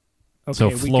 Okay, So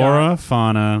we flora, got-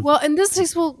 fauna. Well, in this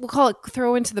case, we'll call it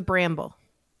throw into the bramble.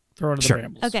 throw it to Sure. the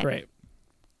brambles. Okay. Great.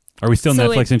 Are we still So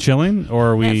Netflix and chilling, or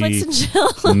are we Netflix and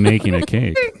chill. making a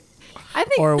cake? I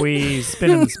think Or are we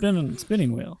spinning the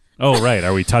spinning wheel? Oh, right.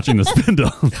 Are we touching the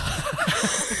spindle?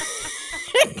 because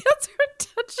we're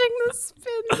touching the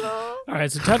spindle. All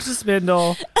right, so touch the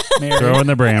spindle. Mary. Throw in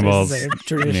the brambles. Same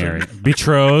tradition. Mary.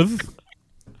 Betrothed.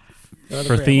 Throw the For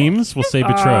bramble. themes, we'll say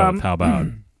betrothed. How about?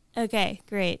 Okay,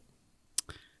 great.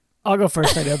 I'll go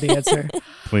first. I know the answer.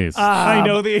 Please. I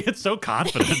know it's so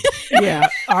confident. Yeah.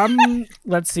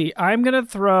 Let's see. I'm gonna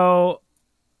throw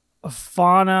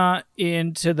Fauna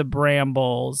into the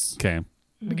brambles Okay.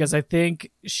 because I think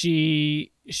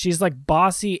she's like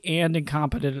bossy and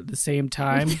incompetent at the same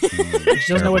time.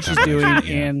 She doesn't know what she's doing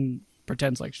and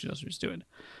pretends like she knows what she's doing.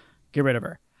 Get rid of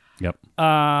her. Yep.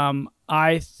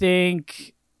 I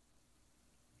think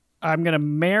I'm gonna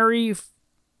marry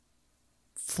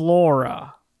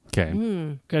Flora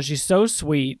Okay. because she's so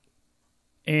sweet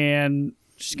and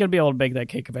she's gonna be able to bake that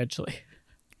cake eventually.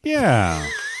 Yeah.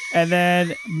 And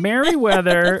then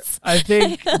Merryweather, I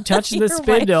think, touching the Your wife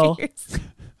spindle hears.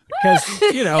 because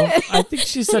I think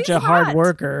she's such a hard hot.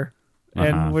 worker,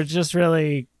 and Uh-huh. we're just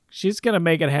really she's gonna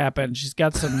make it happen. She's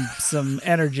got some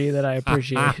energy that I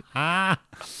appreciate. I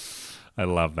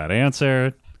love that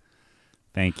answer.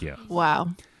 Thank you. Wow.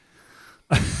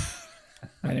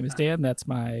 My name is Dan. That's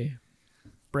my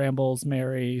Brambles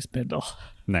Mary Spindle.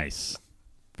 Nice.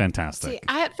 Fantastic. See,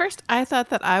 at first I thought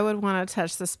that I would want to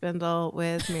touch the spindle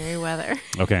with Merryweather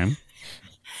Okay.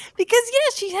 because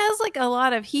she has like a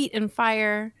lot of heat and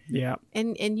fire, Yeah,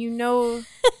 and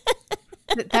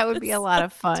that would be a lot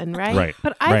of fun, right? Right,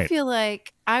 But I right. feel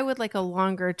like I would like a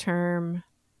longer term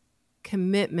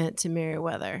commitment to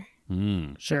Merryweather.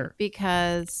 Sure.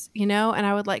 because, and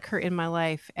I would like her in my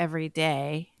life every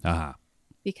day Uh-huh.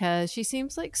 because she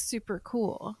seems like super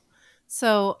cool.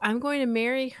 So I'm going to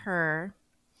marry her.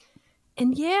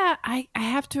 And yeah, I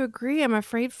have to agree. I'm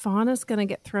afraid Fauna's going to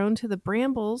get thrown to the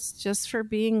brambles just for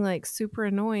being like super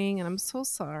annoying. And I'm so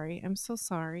sorry. I'm so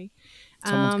sorry.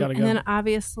 Someone's gotta go. And then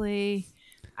obviously,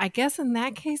 I guess in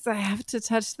that case, I have to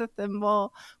touch the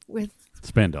thimble with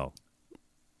Spindle.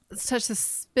 touch the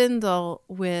spindle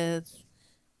with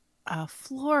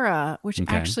Flora, which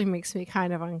Okay. actually makes me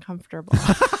kind of uncomfortable.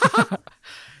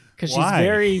 Because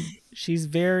Why? she's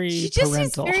very She just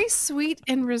seems parental. very sweet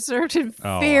and reserved and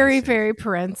Oh, I very, see. very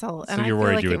parental. So And I you're feel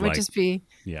worried like you it would, would like, just be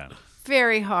Yeah.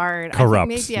 very hard.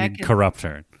 Corrupt. I think maybe I You'd could. corrupt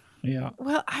her. Yeah.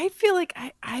 Well, I feel like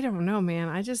I don't know, man.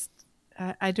 I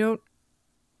don't.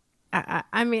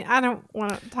 I mean, I don't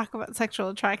want to talk about sexual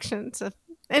attraction. So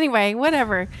anyway,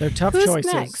 whatever. They're tough Who's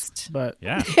choices. next? But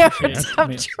Yeah. Yeah, Yeah, tough I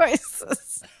mean-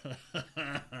 choices.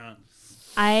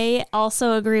 I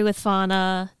also agree with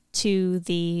Fauna to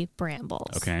the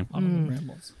brambles. Okay. on the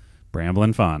rambles. Bramble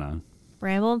and Fauna.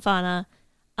 Bramble and Fauna.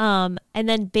 And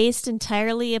then based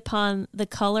entirely upon the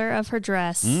color of her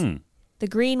dress, the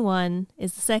green one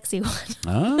is the sexy one.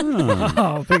 Oh.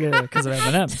 Oh, because of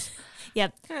M&M's.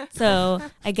 Yep. So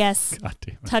I guess God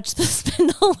damn it. touch the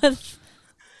spindle with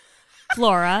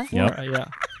Flora. Yep. Yeah.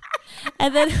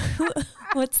 And then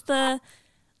what's the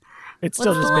It's what's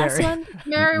still the just last Mary. one?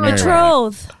 Mary Mary.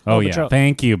 Betroth. Oh, Oh, yeah. betroth.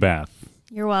 Thank you, Beth.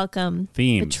 You're welcome.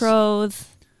 Themes. Betroth.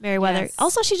 Meriwether. Yes.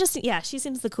 Also, she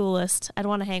seems the coolest. I'd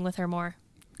want to hang with her more.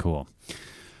 Cool.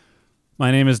 My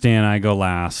name is Dan. I go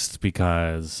last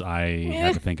because I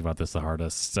had to think about this the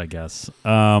hardest, I guess.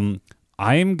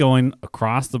 I'm going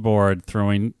across the board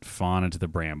throwing Fauna to the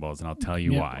brambles, and I'll tell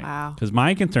you Yeah. why. Wow. Because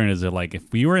my concern is that, like,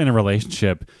 if we were in a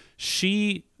relationship,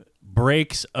 she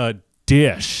breaks a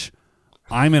dish,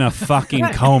 I'm in a fucking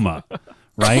coma,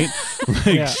 right? Like,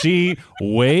 Yeah. she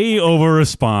way over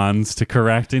responds to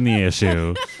correcting the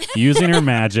issue, using her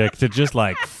magic to just,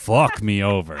 like, fuck me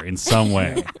over in some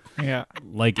way. Yeah.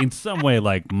 Like, in some way,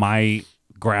 like, my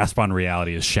grasp on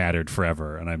reality is shattered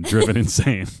forever, and I'm driven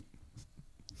insane.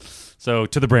 So,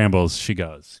 to the brambles she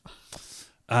goes.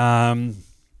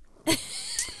 This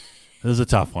is a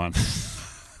tough one.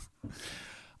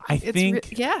 I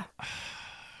think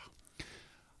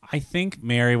I think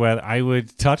Meriwether. I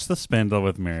would touch the spindle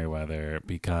with Meriwether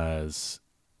because,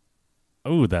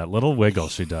 that little wiggle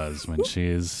she does when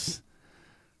she's,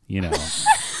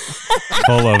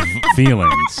 full of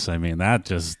feelings. I mean, that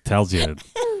just tells you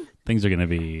things are going to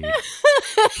be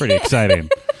pretty exciting.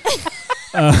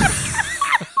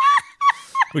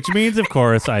 Which means, of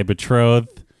course, I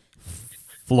betrothed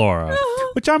Flora,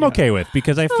 which I'm okay with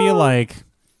because I feel like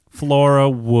Flora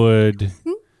would,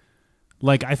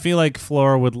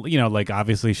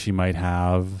 obviously she might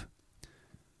have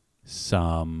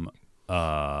some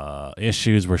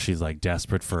issues where she's like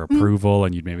desperate for approval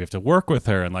and you'd maybe have to work with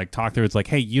her and like talk to her. It's like,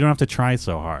 hey, you don't have to try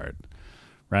so hard,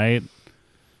 right?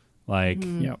 Like,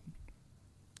 Yep.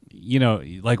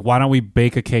 Why don't we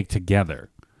bake a cake together?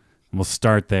 And we'll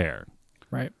start there,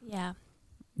 Right. Yeah.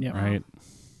 Yeah. right?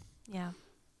 Yeah.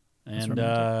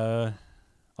 And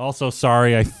also,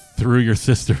 sorry I threw your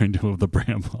sister into the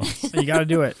brambles. You got to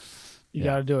do it. You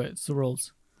Yeah. got to do it. It's the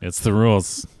rules. It's the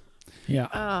rules. Yeah.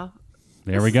 Oh,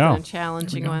 There this we has go. been a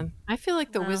challenging There we go. one. I feel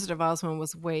like the Wow. Wizard of Oz one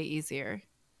was way easier.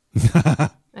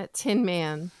 That Tin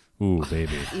Man, Ooh,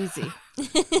 baby. easy.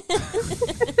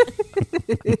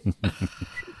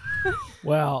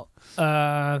 Well,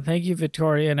 thank you,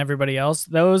 Victoria, and everybody else.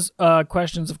 Those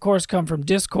questions, of course, come from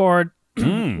Discord,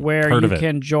 where Heard you of it.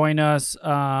 can join us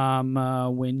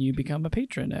when you become a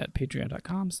patron at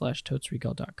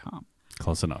patreon.com/totesregal.com.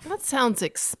 Close enough. That sounds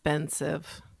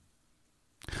expensive.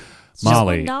 It's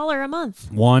Molly. just $1 a month.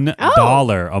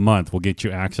 $1 a month will get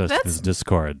you access to That's- this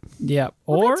Discord. Yep.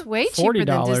 Well, Or that's way cheaper than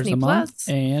 $40 Disney a month Plus.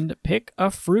 and pick a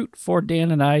fruit for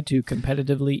Dan and I to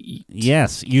competitively eat.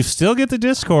 Yes, you still get the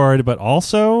Discord, but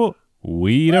also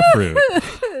we eat a fruit.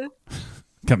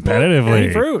 Competitively.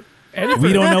 Any fruit. Any We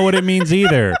fruit. don't know what it means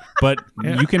either, but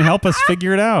Yeah. you can help us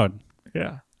figure it out.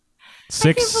 Yeah.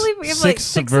 I can't believe we have like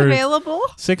six available.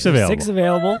 Six available. 6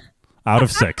 available Out of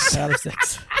 6. out of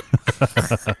 6.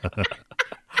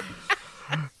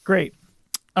 Great.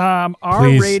 Our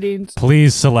Please. ratings.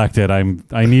 Please select it. I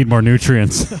need more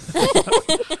nutrients.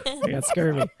 I got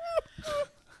scurvy.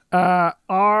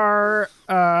 Our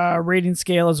rating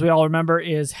scale, as we all remember,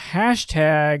 is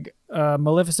hashtag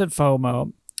Maleficent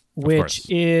FOMO, which course.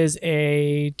 is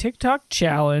a TikTok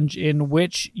challenge in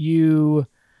which you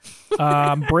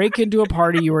break into a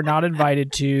party you were not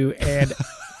invited to and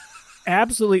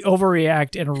absolutely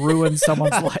overreact and ruin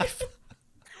someone's life.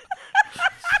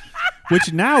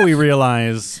 Which now we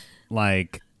realize,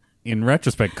 like, in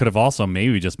retrospect, could have also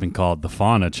maybe just been called the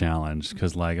Fauna Challenge,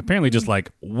 because, like, apparently just,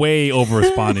 like, way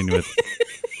over-responding with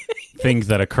things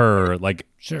that occur, like,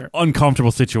 Sure.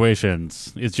 uncomfortable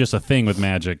situations. It's just a thing with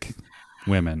magic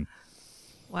women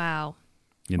Wow.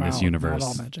 in this Wow, universe. Not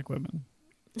all magic women.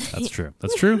 That's true.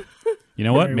 That's true. You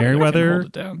know what? Can Merriweather hold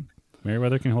it down.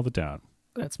 can hold it down.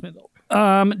 That's middle.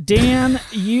 Dan,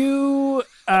 you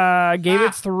gave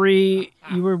it 3.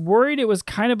 You were worried it was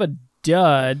kind of a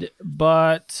dud,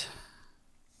 but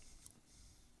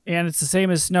and it's the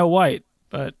same as Snow White,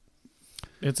 but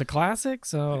it's a classic,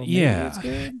 so maybe Yeah. it's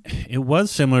good. It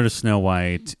was similar to Snow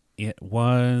White. It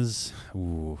was.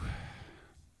 Ooh.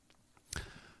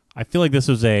 I feel like this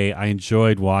was I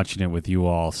enjoyed watching it with you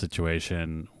all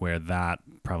situation where that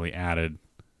probably added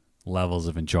levels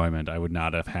of enjoyment I would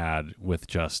not have had with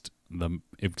just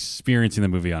experiencing the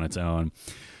movie on its own.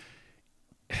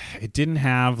 It didn't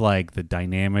have like the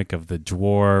dynamic of the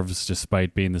dwarves,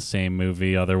 despite being the same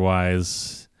movie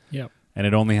otherwise. Yep. And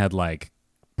it only had like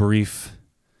brief.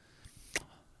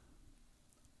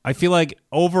 I feel like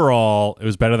overall it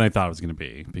was better than I thought it was going to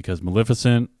be because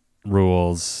Maleficent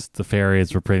rules. The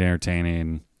fairies were pretty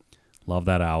entertaining. Love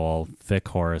that owl. Thick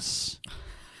horse.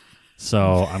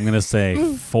 So I'm going to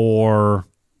say 4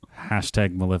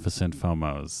 #Maleficent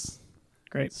FOMOs.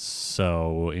 Great.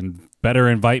 So better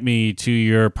invite me to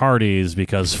your parties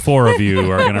because 4 of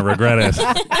you are going to regret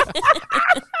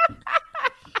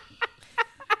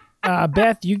it.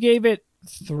 Beth, you gave it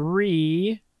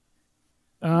 3.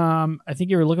 I think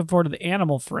you were looking forward to the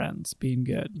animal friends being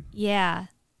good. Yeah.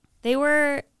 They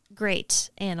were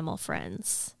great animal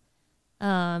friends.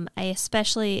 I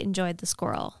especially enjoyed the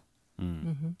squirrel.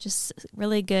 Just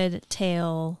really good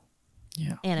tail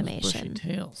Yeah. animation. Bushy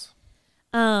tails.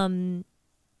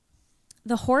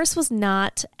 The horse was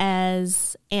not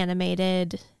as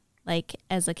animated, like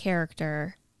as a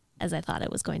character, as I thought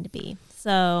it was going to be.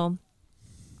 So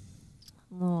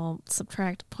we'll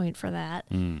subtract a point for that.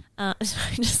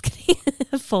 Just kidding.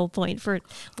 A full point for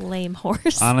lame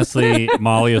horse. Honestly,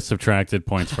 Molly has subtracted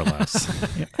points for less.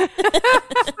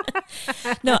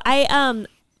 No,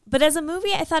 but as a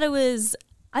movie, I thought it was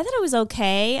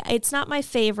okay. It's not my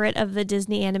favorite of the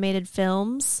Disney animated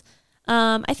films.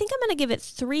 I think I'm going to give it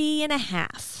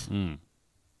 3.5.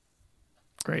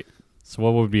 Great. So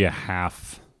what would be a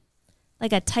half?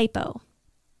 Like a typo.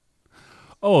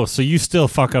 Oh, so you still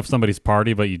fuck up somebody's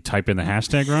party, but you type in the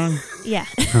hashtag wrong? Yeah.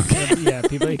 Yeah,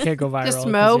 people, you can't go viral. Just 'cause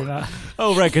Mo. you're not-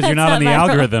 Oh, right, because you're not That's on the not viral.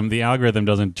 algorithm. The algorithm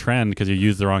doesn't trend because you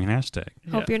use the wrong hashtag.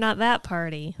 Hope you're not that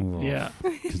party. Yeah.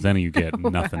 Because then you get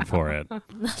nothing for it.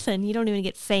 Nothing. You don't even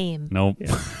get fame. Nope.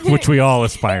 Which we all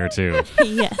aspire to.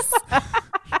 Yes.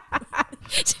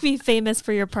 To be famous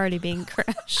for your party being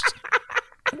crashed.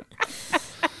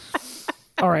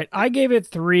 All right. I gave it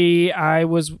 3. I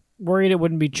was worried it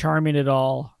wouldn't be charming at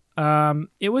all.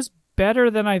 It was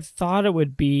better than I thought it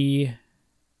would be.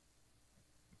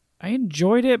 I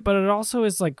enjoyed it, but it also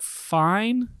is like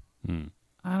fine.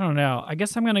 I don't know. I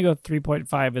guess I'm going to go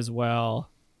 3.5 as well.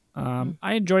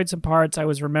 I enjoyed some parts. I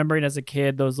was remembering as a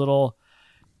kid, those little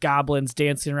goblins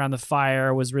dancing around the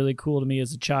fire was really cool to me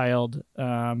as a child.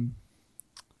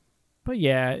 But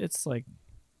yeah, it's like,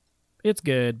 it's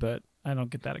good, but I don't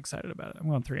get that excited about it. I'm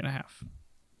going 3.5.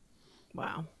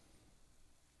 Wow.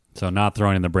 So not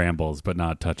throwing in the brambles, but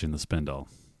not touching the spindle.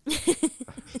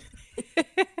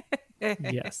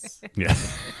 Yes. Yeah.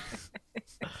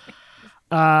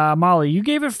 Molly, you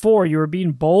gave it 4. You were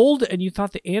being bold, and you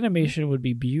thought the animation would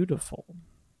be beautiful.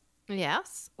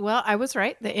 Yes. Well, I was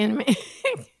right. The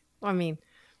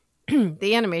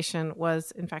the animation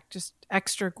was, in fact, just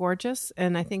extra gorgeous.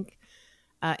 And I think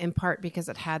in part because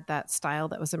it had that style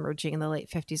that was emerging in the late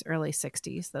 50s, early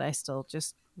 60s that I still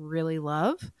just really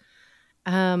love.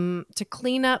 To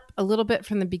clean up a little bit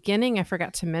from the beginning, I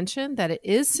forgot to mention that it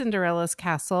is Cinderella's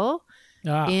castle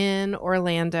in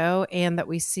Orlando and that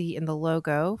we see in the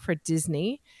logo for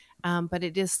Disney. But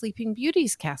it is Sleeping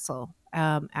Beauty's castle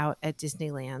out at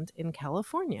Disneyland in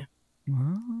California.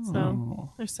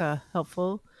 So there's a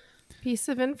helpful piece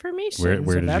of information. Where did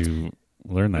you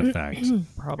learn that fact?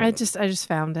 Probably. I just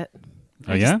found it.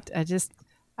 Oh, yeah?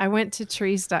 I went to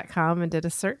trees.com and did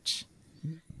a search.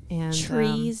 And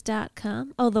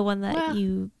Trees.com. Oh, the one that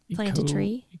you plant a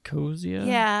tree. Ecosia.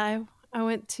 yeah, I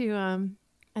went to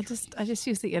I just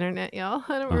used the internet, y'all.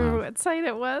 I don't remember what site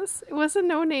it was. It was a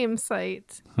no-name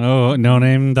site. Oh,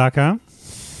 noname.com?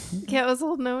 Yeah, it was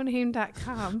old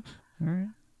noname.com. All right.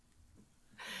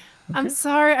 I'm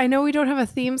sorry. I know we don't have a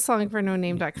theme song for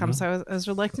noname.com, so I was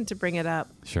reluctant to bring it up.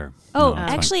 Sure. Oh, No, it's fine.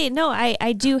 actually, no,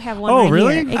 I do have one. Oh, right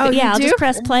really? Here. Oh, you yeah, I'll do? just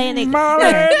press play and it.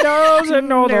 Molly doesn't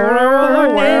know the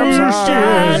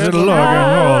website.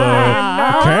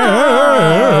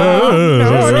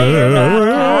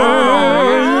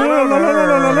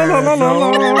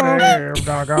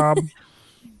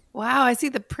 Wow, I see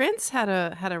the Prince had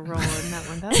a role in that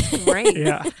one. That's great.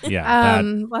 Yeah, Yeah,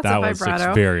 Lots that of was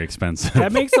vibrato. very expensive.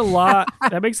 that makes a lot.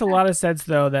 That makes a lot of sense,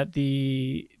 though. That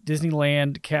the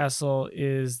Disneyland castle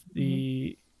is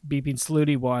the beeping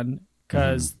Snooty one,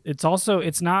 because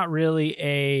it's not really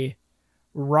a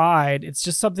ride. It's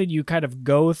just something you kind of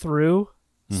go through.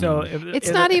 So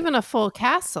It's not even a full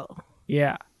castle.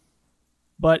 Yeah,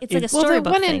 but It's like a Well, the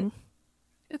storybook one in- thing.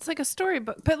 It's like a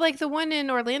storybook, but like the one in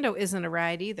Orlando isn't a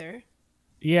ride either.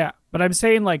 yeah. But I'm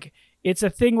saying like it's a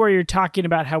thing where you're talking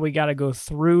about how we got to go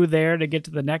through there to get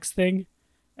to the next thing.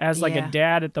 As like Yeah. a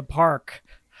dad at the park,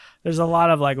 there's a lot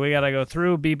of like we got to go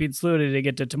through Beeping Snooty to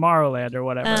get to Tomorrowland or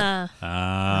whatever.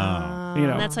 Oh, You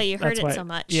know, That's why you heard it why- so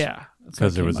much. Yeah,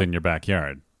 because it was in your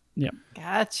backyard.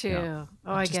 Got you. Yeah.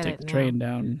 Oh, I just get take it the now. train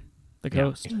down the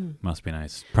coast, Must be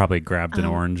nice. Probably grabbed an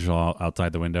orange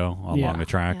outside the window along the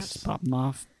tracks. pop them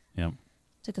off. Yep.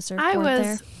 Took a I surfboard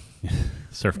there. was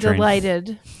Surf train.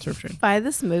 delighted Surf train. by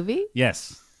this movie.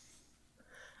 Yes.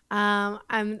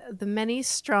 I'm the many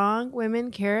strong women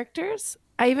characters.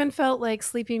 I even felt like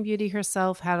Sleeping Beauty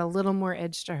herself had a little more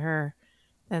edge to her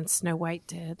than Snow White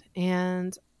did,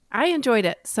 and I enjoyed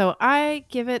it. So I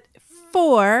give it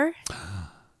 4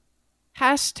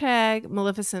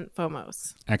 #Maleficent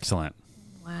FOMOs. Excellent.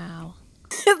 Wow.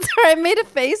 Sorry, I made a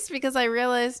face because I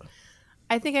realized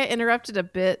I think I interrupted a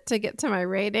bit to get to my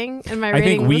rating, and my I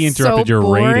rating think we was interrupted so your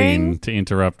boring. rating to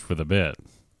interrupt for the bit.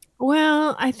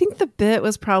 Well, I think the bit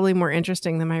was probably more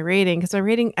interesting than my rating because my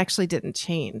rating actually didn't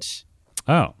change.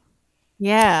 Oh,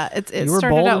 Yeah, it You were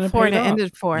started bold and out it 4 and paid it off.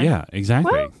 ended 4. yeah,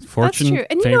 exactly. Well, Fortune that's true.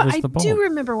 And favors I the bold. do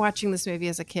remember watching this movie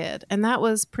as a kid, and that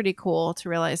was pretty cool to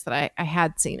realize that I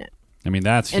had seen it. I mean,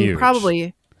 that's And huge.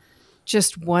 probably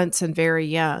just once and very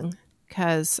young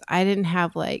because I didn't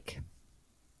have like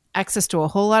access to a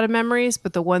whole lot of memories,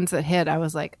 but the ones that hit, I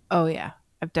was like, oh yeah,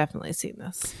 I've definitely seen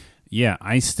this. Yeah,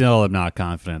 I still am not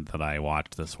confident that I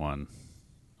watched this one.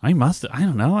 I must. I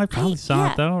don't know. I probably saw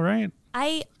yeah. it though, right?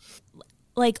 I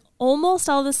like almost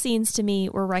all the scenes to me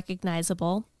were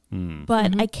recognizable, Hmm.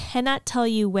 but I cannot tell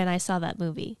you when I saw that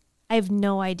movie. I have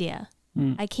no idea.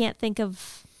 I can't think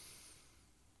of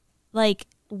like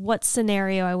what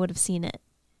scenario I would have seen it.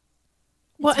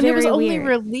 Well, It's and it was very only weird.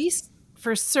 released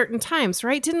for certain times,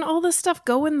 right? Didn't all this stuff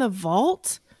go in the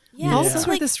vault? Yeah, Vaults so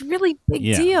were like this really big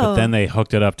Yeah, deal. but then they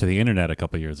hooked it up to the internet a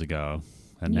couple years ago,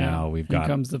 and now we've Here got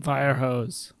comes the fire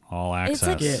hose. all It's access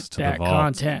like- Get to the that vault.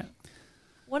 content.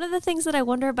 one of the things that I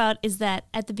wonder about is that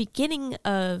at the beginning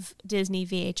of Disney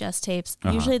VHS tapes,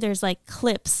 usually there's like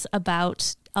clips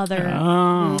about other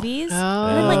movies.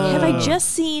 And I'm like, have I just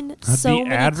seen so The many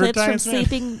clips from advertisement?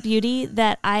 Sleeping Beauty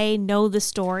that I know the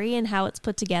story and how it's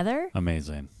put together?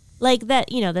 Amazing. Like that,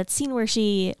 that scene where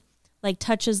she like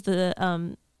touches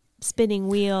the spinning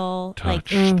wheel, like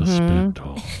the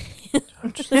spindle.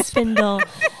 the spindle.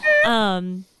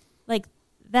 Like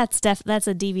that's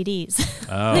a DVDs.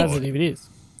 Oh, That's the DVDs.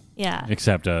 Yeah.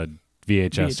 except a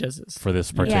VHS VHSs. for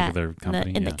this particular And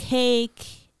company. the cake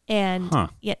and Huh.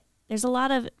 yeah, there's a lot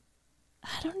of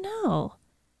I don't know.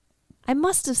 I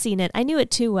must have seen it. I knew it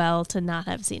too well to not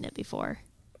have seen it before.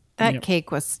 that Yep.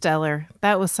 cake was stellar.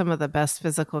 That was some of the best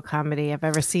physical comedy I've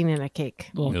ever seen in a cake.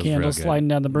 Little It was candle real good. sliding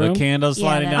down the broom. The candle Yeah,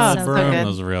 sliding that down the sounds broom good.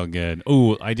 was real good.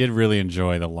 Ooh, I did really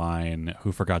enjoy the line,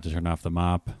 "Who forgot to turn off the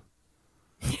mop?"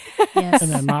 Yes.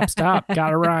 And then mop stop.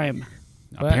 Got a rhyme.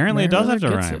 But Apparently, it does have to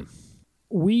Merriweather gets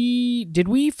rhyme. Did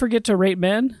we forget to rate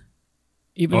men?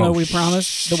 Even Oh, though we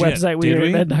promised the shit. website we Did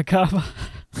we? ratemen.com.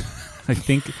 I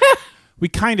think we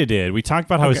kind of did. We talked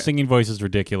about how his Okay. singing voice is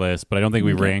ridiculous, but I don't think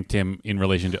we Okay. ranked him in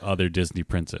relation to other Disney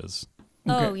princes.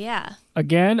 Oh yeah.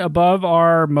 Again, above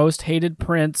our most hated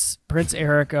prince, Prince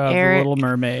Eric of Eric. The Little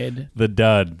Mermaid. The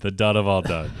dud of all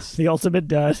duds. The ultimate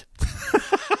dud.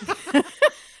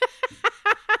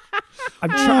 I'm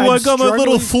Ooh, I got my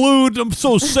little flute. I'm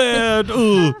so sad.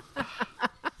 Ooh.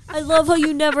 I love how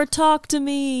you never talk to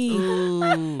me.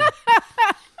 I'm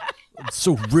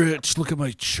so rich. Look at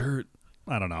my shirt.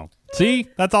 I don't know. See,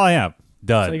 that's all I have.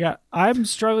 Dud. I'm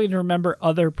struggling to remember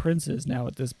other princes now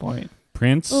at this point.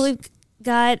 Prince. Well, we've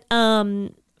got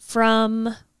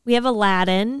we have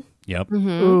Aladdin. Yep.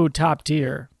 Ooh, top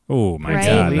tier. Oh my Right.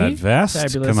 God, Lee, that vest.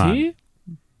 Fabulous Come on. He.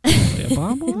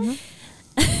 Obama?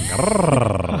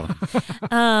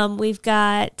 We've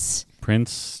got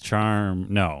Prince Charm.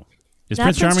 No. Is Not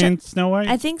Prince Prince Charming in Snow White?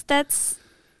 I think that's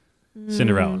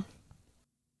Cinderella.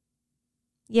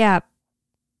 Yeah,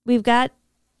 we've got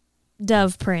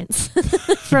Dove Prince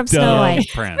from Snow Dove White.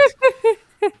 Prince.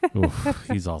 Oof,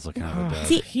 he's also kind of a dove.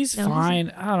 See- He's No, he's- fine.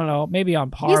 I don't know. Maybe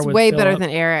on par He's with way better Philip. than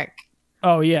Eric.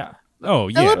 Oh, yeah. Oh,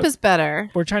 yeah. Philip is better.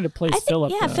 We're trying to place I think,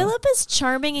 Philip. yeah, though. Philip is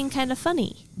charming and kind of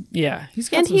funny. Yeah, he's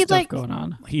got And some he, stuff like- going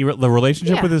on. The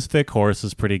relationship Yeah. with his thick horse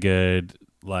is pretty good.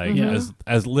 Like Mhm.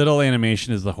 as little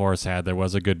animation as the horse had, there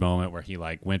was a good moment where he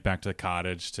like went back to the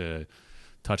cottage to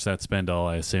touch that spindle,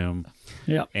 I assume.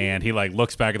 Yeah. And he like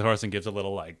looks back at the horse and gives a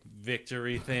little like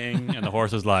victory thing, and the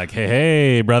horse is like,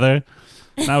 "Hey, brother,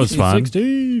 that was He's fun."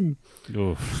 16.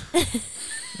 Oof.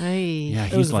 Ay. Yeah, It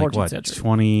was he's the like 14th what, century.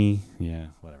 20? Yeah,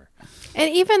 whatever. And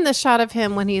even the shot of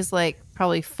him when he's like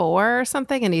probably 4 or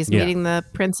something, and he's Yeah. meeting the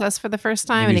princess for the first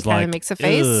time, and he he's kind like, of makes a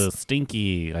face. "Ugh,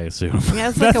 stinky, I assume. Yeah,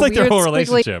 it's That's like a like their weird whole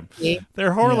squiggly- relationship.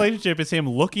 Their whole Yeah. relationship is him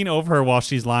looking over her while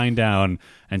she's lying down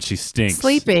and she stinks.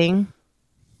 Sleeping.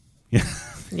 Yeah.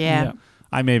 Yeah.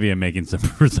 I maybe am making some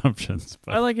presumptions,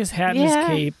 I but like his hat and his Yeah.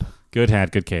 cape. good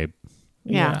hat, good cape.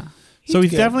 Yeah. So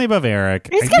he's good. definitely above Eric.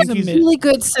 He's I got think a he's really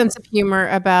good sense of humor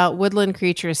about woodland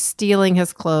creatures stealing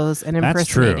his clothes and That's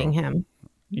true. impersonating him.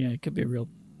 Yeah, it could be a real.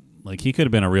 like he could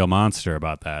have been a real monster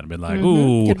about that and been like, Mhm.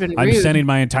 "Ooh, Could've been I'm rude. sending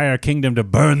my entire kingdom to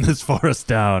burn this forest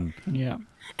down." Yeah.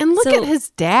 And look So- at his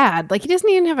dad. Like, he doesn't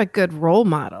even have a good role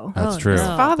model. That's Oh, true. no. His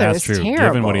father That's is true. Given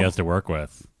terrible. what he has to work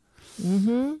with.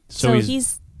 Mm-hmm. So, he's,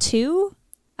 he's 2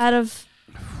 out of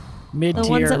Mid the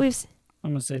tier. ones that we've.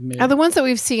 I'm gonna say mid. The ones that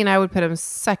we've seen, I would put him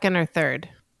 2nd or 3rd.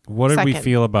 what did we second.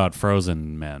 feel about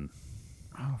Frozen Men?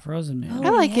 Oh, Frozen Man. Oh, I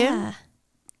like yeah.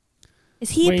 Is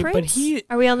he Wait, a but prince? he-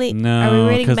 Are we only? No, are we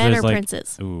rating 'cause men or there's, like,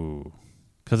 princes? Ooh,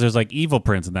 because there's like evil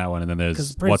prince in that one, and then 'Cause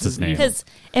there's Prince what's is his name? evil. Because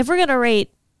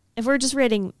if we're just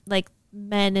rating like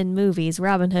men in movies,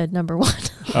 Robin Hood number 1.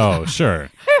 Oh, sure.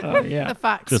 Oh yeah. The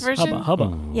Fox Just version, Hubba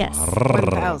hubba. Yes.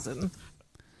 1000.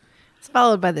 It's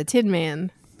followed by the Tin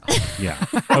Man. Yeah.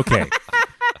 Okay.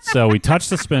 So we touched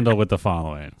the spindle with the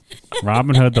following: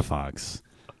 Robin Hood the Fox,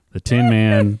 the Tin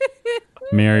Man,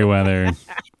 Merryweather.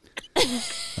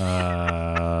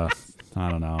 I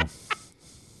don't know.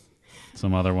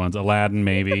 Some other ones. Aladdin,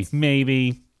 maybe.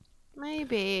 Maybe.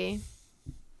 Maybe.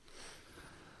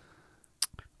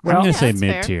 Well, I'm gonna Yeah, say that's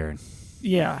fair. mid tier.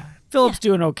 Yeah. Philip's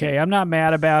doing okay. I'm not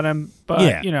mad about him, but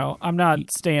Yeah. I'm not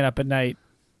staying up at night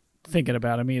thinking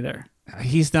about him either.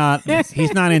 He's not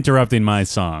interrupting my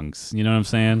songs. You know what I'm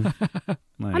saying?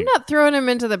 Like, I'm not throwing him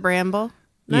into the bramble.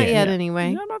 Not Yeah. yet, Yeah.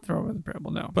 anyway. No, I'm not throwing him in the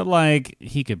parable. No. but like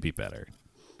he could be better.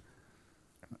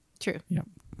 True. Yeah.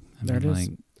 I There mean, it is.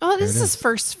 like, Oh, this There is it his is.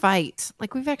 first fight.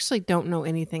 Like, we've actually don't know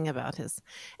anything about his.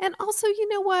 And also, you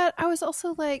know what? I was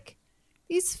also like,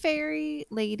 these fairy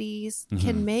ladies Mhm.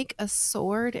 can make a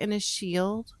sword and a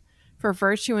shield for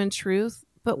virtue and truth,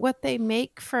 but what they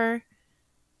make for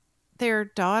their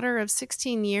daughter of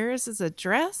 16 years is a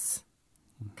dress?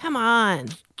 Come on.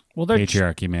 Well, they're.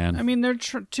 patriarchy, man. I mean, they're.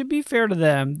 To be fair to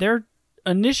them, they're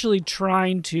initially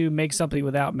trying to make something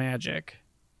without magic.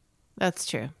 That's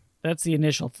true. That's the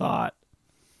initial thought.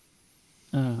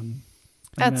 And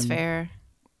That's then- fair.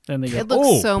 Then they go. It looks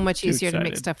Oh, so much too easier to make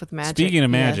excited. stuff with magic. Speaking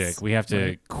of Yes. magic, we have to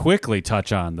Right. quickly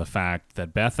touch on the fact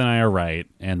that Beth and I are right,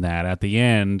 and that at the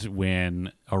end,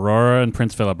 when Aurora and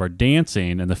Prince Philip are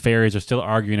dancing and the fairies are still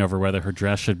arguing over whether her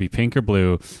dress should be pink or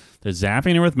blue, they're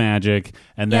zapping her with magic,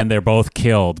 and then Yep. they're both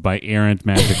killed by errant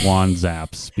magic wand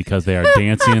zaps because they are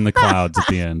dancing in the clouds at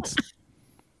the end.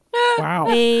 Wow.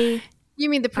 They You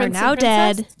mean the are prince now and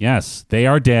princess? dead. Yes, they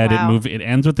are dead. Wow. It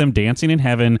ends with them dancing in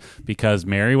heaven because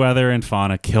Merryweather and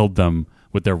Fauna killed them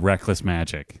with their reckless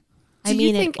magic. I Do mean,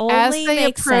 you think it as only they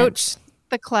makes approach sense.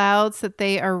 the clouds that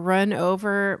they are run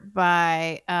over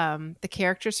by the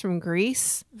characters from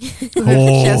Greece who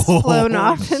have just flown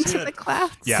off into the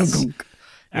clouds? Yes,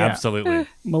 Yeah. absolutely.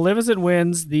 Maleficent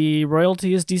wins. The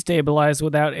royalty is destabilized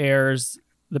without heirs.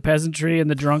 The peasantry and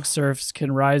the drunk serfs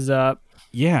can rise up.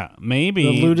 Yeah, maybe.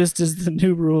 The ludist is the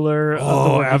new ruler of the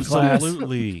Oh, working class.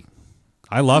 absolutely.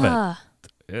 I love it. Ah,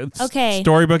 It's Okay.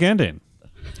 storybook ending.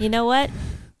 you know what?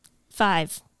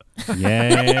 5.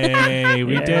 Yay,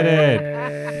 we did it.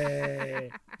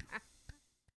 Yay.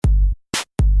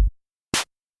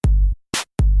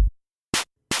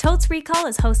 Totes Recall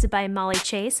is hosted by Molly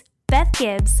Chase, Beth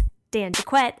Gibbs, Dan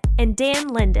Jaquette, and Dan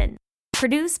Linden.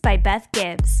 Produced by Beth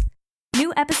Gibbs.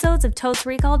 New episodes of Totes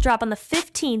Recall drop on the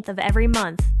 15th of every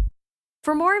month.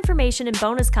 For more information and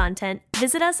bonus content,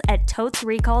 visit us at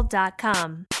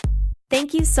totesrecall.com.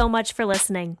 Thank you so much for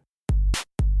listening.